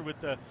of pressure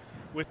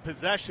with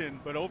possession,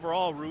 but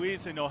overall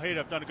Ruiz and Ojeda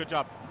have done a good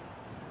job.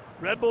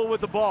 Red Bull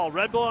with the ball.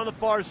 Red Bull on the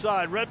far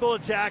side. Red Bull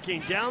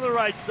attacking down the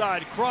right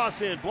side.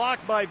 Cross in,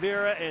 blocked by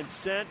Vera and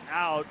sent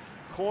out.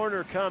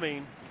 Corner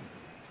coming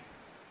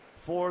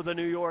for the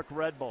New York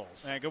Red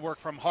Bulls. And good work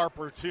from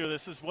Harper, too.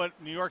 This is what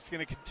New York's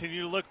going to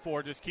continue to look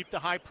for. Just keep the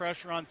high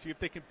pressure on, see if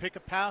they can pick a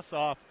pass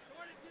off,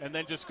 and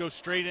then just go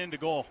straight into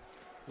goal.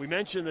 We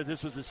mentioned that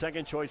this was the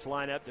second choice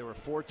lineup. There were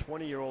 4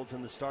 20-year-olds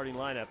in the starting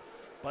lineup,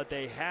 but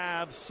they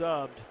have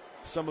subbed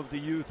some of the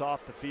youth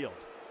off the field.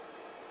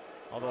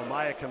 Although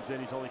Maya comes in,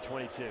 he's only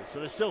 22, so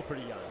they're still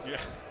pretty young. Yeah.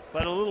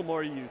 But a little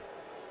more youth,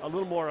 a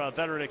little more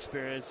veteran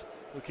experience.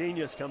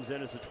 Luquinhas comes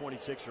in as a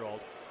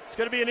 26-year-old. It's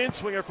going to be an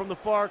in-swinger from the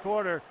far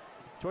corner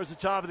towards the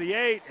top of the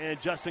 8, and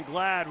Justin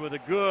Glad with a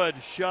good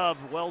shove,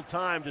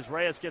 well-timed as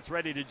Reyes gets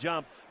ready to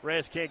jump.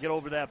 Reyes can't get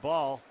over that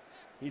ball.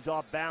 He's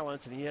off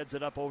balance, and he heads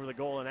it up over the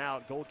goal and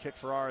out. Goal kick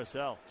for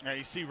RSL. Yeah,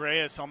 you see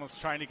Reyes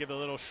almost trying to give a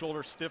little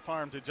shoulder stiff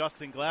arm to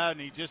Justin Glad,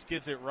 and he just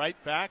gives it right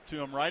back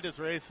to him, right as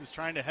Reyes is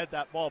trying to head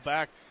that ball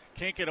back.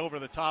 Can't get over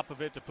the top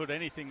of it to put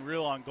anything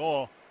real on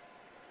goal.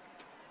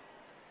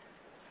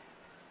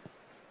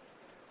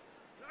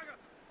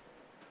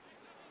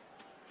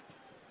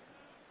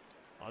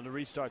 On the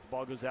restart, the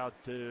ball goes out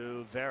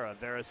to Vera.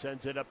 Vera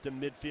sends it up to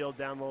midfield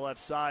down the left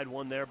side.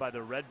 One there by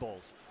the Red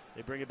Bulls.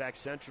 They bring it back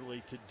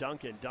centrally to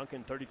Duncan.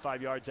 Duncan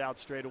 35 yards out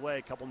straight away.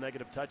 A couple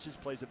negative touches.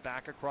 Plays it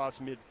back across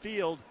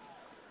midfield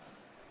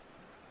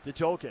to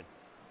Token.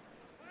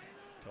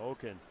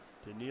 Token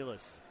to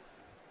Nealis.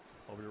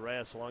 Over to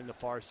Reyes along the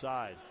far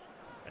side.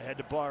 Ahead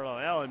to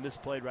Barlow. Oh, and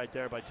misplayed right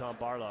there by Tom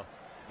Barlow.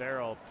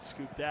 Vera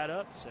scoop that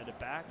up. Send it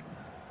back.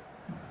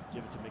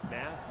 Give it to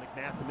McMath.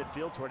 McMath the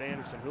midfield toward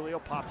Anderson. Julio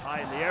popped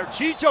high in the air.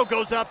 Chicho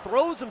goes up,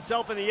 throws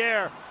himself in the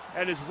air,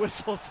 and is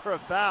whistled for a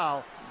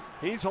foul.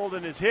 He's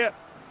holding his hip.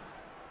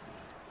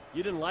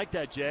 You didn't like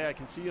that, Jay. I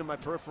can see you in my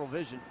peripheral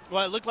vision.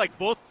 Well, it looked like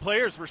both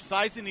players were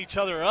sizing each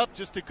other up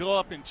just to go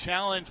up and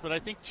challenge, but I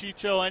think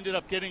Chicho ended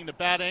up getting the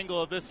bad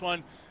angle of this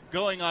one,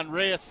 going on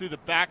Reyes through the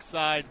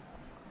backside.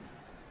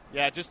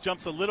 Yeah, just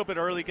jumps a little bit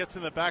early, gets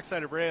in the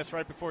backside of Reyes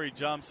right before he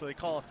jumps, so they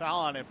call a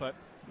foul on it, but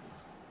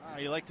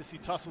you like to see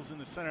tussles in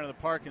the center of the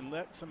park and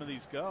let some of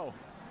these go.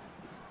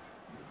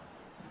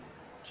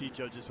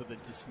 Chicho just with a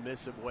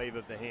dismissive wave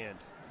of the hand.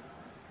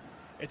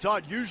 It's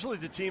odd. Usually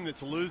the team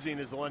that's losing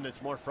is the one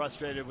that's more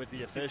frustrated with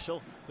the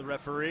official, the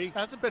referee.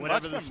 Hasn't been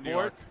whatever much the from sport. New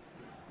York.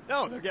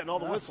 No, they're getting all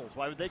the whistles.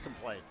 Why would they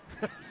complain?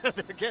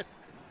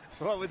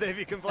 What would they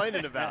be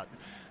complaining about?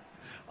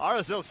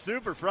 RSL's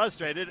super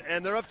frustrated,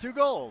 and they're up 2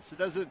 goals.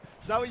 It's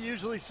not what you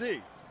usually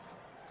see.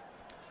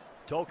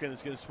 Tolkien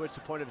is going to switch the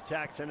point of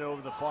attack, send it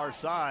over the far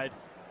side.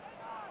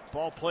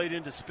 Ball played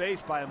into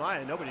space by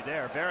Amaya. Nobody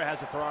there. Vera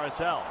has it for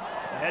RSL.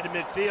 Ahead to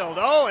midfield.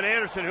 Oh, and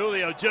Anderson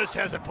Julio just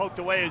has it poked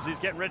away as he's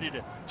getting ready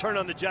to turn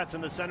on the Jets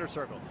in the center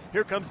circle.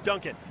 Here comes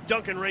Duncan.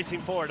 Duncan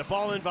racing forward. A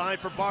ball in behind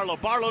for Barlow.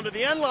 Barlow to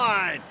the end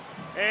line.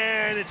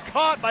 And it's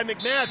caught by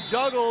McMath.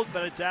 Juggled,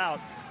 but it's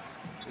out.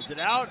 Is it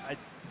out?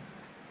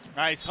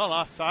 He's called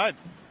offside.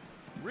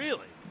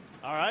 Really?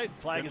 All right.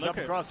 Flag is up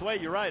across the way.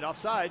 You're right.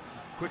 Offside.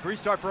 Quick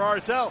restart for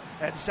RSL.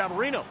 Ahead to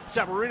Savarino.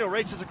 Savarino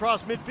races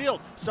across midfield.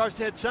 Starts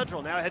to head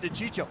central. Now ahead to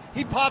Chicho.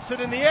 He pops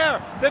it in the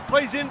air. Then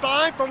plays in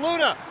behind for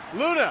Luna.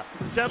 Luna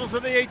settles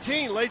at the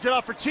 18. Lays it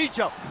off for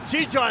Chicho.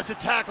 Chicho has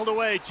it tackled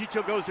away.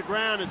 Chicho goes to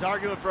ground. Is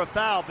arguing for a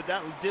foul, but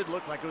that did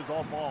look like it was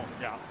all ball.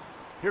 Yeah.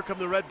 Here come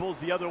the Red Bulls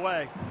the other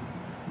way.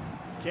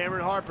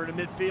 Cameron Harper to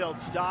midfield.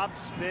 Stops,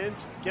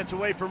 spins, gets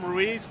away from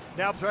Ruiz.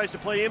 Now tries to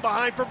play in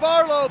behind for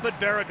Barlow, but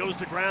Vera goes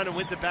to ground and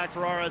wins it back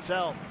for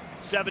RSL.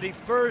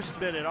 71st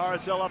minute.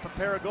 RSL up a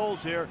pair of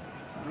goals here.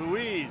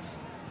 Ruiz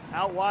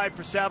out wide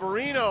for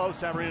Savarino.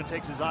 Savarino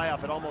takes his eye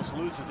off it, almost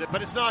loses it,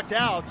 but it's knocked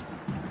out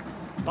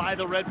by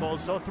the Red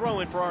Bulls. So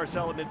throw in for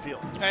RSL at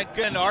midfield. And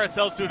again,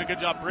 RSL's doing a good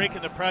job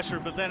breaking the pressure,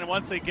 but then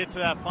once they get to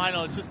that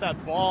final, it's just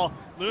that ball.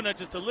 Luna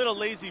just a little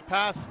lazy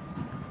pass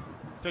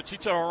to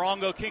Chicho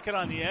Arango, can't get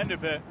on the end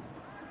of it.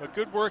 But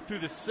good work through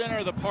the center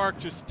of the park,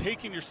 just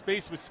taking your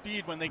space with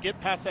speed when they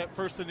get past that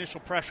first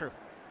initial pressure.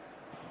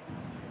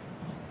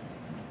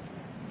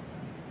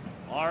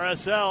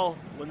 RSL,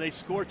 when they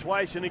score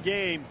twice in a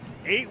game,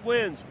 8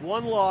 wins,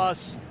 1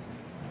 loss,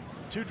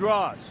 2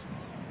 draws.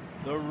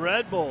 The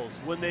Red Bulls,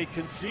 when they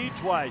concede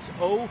twice,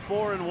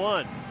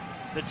 0-4-1.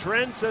 The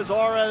trend says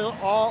all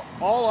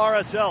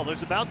RSL.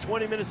 There's about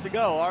 20 minutes to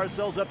go.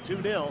 RSL's up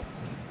 2-0.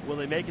 Will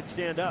they make it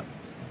stand up?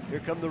 Here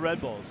come the Red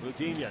Bulls.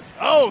 Luquinhas.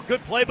 Oh,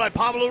 good play by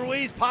Pablo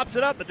Ruiz. Pops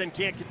it up, but then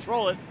can't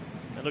control it.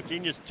 And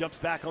Luquinhas jumps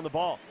back on the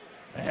ball.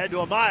 Ahead to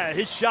Amaya.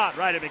 His shot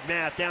right at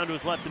McMath. Down to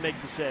his left to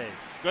make the save.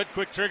 Good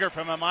quick trigger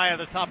from Amaya at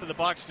the top of the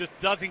box. Just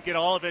doesn't get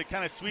all of it.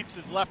 Kind of sweeps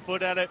his left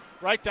foot at it.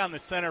 Right down the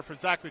center for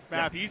Zach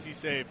McMath. Yeah. Easy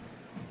save.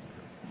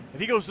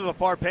 If he goes to the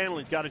far panel,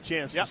 he's got a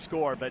chance to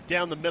score. But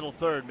down the middle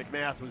third,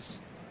 McMath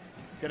was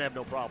going to have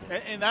no problem.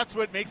 And that's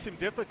what makes him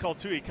difficult,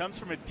 too. He comes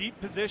from a deep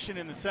position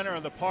in the center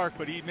of the park,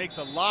 but he makes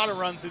a lot of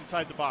runs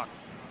inside the box.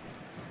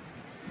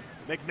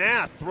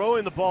 McMath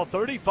throwing the ball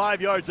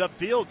 35 yards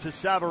upfield to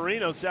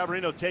Savarino.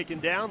 Savarino taken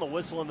down, the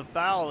whistle and the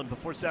foul. And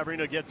before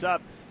Savarino gets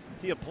up,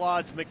 he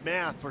applauds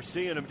McMath for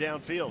seeing him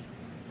downfield.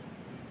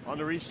 On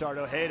the restart,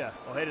 Ojeda.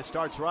 Ojeda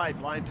starts right.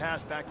 Blind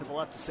pass back to the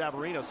left to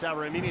Savarino.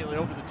 Savarino immediately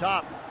over the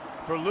top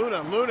for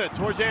Luna. Luna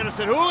towards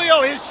Anderson.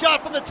 Julio, his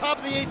shot from the top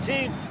of the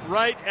 18,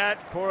 right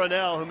at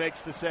Coronel, who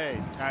makes the save.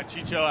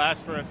 Chicho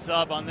asked for a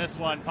sub on this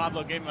one.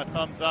 Pablo gave him a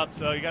thumbs up,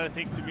 so you got to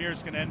think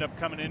Demir's going to end up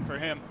coming in for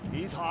him.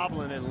 He's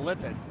hobbling and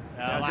limping.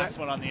 Last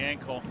one on the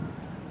ankle.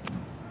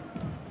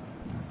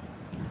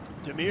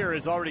 Demir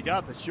has already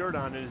got the shirt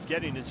on and is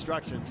getting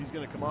instructions. He's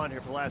going to come on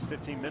here for the last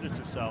 15 minutes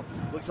or so.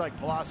 Looks like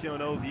Palacio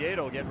and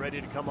Oviedo getting ready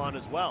to come on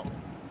as well.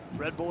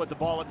 Red Bull with the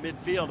ball at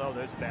midfield. Oh,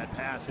 there's a bad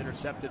pass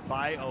intercepted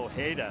by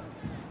Ojeda.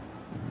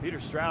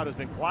 Peter Stroud has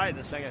been quiet in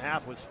the second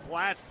half, was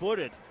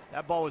flat-footed.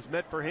 That ball was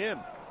meant for him.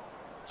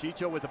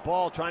 Chicho with the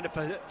ball trying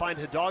to find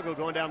Hidalgo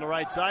going down the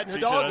right side. And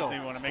Chicho Hidalgo doesn't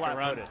even want to make a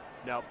run.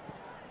 Nope.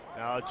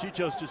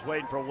 Chicho's just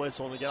waiting for a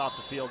whistle to get off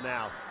the field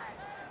now.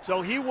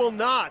 So he will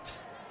not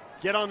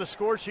get on the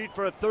score sheet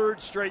for a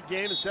third straight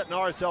game and set an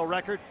RSL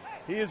record.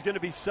 He is going to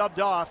be subbed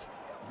off.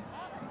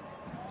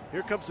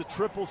 Here comes the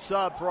triple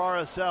sub for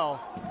RSL.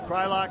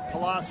 Krylak,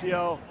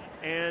 Palacio,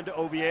 and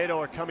Oviedo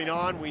are coming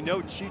on. We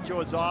know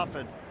Chicho is off,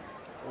 and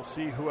we'll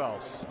see who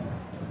else.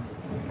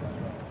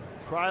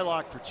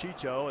 Krylak for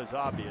Chicho is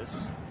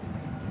obvious.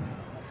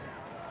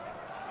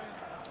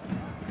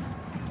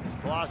 Is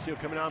Palacio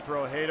coming on for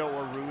Ojeda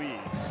or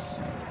Ruiz?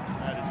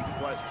 That is the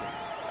question.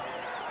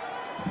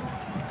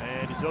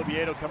 And is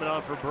Oviedo coming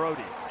on for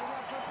Brody?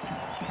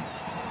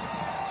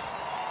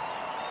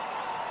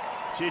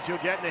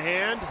 Chicho getting a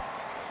hand.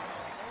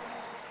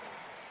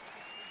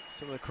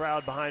 Some of the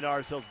crowd behind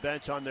RSL's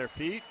bench on their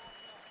feet.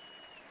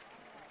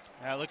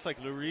 It looks like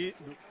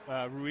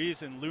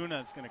Ruiz and Luna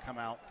is going to come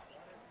out.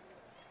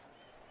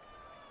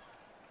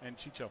 And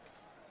Chicho.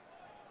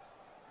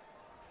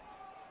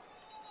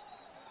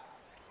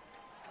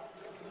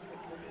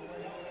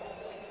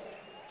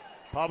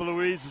 Pablo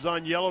Ruiz is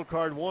on yellow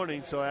card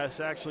warning, so that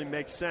actually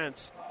makes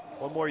sense.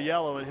 One more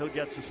yellow and he'll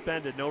get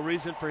suspended. No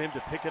reason for him to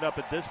pick it up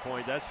at this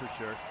point, that's for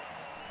sure.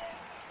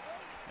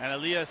 And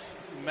Elias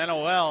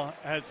Manuel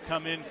has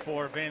come in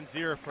for Van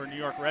Zier for New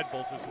York Red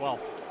Bulls as well.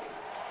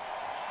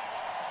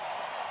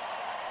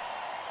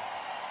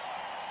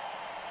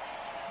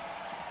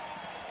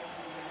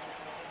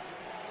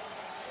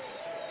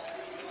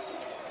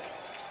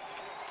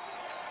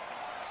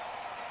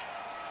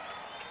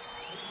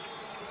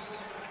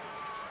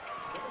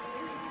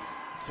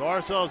 So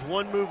RSL has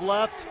one move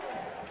left,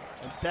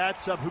 and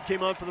that's who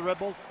came on for the Red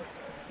Bulls?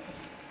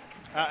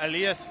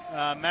 Elias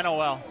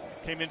Manuel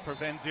came in for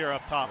Van Zier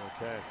up top.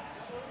 Okay.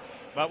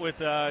 But with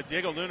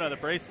Diego Luna, the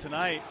brace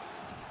tonight,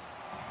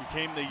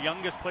 became the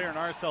youngest player in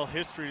RSL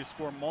history to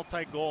score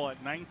multi-goal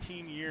at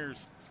 19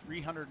 years,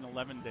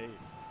 311 days.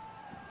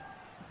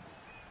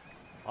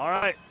 All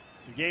right,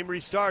 the game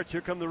restarts.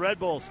 Here come the Red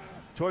Bulls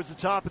towards the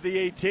top of the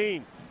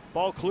 18.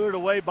 Ball cleared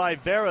away by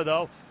Vera,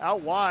 though. Out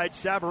wide,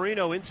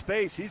 Savarino in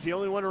space. He's the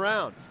only one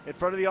around in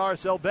front of the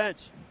RSL bench.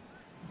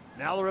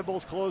 Now the Red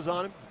Bulls close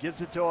on him,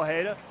 gives it to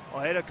Ojeda.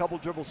 Ojeda a couple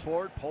dribbles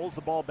forward, pulls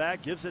the ball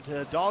back, gives it to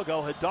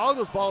Hidalgo.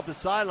 Hidalgo's ball up the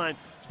sideline,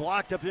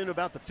 blocked up into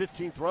about the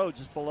 15th row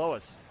just below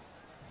us.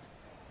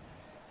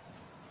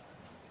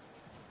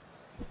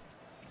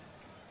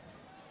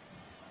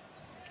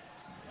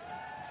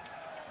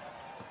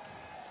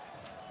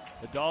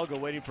 Hidalgo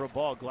waiting for a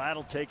ball. Glad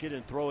will take it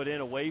and throw it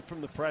in away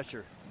from the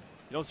pressure.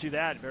 You don't see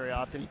that very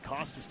often. He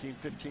cost his team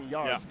 15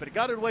 yards. But he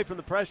got it away from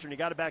the pressure, and he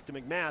got it back to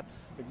McMath.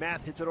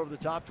 McMath hits it over the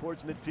top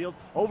towards midfield,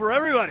 over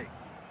everybody.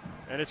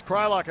 And it's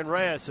Krylock and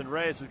Reyes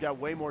has got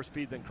way more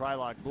speed than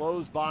Krylock.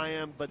 Blows by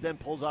him, but then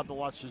pulls up and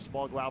watches the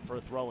ball go out for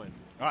a throw-in.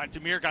 All right,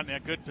 Demir got in a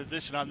good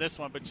position on this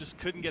one, but just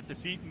couldn't get the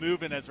feet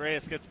moving as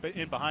Reyes gets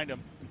in behind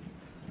him.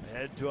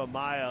 Ahead to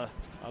Amaya.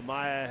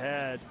 Amaya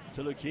ahead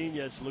to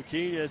Luquinhas.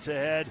 Luquinhas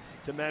ahead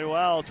to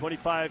Manuel.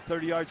 25,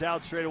 30 yards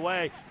out straight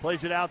away.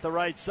 Plays it out the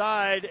right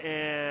side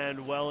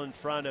and well in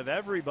front of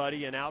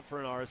everybody and out for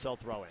an RSL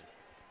throw-in.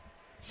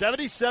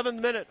 77th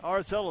minute.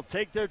 RSL will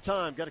take their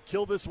time. Got to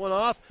kill this one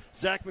off.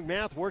 Zach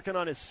McMath working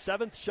on his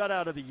 7th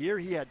shutout of the year.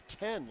 He had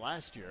 10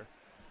 last year.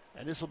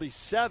 And this will be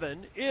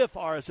 7 if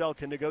RSL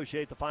can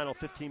negotiate the final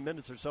 15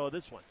 minutes or so of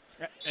this one.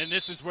 And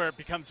this is where it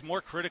becomes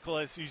more critical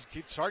as you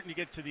keep starting to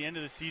get to the end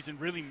of the season,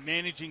 really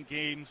managing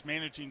games,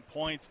 managing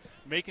points,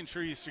 making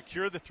sure you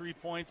secure the 3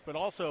 points, but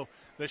also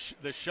the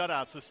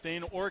shutouts, so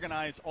staying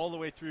organized all the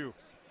way through.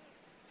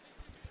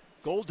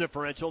 Goal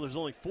differential, there's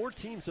only 4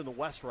 teams in the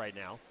West right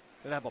now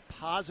that have a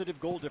positive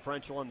goal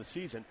differential on the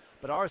season,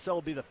 but RSL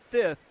will be the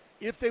 5th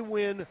if they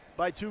win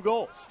by 2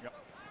 goals. Yep.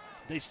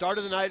 They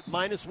started the night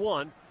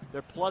 -1.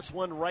 They're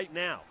 +1 right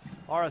now.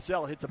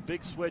 RSL hits a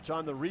big switch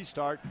on the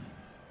restart,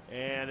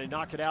 and they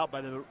knock it out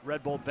by the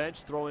Red Bull bench.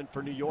 Throw in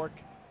for New York.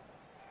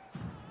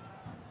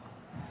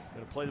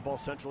 Going to play the ball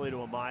centrally to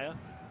Amaya.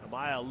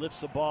 Amaya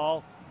lifts the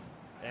ball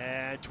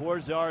and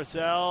towards the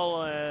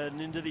RSL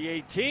and into the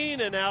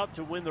 18 and out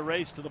to win the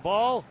race to the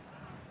ball.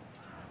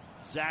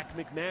 Zach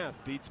McMath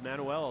beats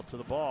Manuel to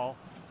the ball,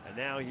 and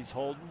now he's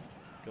holding.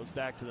 Goes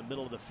back to the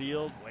middle of the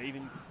field,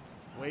 waving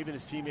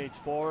his teammates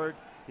forward.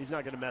 He's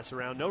not going to mess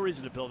around. No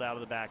reason to build out of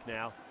the back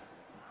now.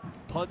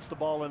 Punts the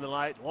ball in the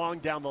light, long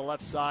down the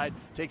left side,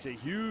 takes a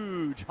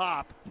huge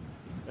hop,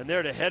 and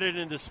there to head it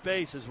into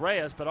space is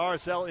Reyes, but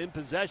RSL in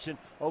possession.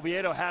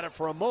 Oviedo had it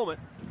for a moment.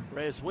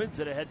 Reyes wins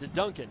it ahead to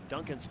Duncan.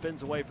 Duncan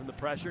spins away from the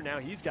pressure. Now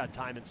he's got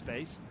time and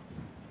space.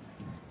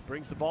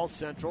 Brings the ball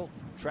central,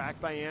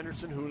 tracked by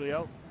Anderson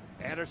Julio.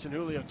 Anderson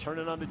Julio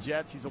turning on the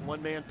Jets. He's a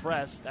one-man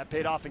press. That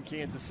paid off in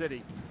Kansas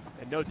City,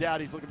 and no doubt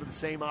he's looking for the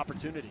same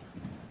opportunity.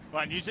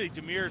 Well, and usually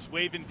Demir's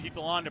waving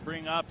people on to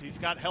bring up. He's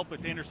got help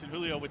with Anderson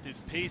Julio with his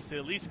pace to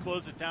at least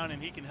close it down,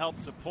 and he can help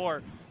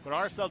support. But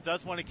RSL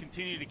does want to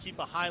continue to keep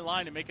a high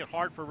line and make it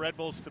hard for Red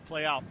Bulls to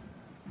play out.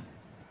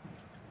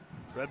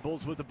 Red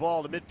Bulls with the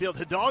ball to midfield.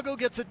 Hidalgo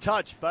gets a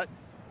touch, but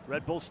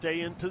Red Bulls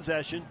stay in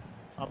possession.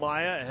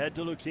 Amaya ahead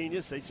to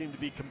Luquinhas. They seem to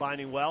be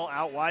combining well.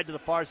 Out wide to the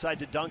far side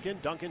to Duncan.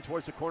 Duncan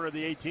towards the corner of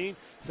the 18.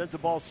 Sends the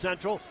ball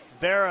central.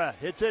 Vera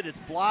hits it. It's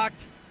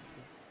blocked.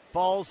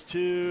 Falls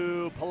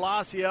to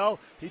Palacio.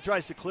 He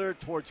tries to clear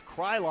it towards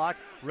Krylock.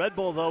 Red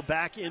Bull, though,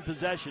 back in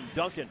possession.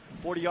 Duncan,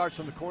 40 yards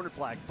from the corner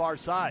flag, far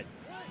side.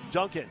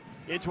 Duncan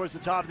in towards the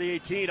top of the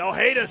 18.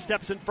 Ojeda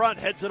steps in front,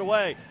 heads it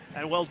away.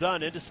 And well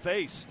done, into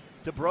space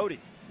to Brody.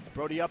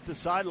 Brody up the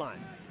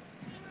sideline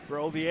for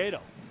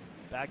Oviedo.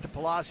 Back to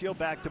Palacio,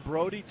 back to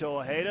Brody, to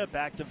Ojeda,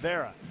 back to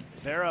Vera.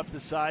 Vera up the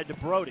side to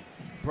Brody.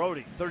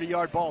 Brody,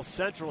 30-yard ball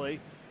centrally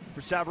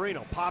for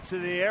Savarino. Pops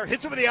into the air,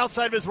 hits it with the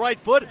outside of his right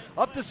foot,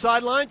 up the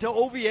sideline to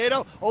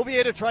Oviedo.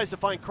 Oviedo tries to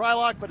find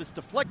Krylock, but it's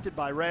deflected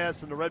by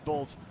Reyes, and the Red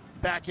Bulls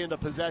back into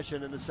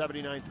possession in the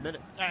 79th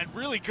minute. And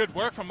really good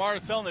work from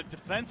RSL in the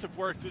defensive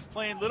work, just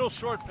playing little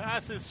short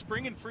passes,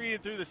 springing free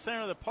through the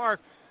center of the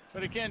park.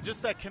 But again,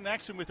 just that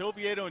connection with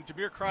Oviedo and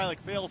Demir Krylock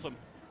fails them.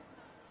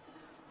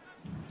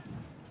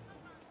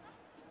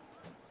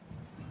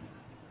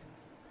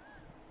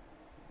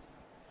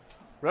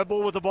 Red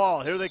Bull with the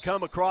ball. Here they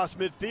come across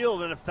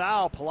midfield and a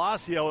foul.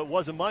 Palacio, it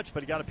wasn't much,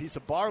 but he got a piece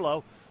of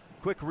Barlow.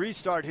 Quick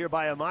restart here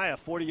by Amaya,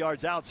 40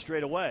 yards out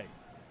straight away.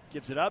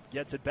 Gives it up,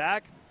 gets it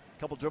back. A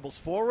couple dribbles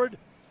forward.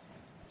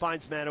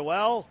 Finds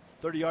Manuel,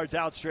 30 yards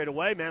out straight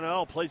away.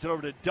 Manuel plays it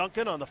over to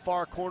Duncan on the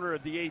far corner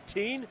of the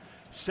 18.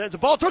 Sends the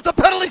ball towards the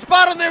penalty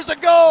spot, and there's a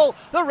goal.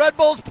 The Red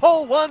Bulls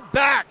pull one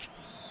back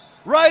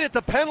right at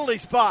the penalty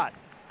spot.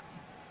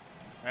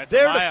 That's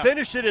there Amaya. To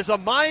finish it is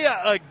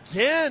Amaya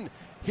again.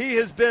 He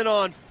has been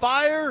on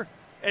fire,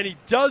 and he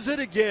does it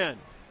again.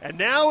 And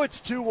now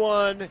it's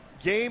 2-1,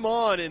 game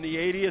on in the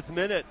 80th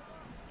minute.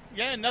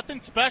 Yeah,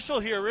 nothing special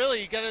here, really.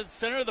 You get to the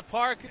center of the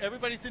park,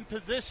 everybody's in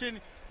position,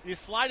 you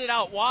slide it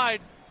out wide,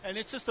 and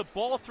it's just a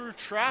ball through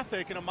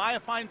traffic, and Amaya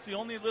finds the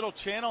only little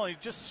channel, and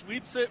he just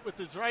sweeps it with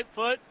his right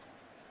foot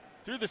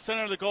through the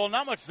center of the goal.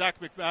 Not much Zach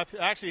McMath,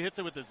 actually hits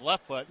it with his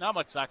left foot. Not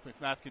much Zach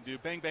McMath can do.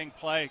 Bang, bang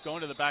play, going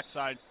to the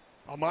backside.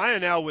 Amaya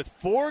now with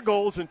 4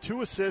 goals and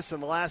 2 assists in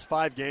the last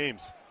 5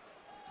 games.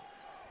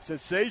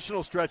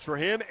 Sensational stretch for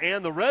him,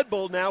 and the Red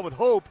Bull now with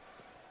hope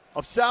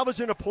of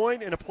salvaging a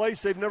point in a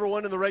place they've never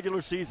won in the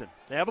regular season.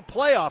 They have a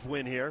playoff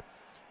win here,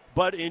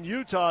 but in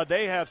Utah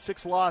they have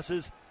 6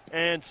 losses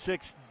and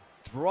 6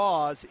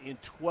 draws in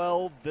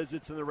 12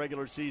 visits in the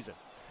regular season.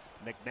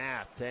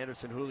 McMath to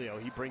Anderson Julio.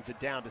 He brings it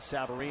down to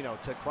Savarino,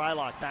 to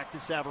Krylock, back to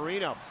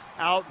Savarino.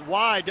 Out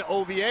wide to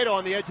Oviedo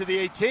on the edge of the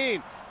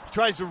 18. He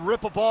tries to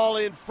rip a ball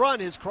in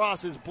front. His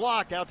cross is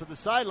blocked out to the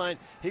sideline.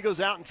 He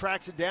goes out and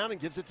tracks it down and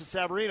gives it to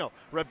Savarino.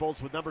 Red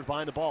Bulls with numbers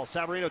behind the ball.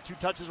 Savarino 2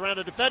 touches around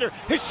a defender.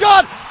 His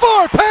shot,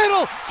 far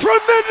panel,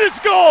 tremendous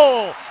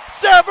goal!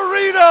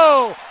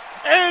 Savarino!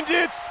 And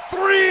it's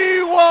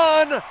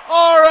 3-1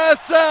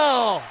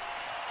 RSL!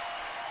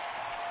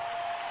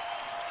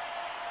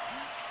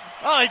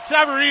 I like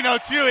Savarino,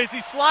 too, as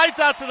he slides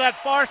out to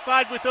that far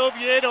side with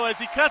Oviedo. As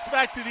he cuts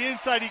back to the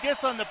inside, he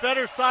gets on the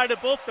better side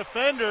of both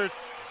defenders,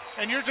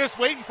 and you're just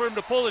waiting for him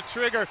to pull the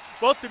trigger.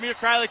 Both Damir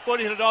Krylik,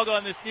 Bodie Hidalgo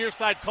on this near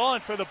side calling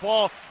for the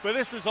ball, but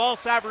this is all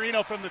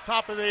Savarino from the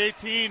top of the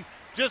 18,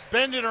 just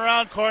bending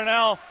around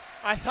Cornell.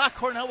 I thought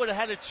Cornell would have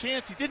had a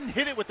chance. He didn't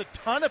hit it with a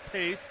ton of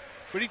pace,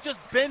 but he just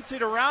bent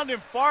it around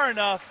him far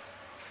enough.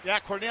 Yeah,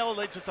 Cornell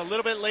just a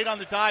little bit late on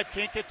the dive,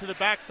 can't get to the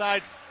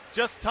backside,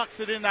 just tucks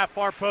it in that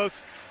far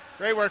post.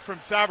 Great work from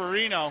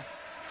Savarino,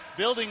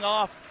 building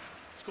off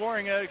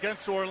scoring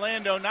against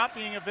Orlando, not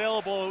being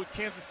available with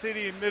Kansas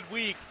City in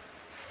midweek,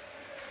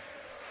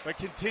 but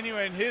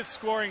continuing his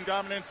scoring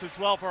dominance as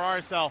well for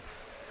RSL.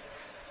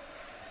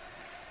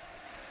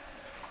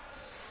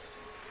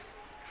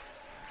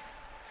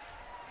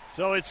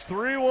 So it's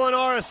 3-1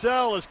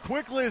 RSL. As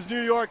quickly as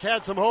New York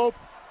had some hope,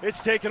 it's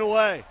taken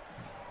away.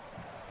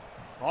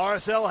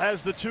 RSL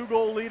has the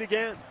 2-goal lead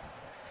again.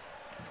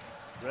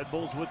 Red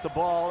Bulls with the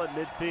ball at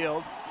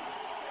midfield.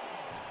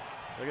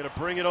 They're going to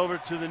bring it over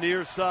to the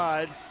near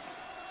side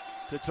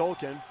to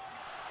Tolkien.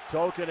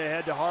 Tolkien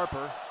ahead to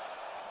Harper.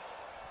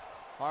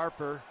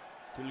 Harper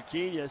to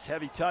Luquinhas.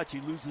 Heavy touch. He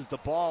loses the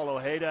ball.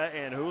 Ojeda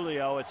and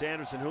Julio. It's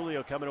Anderson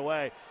Julio coming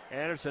away.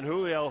 Anderson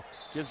Julio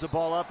gives the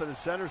ball up in the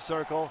center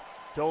circle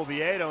to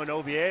Oviedo, and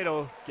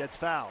Oviedo gets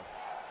fouled.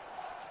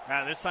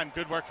 This time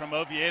good work from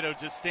Oviedo,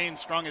 just staying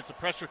strong as the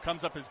pressure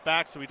comes up his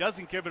back so he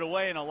doesn't give it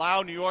away and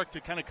allow New York to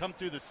kind of come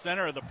through the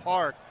center of the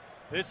park.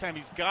 This time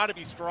he's got to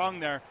be strong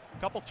there. A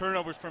couple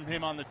turnovers from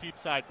him on the deep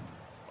side.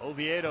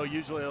 Oviedo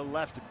usually a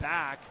left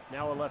back,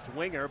 now a left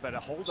winger, but a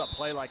hold-up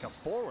play like a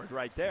forward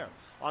right there.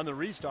 On the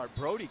restart,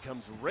 Brody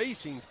comes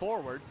racing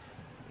forward.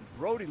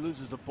 Brody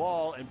loses the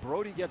ball, and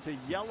Brody gets a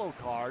yellow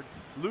card,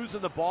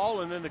 losing the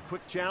ball, and then the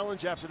quick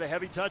challenge after the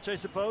heavy touch, I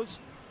suppose.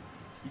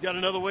 You got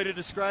another way to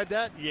describe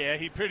that? Yeah,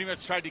 he pretty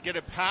much tried to get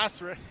it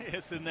past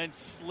Reyes and then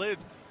slid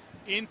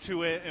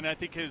into it, and I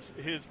think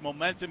his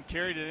momentum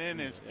carried it in.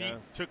 His feet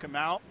took him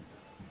out.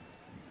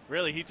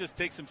 Really, he just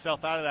takes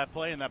himself out of that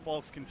play, and that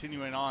ball's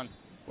continuing on.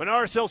 When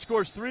RSL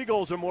scores 3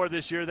 goals or more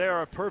this year, they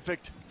are a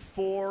perfect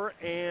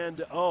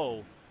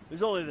 4-0.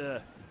 It's only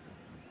the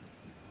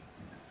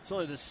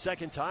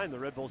second time the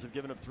Red Bulls have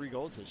given up 3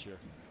 goals this year.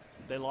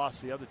 They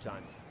lost the other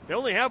time. They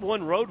only have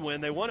 1 road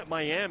win. They won at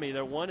Miami.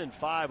 They're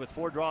 1-5 with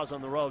 4 draws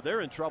on the road.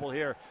 They're in trouble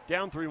here,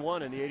 down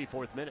 3-1 in the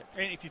 84th minute.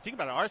 And if you think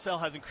about it, RSL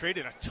hasn't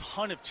created a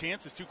ton of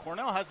chances, too.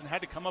 Cornell hasn't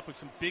had to come up with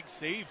some big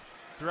saves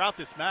throughout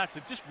this match.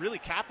 They've just really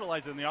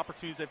capitalized on the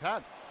opportunities they've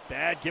had.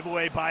 Bad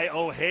giveaway by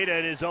Ojeda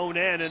at his own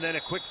end, and then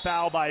a quick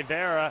foul by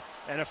Vera,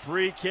 and a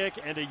free kick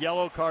and a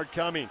yellow card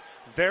coming.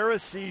 Vera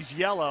sees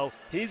yellow.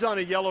 He's on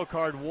a yellow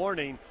card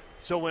warning.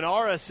 So when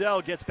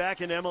RSL gets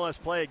back in MLS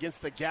play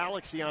against the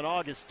Galaxy on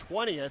August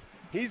 20th,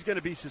 he's going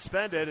to be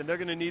suspended, and they're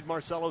going to need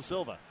Marcelo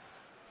Silva.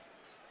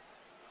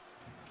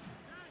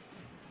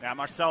 Yeah,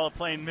 Marcelo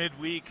playing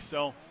midweek,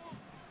 so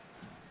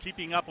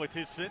keeping up with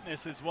his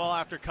fitness as well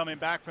after coming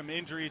back from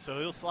injury, so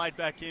he'll slide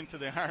back into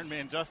the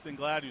Ironman Justin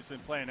Glad, who's been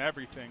playing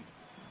everything.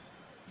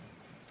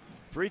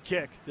 Free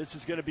kick. This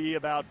is going to be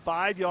about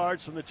 5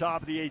 yards from the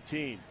top of the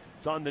 18.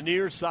 It's on the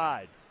near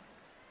side.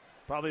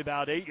 Probably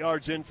about 8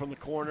 yards in from the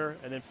corner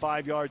and then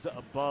 5 yards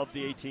above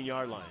the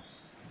 18-yard line.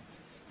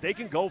 They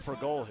can go for a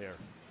goal here,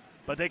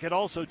 but they could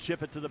also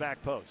chip it to the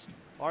back post.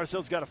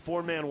 RSL's got a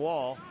 4-man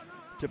wall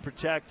to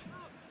protect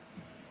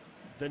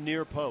the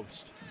near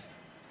post.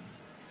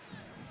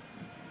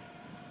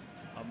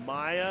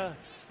 Amaya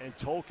and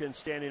Tolkien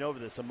standing over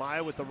this.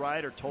 Amaya with the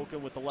right or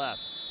Tolkien with the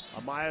left.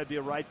 Amaya would be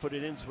a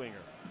right-footed in-swinger.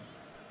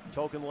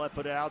 Tolkien the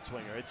left-footed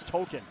out-swinger. It's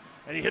Tolkien,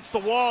 and he hits the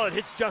wall. It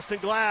hits Justin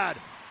Glad.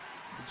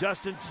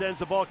 Justin sends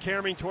the ball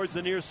carrying towards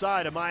the near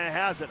side. Amaya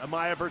has it.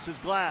 Amaya versus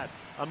Glad.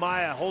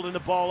 Amaya holding the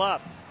ball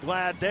up.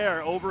 Glad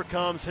there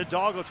overcomes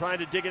Hidalgo trying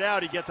to dig it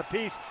out. He gets a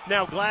piece.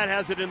 Now Glad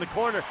has it in the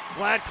corner.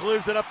 Glad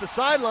clears it up the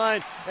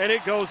sideline, and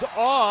it goes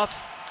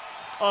off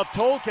of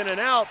Tolkien and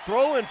out.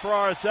 Throw in for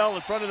RSL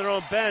in front of their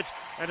own bench,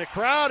 and the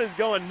crowd is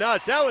going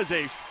nuts. That was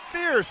a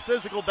fierce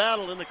physical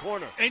battle in the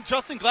corner. And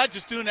Justin Glad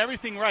just doing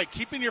everything right,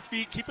 keeping your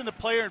feet, keeping the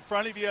player in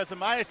front of you. As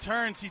Amaya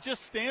turns, he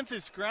just stands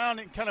his ground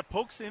and kind of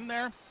pokes in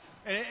there.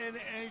 And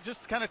he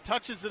just kind of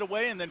touches it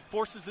away and then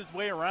forces his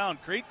way around.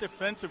 Great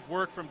defensive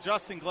work from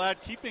Justin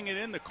Glad, keeping it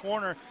in the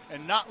corner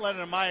and not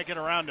letting Amaya get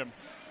around him.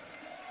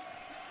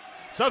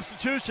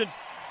 Substitution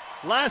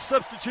Last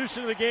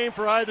substitution of the game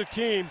for either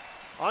team.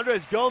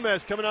 Andres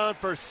Gomez coming on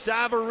for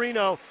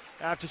Savarino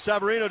after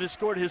Savarino just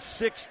scored his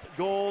 6th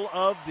goal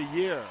of the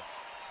year.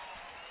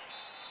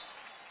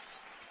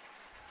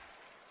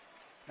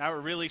 Now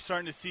we're really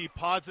starting to see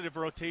positive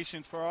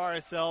rotations for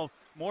RSL.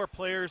 More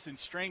players in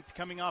strength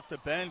coming off the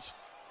bench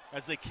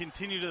as they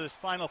continue to this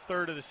final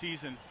third of the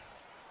season.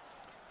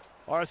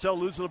 RSL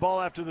losing the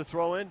ball after the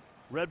throw-in.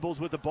 Red Bulls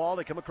with the ball.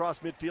 They come across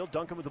midfield.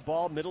 Duncan with the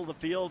ball, middle of the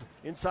field,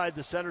 inside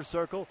the center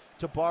circle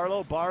to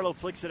Barlow. Barlow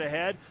flicks it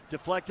ahead.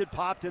 Deflected,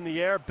 popped in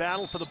the air.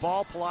 Battle for the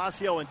ball.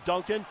 Palacio and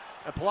Duncan.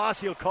 And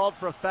Palacio called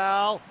for a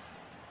foul.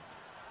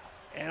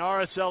 And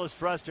RSL is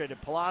frustrated.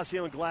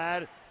 Palacio and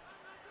Glad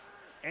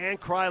and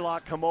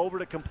Krylock come over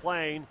to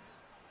complain.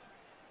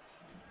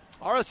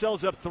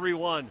 RSL's up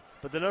 3-1,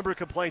 but the number of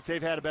complaints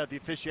they've had about the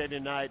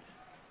officiating tonight,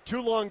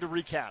 too long to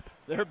recap.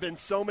 There have been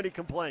so many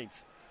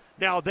complaints.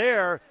 Now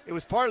it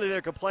was partly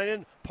they're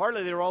complaining,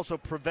 partly they were also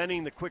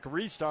preventing the quick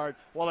restart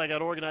while they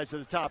got organized at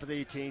the top of the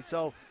 18.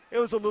 So it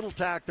was a little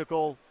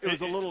tactical. It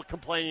was a little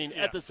complaining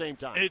at the same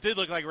time. It did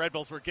look like Red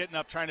Bulls were getting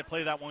up, trying to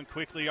play that one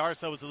quickly.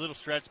 RSL was a little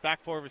stretched.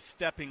 Back forward was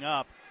stepping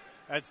up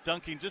as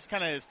Duncan just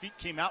kind of his feet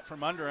came out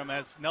from under him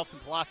as Nelson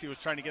Palacio was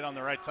trying to get on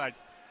the right side.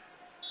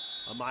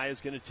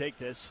 Amaya's going to take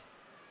this.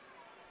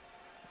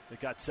 They've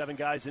got 7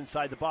 guys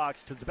inside the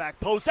box to the back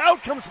post.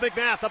 Out comes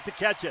McMath up to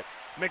catch it.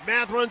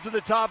 McMath runs to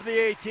the top of the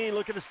 18,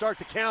 looking to start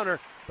the counter,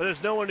 but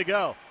there's no one to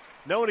go.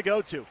 No one to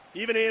go to.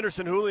 Even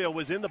Anderson Julio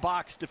was in the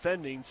box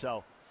defending,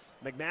 so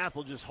McMath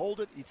will just hold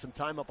it, eat some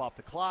time up off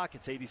the clock.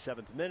 It's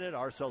 87th minute.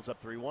 RSL's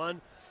up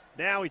 3-1.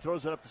 Now he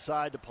throws it up the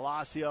side to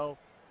Palacio.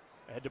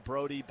 Ahead to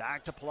Brody,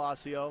 back to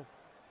Palacio.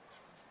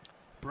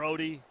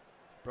 Brody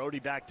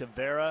back to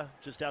Vera,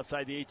 just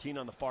outside the 18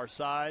 on the far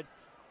side.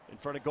 In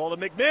front of goal to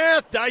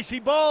McMath. Dicey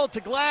ball to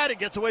Glad. It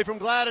gets away from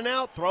Glad and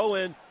out. Throw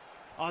in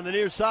on the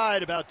near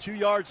side, about 2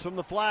 yards from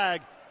the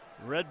flag.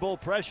 Red Bull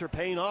pressure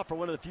paying off for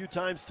one of the few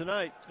times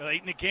tonight.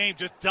 Late in the game,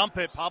 just dump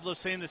it. Pablo's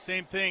saying the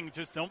same thing.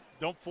 Just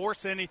don't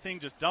force anything.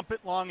 Just dump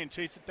it long and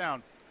chase it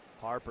down.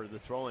 Harper, the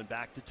throw in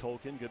back to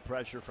Tolkien. Good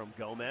pressure from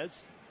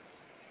Gomez.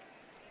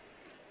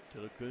 To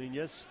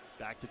Luquinhas.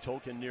 Back to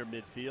Tolkien near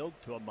midfield.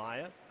 To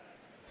Amaya.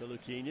 To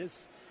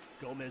Luquinhas.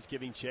 Gomez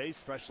giving chase.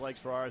 Fresh legs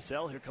for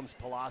RSL. Here comes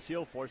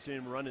Palacio, forcing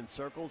him to run in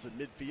circles at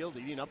midfield,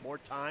 eating up more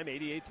time.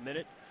 88th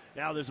minute.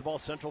 Now there's a ball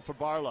central for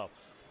Barlow.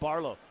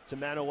 Barlow to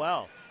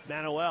Manuel.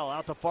 Manuel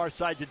out the far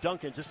side to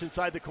Duncan, just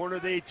inside the corner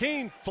of the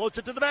 18. Floats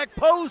it to the back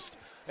post.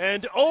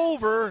 And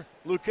over.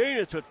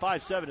 Luquinhas at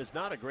 5'7" is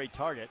not a great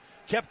target.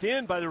 Kept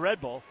in by the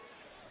Red Bull.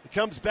 It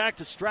comes back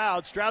to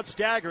Stroud. Stroud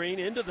staggering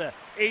into the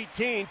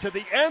 18 to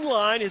the end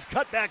line. His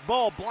cutback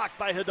ball blocked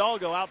by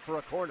Hidalgo out for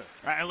a corner.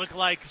 It looked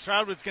like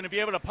Stroud was going to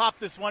be able to pop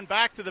this one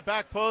back to the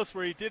back post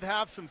where he did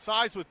have some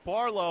size with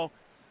Barlow.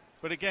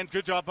 But again,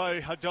 good job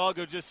by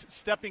Hidalgo just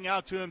stepping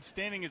out to him,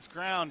 standing his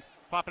ground,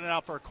 popping it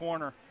out for a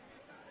corner.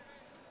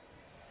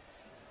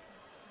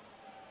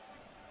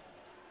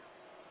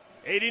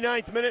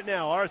 89th minute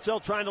now.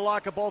 RSL trying to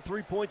lock up all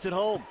 3 points at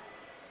home.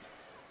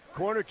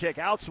 Corner kick,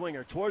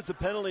 outswinger towards the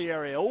penalty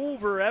area,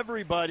 over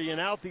everybody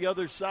and out the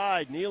other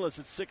side. Nealis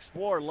at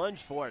 6'4",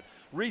 lunged for it.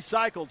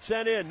 Recycled,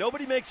 sent in.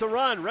 Nobody makes a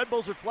run. Red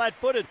Bulls are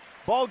flat-footed.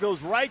 Ball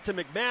goes right to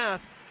McMath,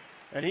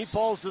 and he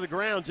falls to the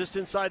ground just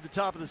inside the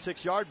top of the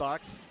 6-yard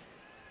box.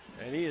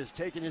 And he is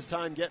taking his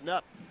time getting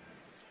up.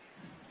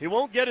 He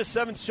won't get his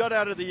 7th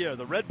shutout of the year.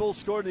 The Red Bulls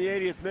scored in the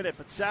 80th minute,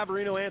 but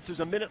Savarino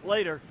answers a minute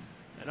later,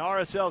 and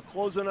RSL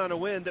closing on a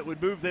win that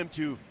would move them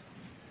to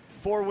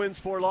 4 wins,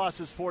 4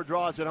 losses, 4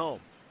 draws at home.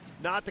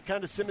 Not the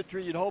kind of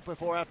symmetry you'd hope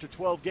for after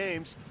 12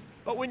 games.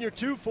 But when you're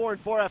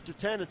 2-4-4 after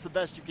 10, it's the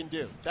best you can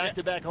do.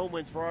 Back-to-back home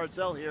wins for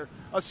RSL here,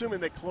 assuming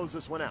they close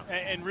this one out.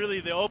 And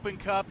really the Open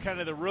Cup, kind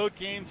of the road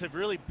games have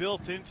really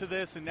built into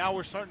this, and now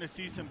we're starting to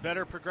see some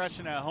better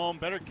progression at home,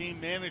 better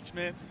game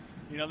management.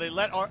 You know, they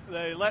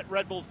let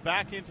Red Bulls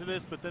back into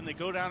this, but then they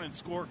go down and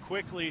score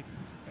quickly.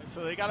 And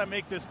so they got to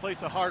make this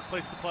place a hard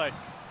place to play.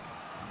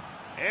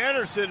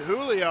 Anderson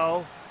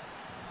Julio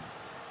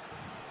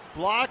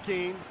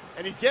blocking.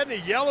 And he's getting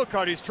a yellow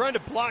card. He's trying to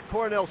block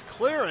Cornell's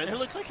clearance. It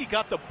looked like he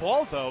got the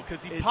ball, though,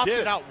 because he popped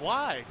it out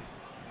wide.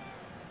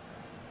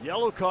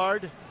 Yellow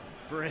card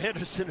for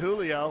Anderson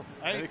Julio.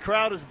 And the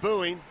crowd is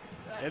booing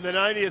in the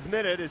 90th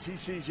minute as he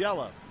sees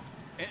yellow.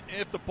 And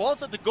if the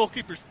ball's at the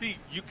goalkeeper's feet,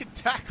 you can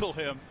tackle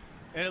him.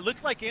 And it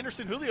looked like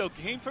Anderson Julio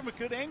came from a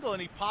good angle,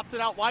 and he popped it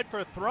out wide for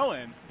a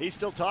throw-in. He's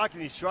still talking.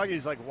 He's shrugging.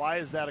 He's like, why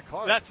is that a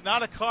card? That's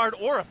not a card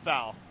or a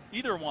foul.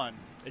 Either one.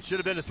 It should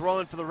have been a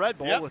throw-in for the Red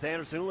Bull with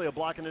Anderson Julio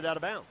blocking it out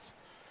of bounds.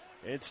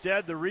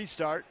 Instead, the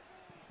restart.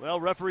 Well,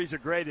 referees are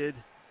graded.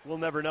 We'll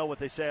never know what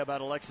they say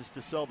about Alexis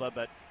De Silva,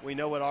 but we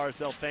know what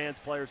RSL fans,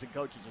 players, and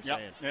coaches are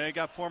saying. Yeah, they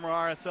got former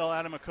RSL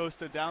Adam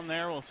Acosta down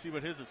there. We'll see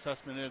what his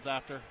assessment is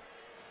after.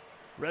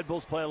 Red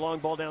Bulls play a long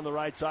ball down the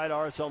right side.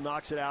 RSL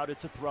knocks it out.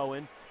 It's a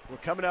throw-in. We're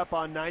coming up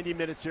on 90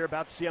 minutes here,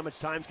 about to see how much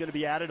time's going to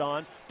be added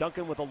on.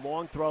 Duncan with a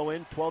long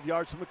throw-in, 12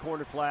 yards from the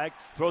corner flag.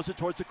 Throws it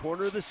towards the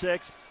corner of the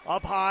 6.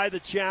 Up high, the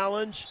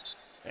challenge.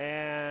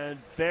 And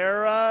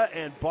Vera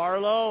and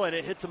Barlow, and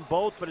it hits them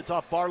both, but it's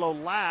off Barlow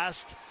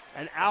last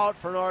and out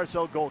for an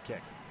RSL goal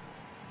kick.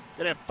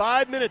 Going to have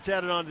 5 minutes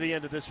added on to the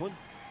end of this one.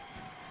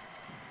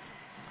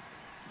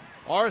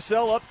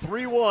 RSL up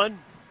 3-1.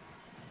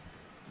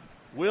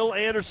 Will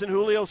Anderson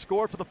Julio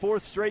scored for the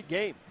 4th straight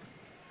game.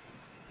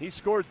 He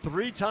scored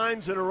 3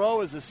 times in a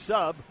row as a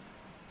sub.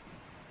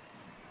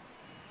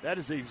 That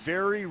is a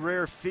very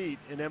rare feat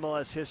in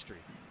MLS history.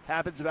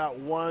 Happens about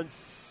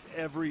once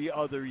every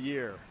other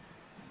year,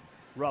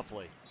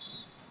 roughly.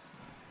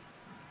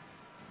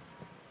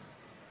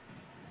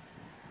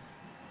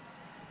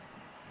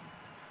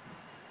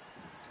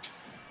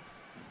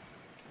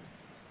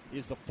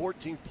 He's the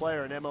 14th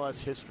player in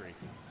MLS history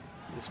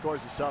that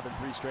scores a sub in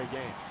 3 straight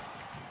games.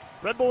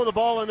 Red Bull with the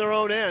ball in their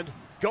own end.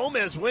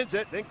 Gomez wins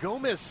it. Then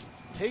Gomez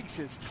takes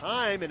his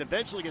time and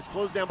eventually gets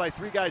closed down by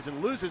 3 guys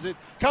and loses it.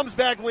 Comes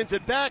back, wins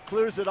it back,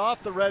 clears it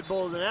off the Red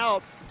Bull and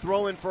out.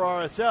 Throw in for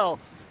RSL.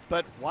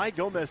 But why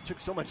Gomez took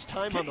so much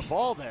time on the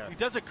ball there? He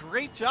does a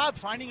great job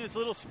finding his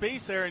little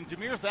space there, and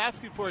Demir's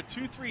asking for it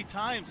 2-3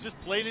 times. Just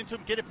play it into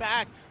him, get it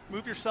back,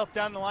 move yourself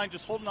down the line,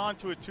 just holding on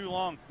to it too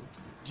long.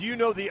 Do you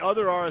know the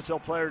other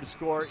RSL player to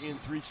score in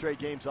 3 straight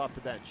games off the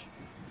bench?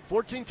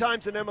 14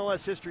 times in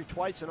MLS history,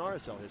 twice in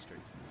RSL history.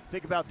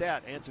 Think about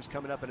that. Answer's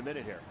coming up in a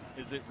minute here.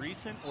 Is it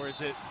recent or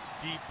is it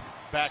deep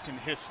back in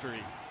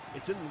history?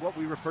 It's in what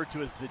we refer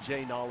to as the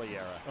Jay Nolly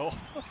era.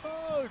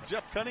 Oh,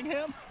 Jeff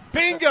Cunningham?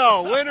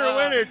 Bingo! Winner,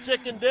 winner,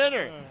 chicken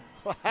dinner.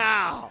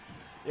 Wow.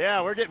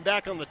 Yeah, we're getting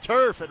back on the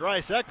turf at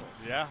Rice Eccles.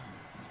 Yeah.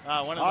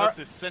 One of the most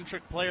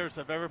eccentric players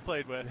I've ever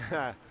played with.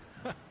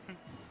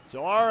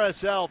 So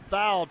RSL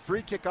fouled.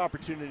 Free kick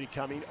opportunity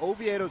coming.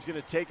 Oviedo's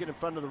going to take it in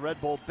front of the Red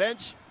Bull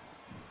bench.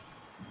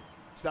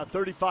 It's about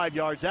 35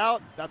 yards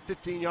out, about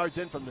 15 yards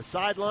in from the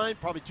sideline.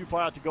 Probably too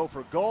far out to go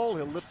for a goal.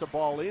 He'll lift the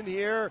ball in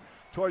here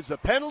towards the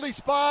penalty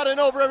spot and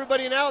over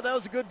everybody and out. That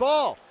was a good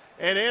ball.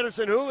 And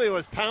Anderson Julio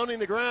was pounding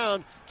the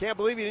ground. Can't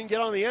believe he didn't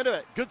get on the end of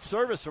it. Good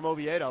service from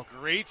Oviedo.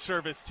 Great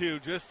service, too.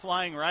 Just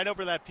flying right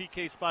over that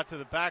PK spot to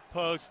the back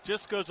post.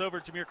 Just goes over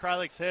Damir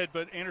Krylik's head,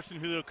 but Anderson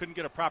Julio couldn't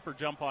get a proper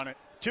jump on it.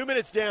 2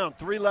 minutes down,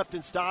 3 left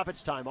in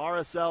stoppage time.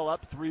 RSL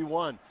up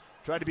 3-1.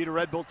 Tried to beat a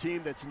Red Bull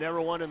team that's never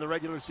won in the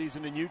regular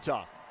season in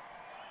Utah.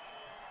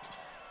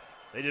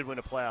 They did win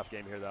a playoff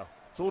game here, though.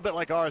 It's a little bit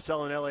like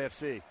RSL and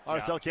LAFC.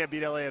 RSL can't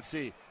beat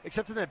LAFC,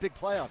 except in that big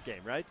playoff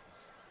game, right?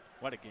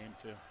 What a game,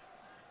 too.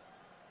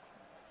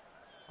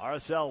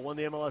 RSL won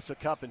the MLS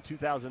Cup in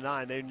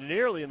 2009. They were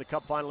nearly in the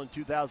Cup final in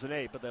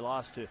 2008, but they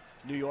lost to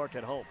New York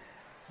at home.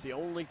 It's the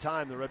only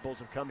time the Red Bulls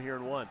have come here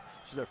and won.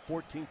 This is their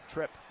 14th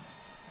trip.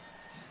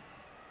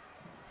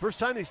 First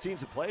time these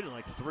teams have played in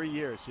like 3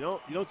 years. You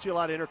don't see a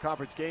lot of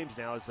interconference games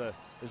now as the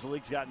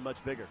league's gotten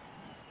much bigger.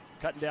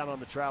 Cutting down on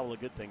the travel, a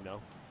good thing,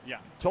 though. Yeah.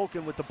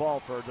 Tolkien with the ball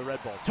for the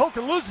Red Bull.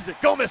 Tolkien loses it.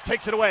 Gomez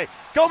takes it away.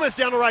 Gomez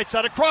down the right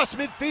side, across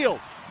midfield.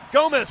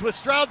 Gomez with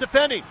Stroud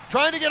defending,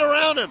 trying to get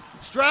around him.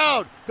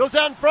 Stroud goes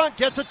out in front,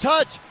 gets a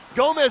touch.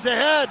 Gomez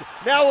ahead.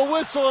 Now a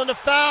whistle and a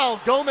foul.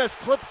 Gomez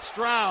clips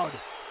Stroud.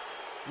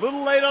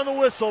 Little late on the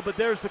whistle, but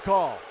there's the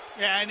call.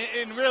 Yeah,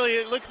 and really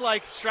it looked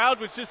like Stroud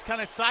was just kind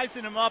of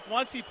sizing him up.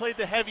 Once he played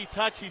the heavy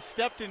touch, he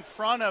stepped in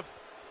front of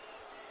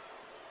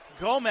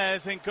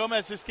Gomez, and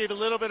Gomez just gave a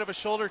little bit of a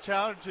shoulder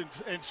challenge,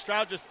 and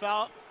Stroud just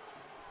fell.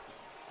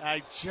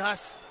 I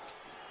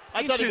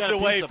thought he was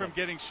away from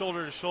getting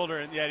shoulder to shoulder,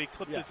 and he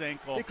clipped his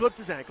ankle. He clipped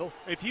his ankle.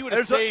 If he would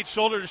have stayed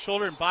shoulder to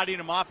shoulder and bodied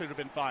him off, it would have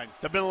been fine.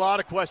 There have been a lot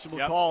of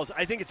questionable calls.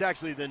 I think it's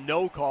actually the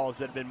no calls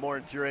that have been more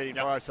infuriating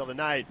for RSL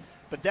tonight.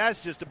 But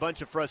that's just a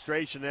bunch of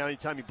frustration. Now,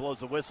 anytime he blows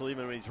the whistle,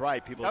 even when he's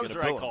right, people are going to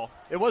boo him. That was the right call.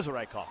 It was the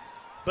right call.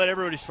 But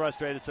everybody's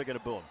frustrated, so they're going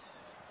to boo him,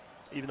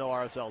 even though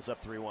RSL is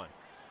up 3-1.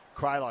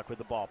 Krylik with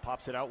the ball.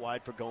 Pops it out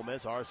wide for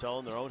Gomez. RSL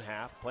in their own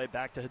half. Play it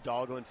back to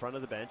Hidalgo in front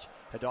of the bench.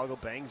 Hidalgo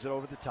bangs it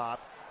over the top.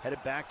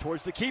 Headed back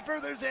towards the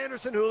keeper. There's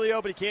Anderson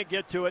Julio, but he can't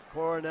get to it.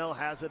 Coronel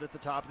has it at the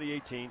top of the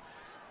 18.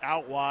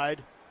 Out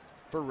wide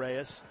for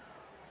Reyes.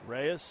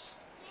 Reyes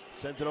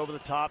sends it over the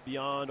top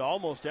beyond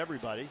almost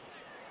everybody.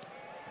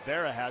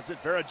 Vera has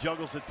it. Vera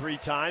juggles it 3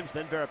 times.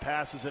 Then Vera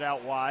passes it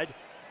out wide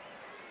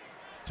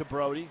to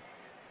Brody.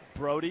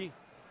 Brody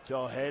to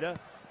Ojeda.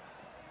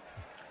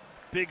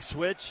 Big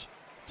switch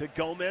to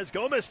Gomez.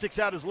 Gomez sticks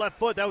out his left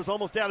foot. That was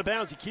almost out of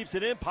bounds. He keeps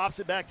it in, pops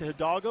it back to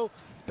Hidalgo.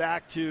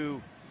 Back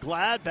to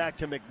Glad, back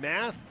to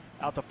McMath.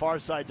 Out the far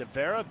side to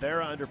Vera.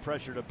 Vera under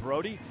pressure to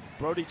Brody.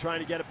 Brody trying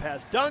to get it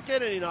past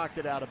Duncan, and he knocked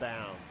it out of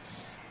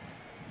bounds.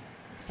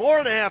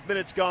 4.5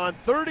 minutes gone.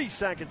 30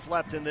 seconds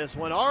left in this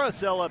one.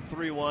 RSL up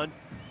 3-1.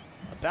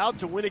 About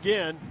to win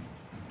again.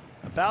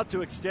 About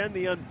to extend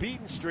the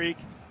unbeaten streak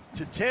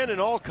to 10 in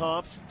all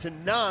comps, to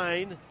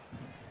 9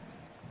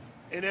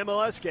 in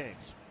MLS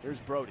games. Here's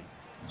Brody.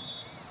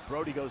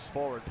 Brody goes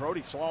forward.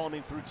 Brody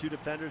slaloming through 2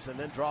 defenders and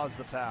then draws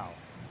the foul.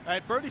 All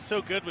right, Brody's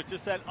so good with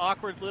just that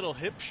awkward little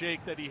hip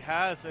shake that he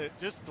has. It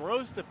just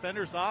throws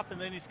defenders off,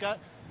 and then he's got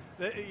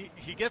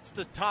he gets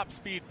the top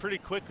speed pretty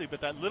quickly,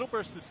 but that little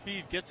burst of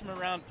speed gets him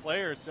around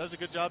players. Does a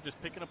good job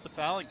just picking up the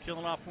foul and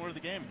killing off more of the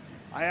game.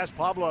 I asked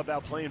Pablo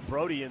about playing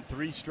Brody in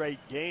 3 straight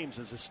games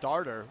as a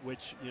starter,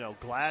 which,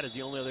 Glad is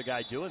the only other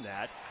guy doing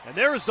that. And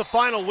there is the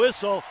final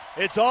whistle.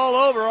 It's all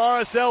over.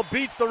 RSL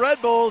beats the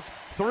Red Bulls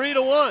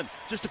 3-1.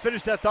 Just to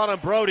finish that thought on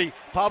Brody,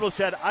 Pablo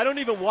said, I don't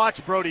even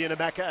watch Brody and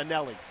Emeka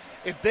Anelli.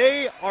 If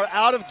they are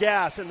out of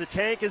gas and the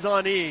tank is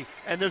on E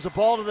and there's a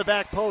ball to the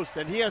back post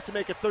and he has to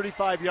make a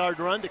 35-yard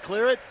run to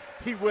clear it,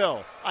 he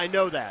will. I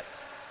know that.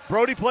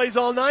 Brody plays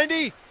all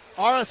 90.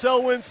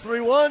 RSL wins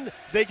 3-1.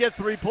 They get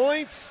 3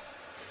 points.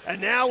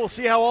 And now we'll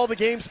see how all the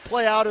games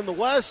play out in the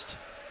West.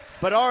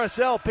 But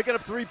RSL picking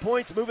up 3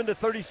 points, moving to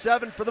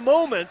 37 for the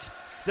moment.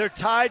 They're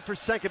tied for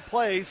second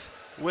place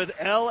with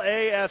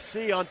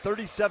LAFC on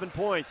 37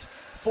 points.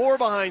 4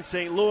 behind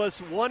St. Louis,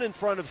 1 in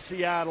front of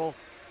Seattle.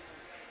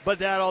 But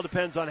that all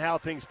depends on how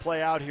things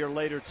play out here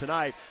later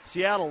tonight.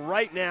 Seattle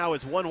right now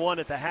is 1-1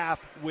 at the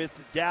half with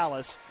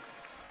Dallas.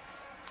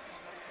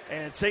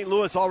 And St.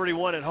 Louis already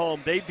won at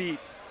home. They beat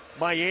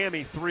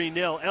Miami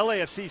 3-0.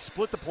 LAFC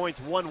split the points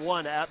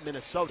 1-1 at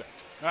Minnesota.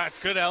 That's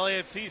good.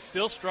 LAFC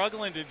still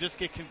struggling to just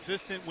get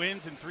consistent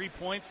wins and 3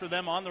 points for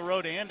them on the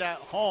road and at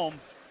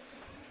home.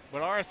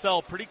 But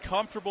RSL, pretty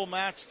comfortable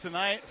match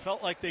tonight.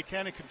 Felt like they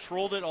kind of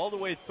controlled it all the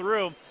way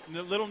through. In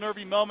a little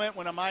nervy moment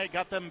when Amaya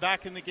got them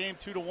back in the game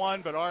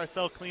 2-1, but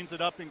RSL cleans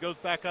it up and goes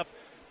back up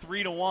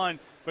 3-1.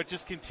 But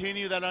just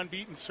continue that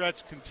unbeaten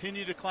stretch.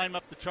 Continue to climb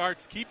up the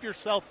charts. Keep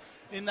yourself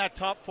in that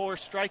top 4,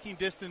 striking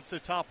distance to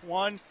top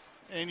 1.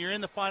 And you're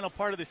in the final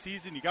part of the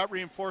season. You got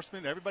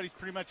reinforcement. Everybody's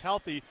pretty much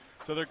healthy.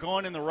 So they're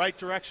going in the right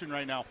direction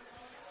right now.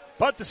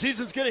 But the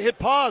season's going to hit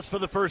pause for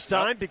the first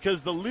time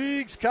because the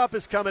League's Cup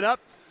is coming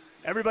up.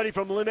 Everybody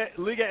from Liga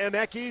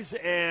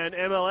MX and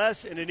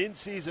MLS in an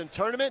in-season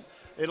tournament.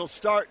 It'll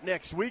start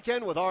next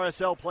weekend with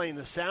RSL playing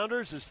the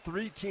Sounders. There's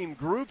 3-team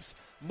groups.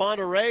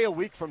 Monterrey a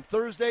week from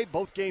Thursday.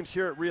 Both games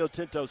here at Rio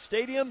Tinto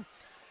Stadium.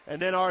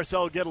 And then RSL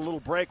will get a little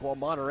break while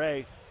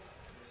Monterrey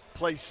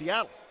plays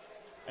Seattle.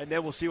 And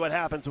then we'll see what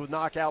happens with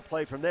knockout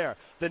play from there.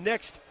 The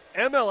next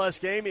MLS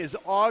game is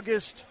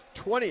August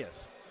 20th.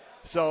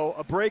 So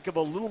a break of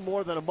a little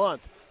more than a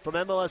month from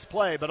MLS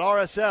play. But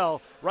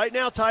RSL right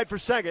now tied for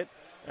second.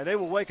 And they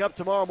will wake up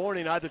tomorrow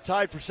morning either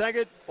tied for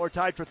second or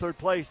tied for third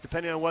place,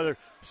 depending on whether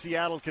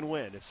Seattle can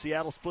win. If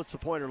Seattle splits the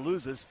point or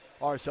loses,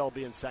 RSL will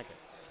be in second.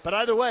 But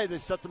either way,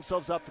 they've set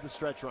themselves up for the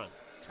stretch run.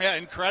 Yeah,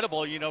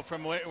 incredible,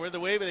 from where the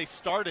way they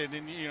started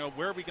and,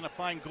 where are we going to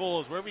find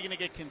goals, where are we going to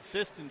get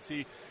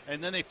consistency,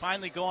 and then they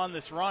finally go on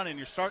this run, and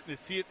you're starting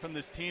to see it from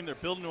this team. They're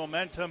building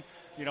momentum.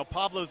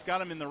 Pablo's got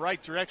them in the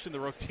right direction. The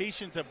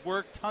rotations have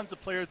worked. Tons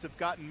of players have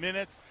gotten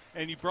minutes,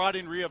 and you brought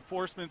in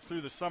reinforcements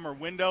through the summer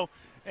window,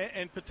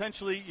 and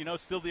potentially,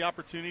 still the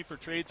opportunity for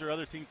trades or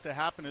other things to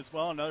happen as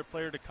well, another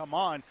player to come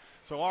on.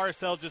 So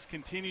RSL just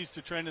continues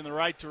to trend in the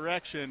right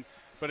direction.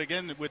 But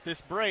again, with this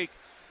break,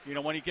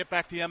 when you get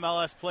back to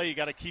MLS play, you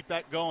got to keep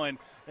that going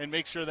and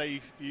make sure that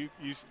you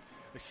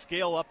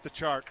scale up the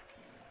chart.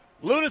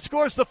 Luna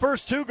scores the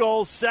first 2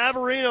 goals.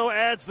 Savarino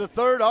adds the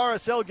third.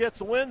 RSL gets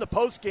the win. The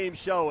post-game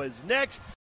show is next.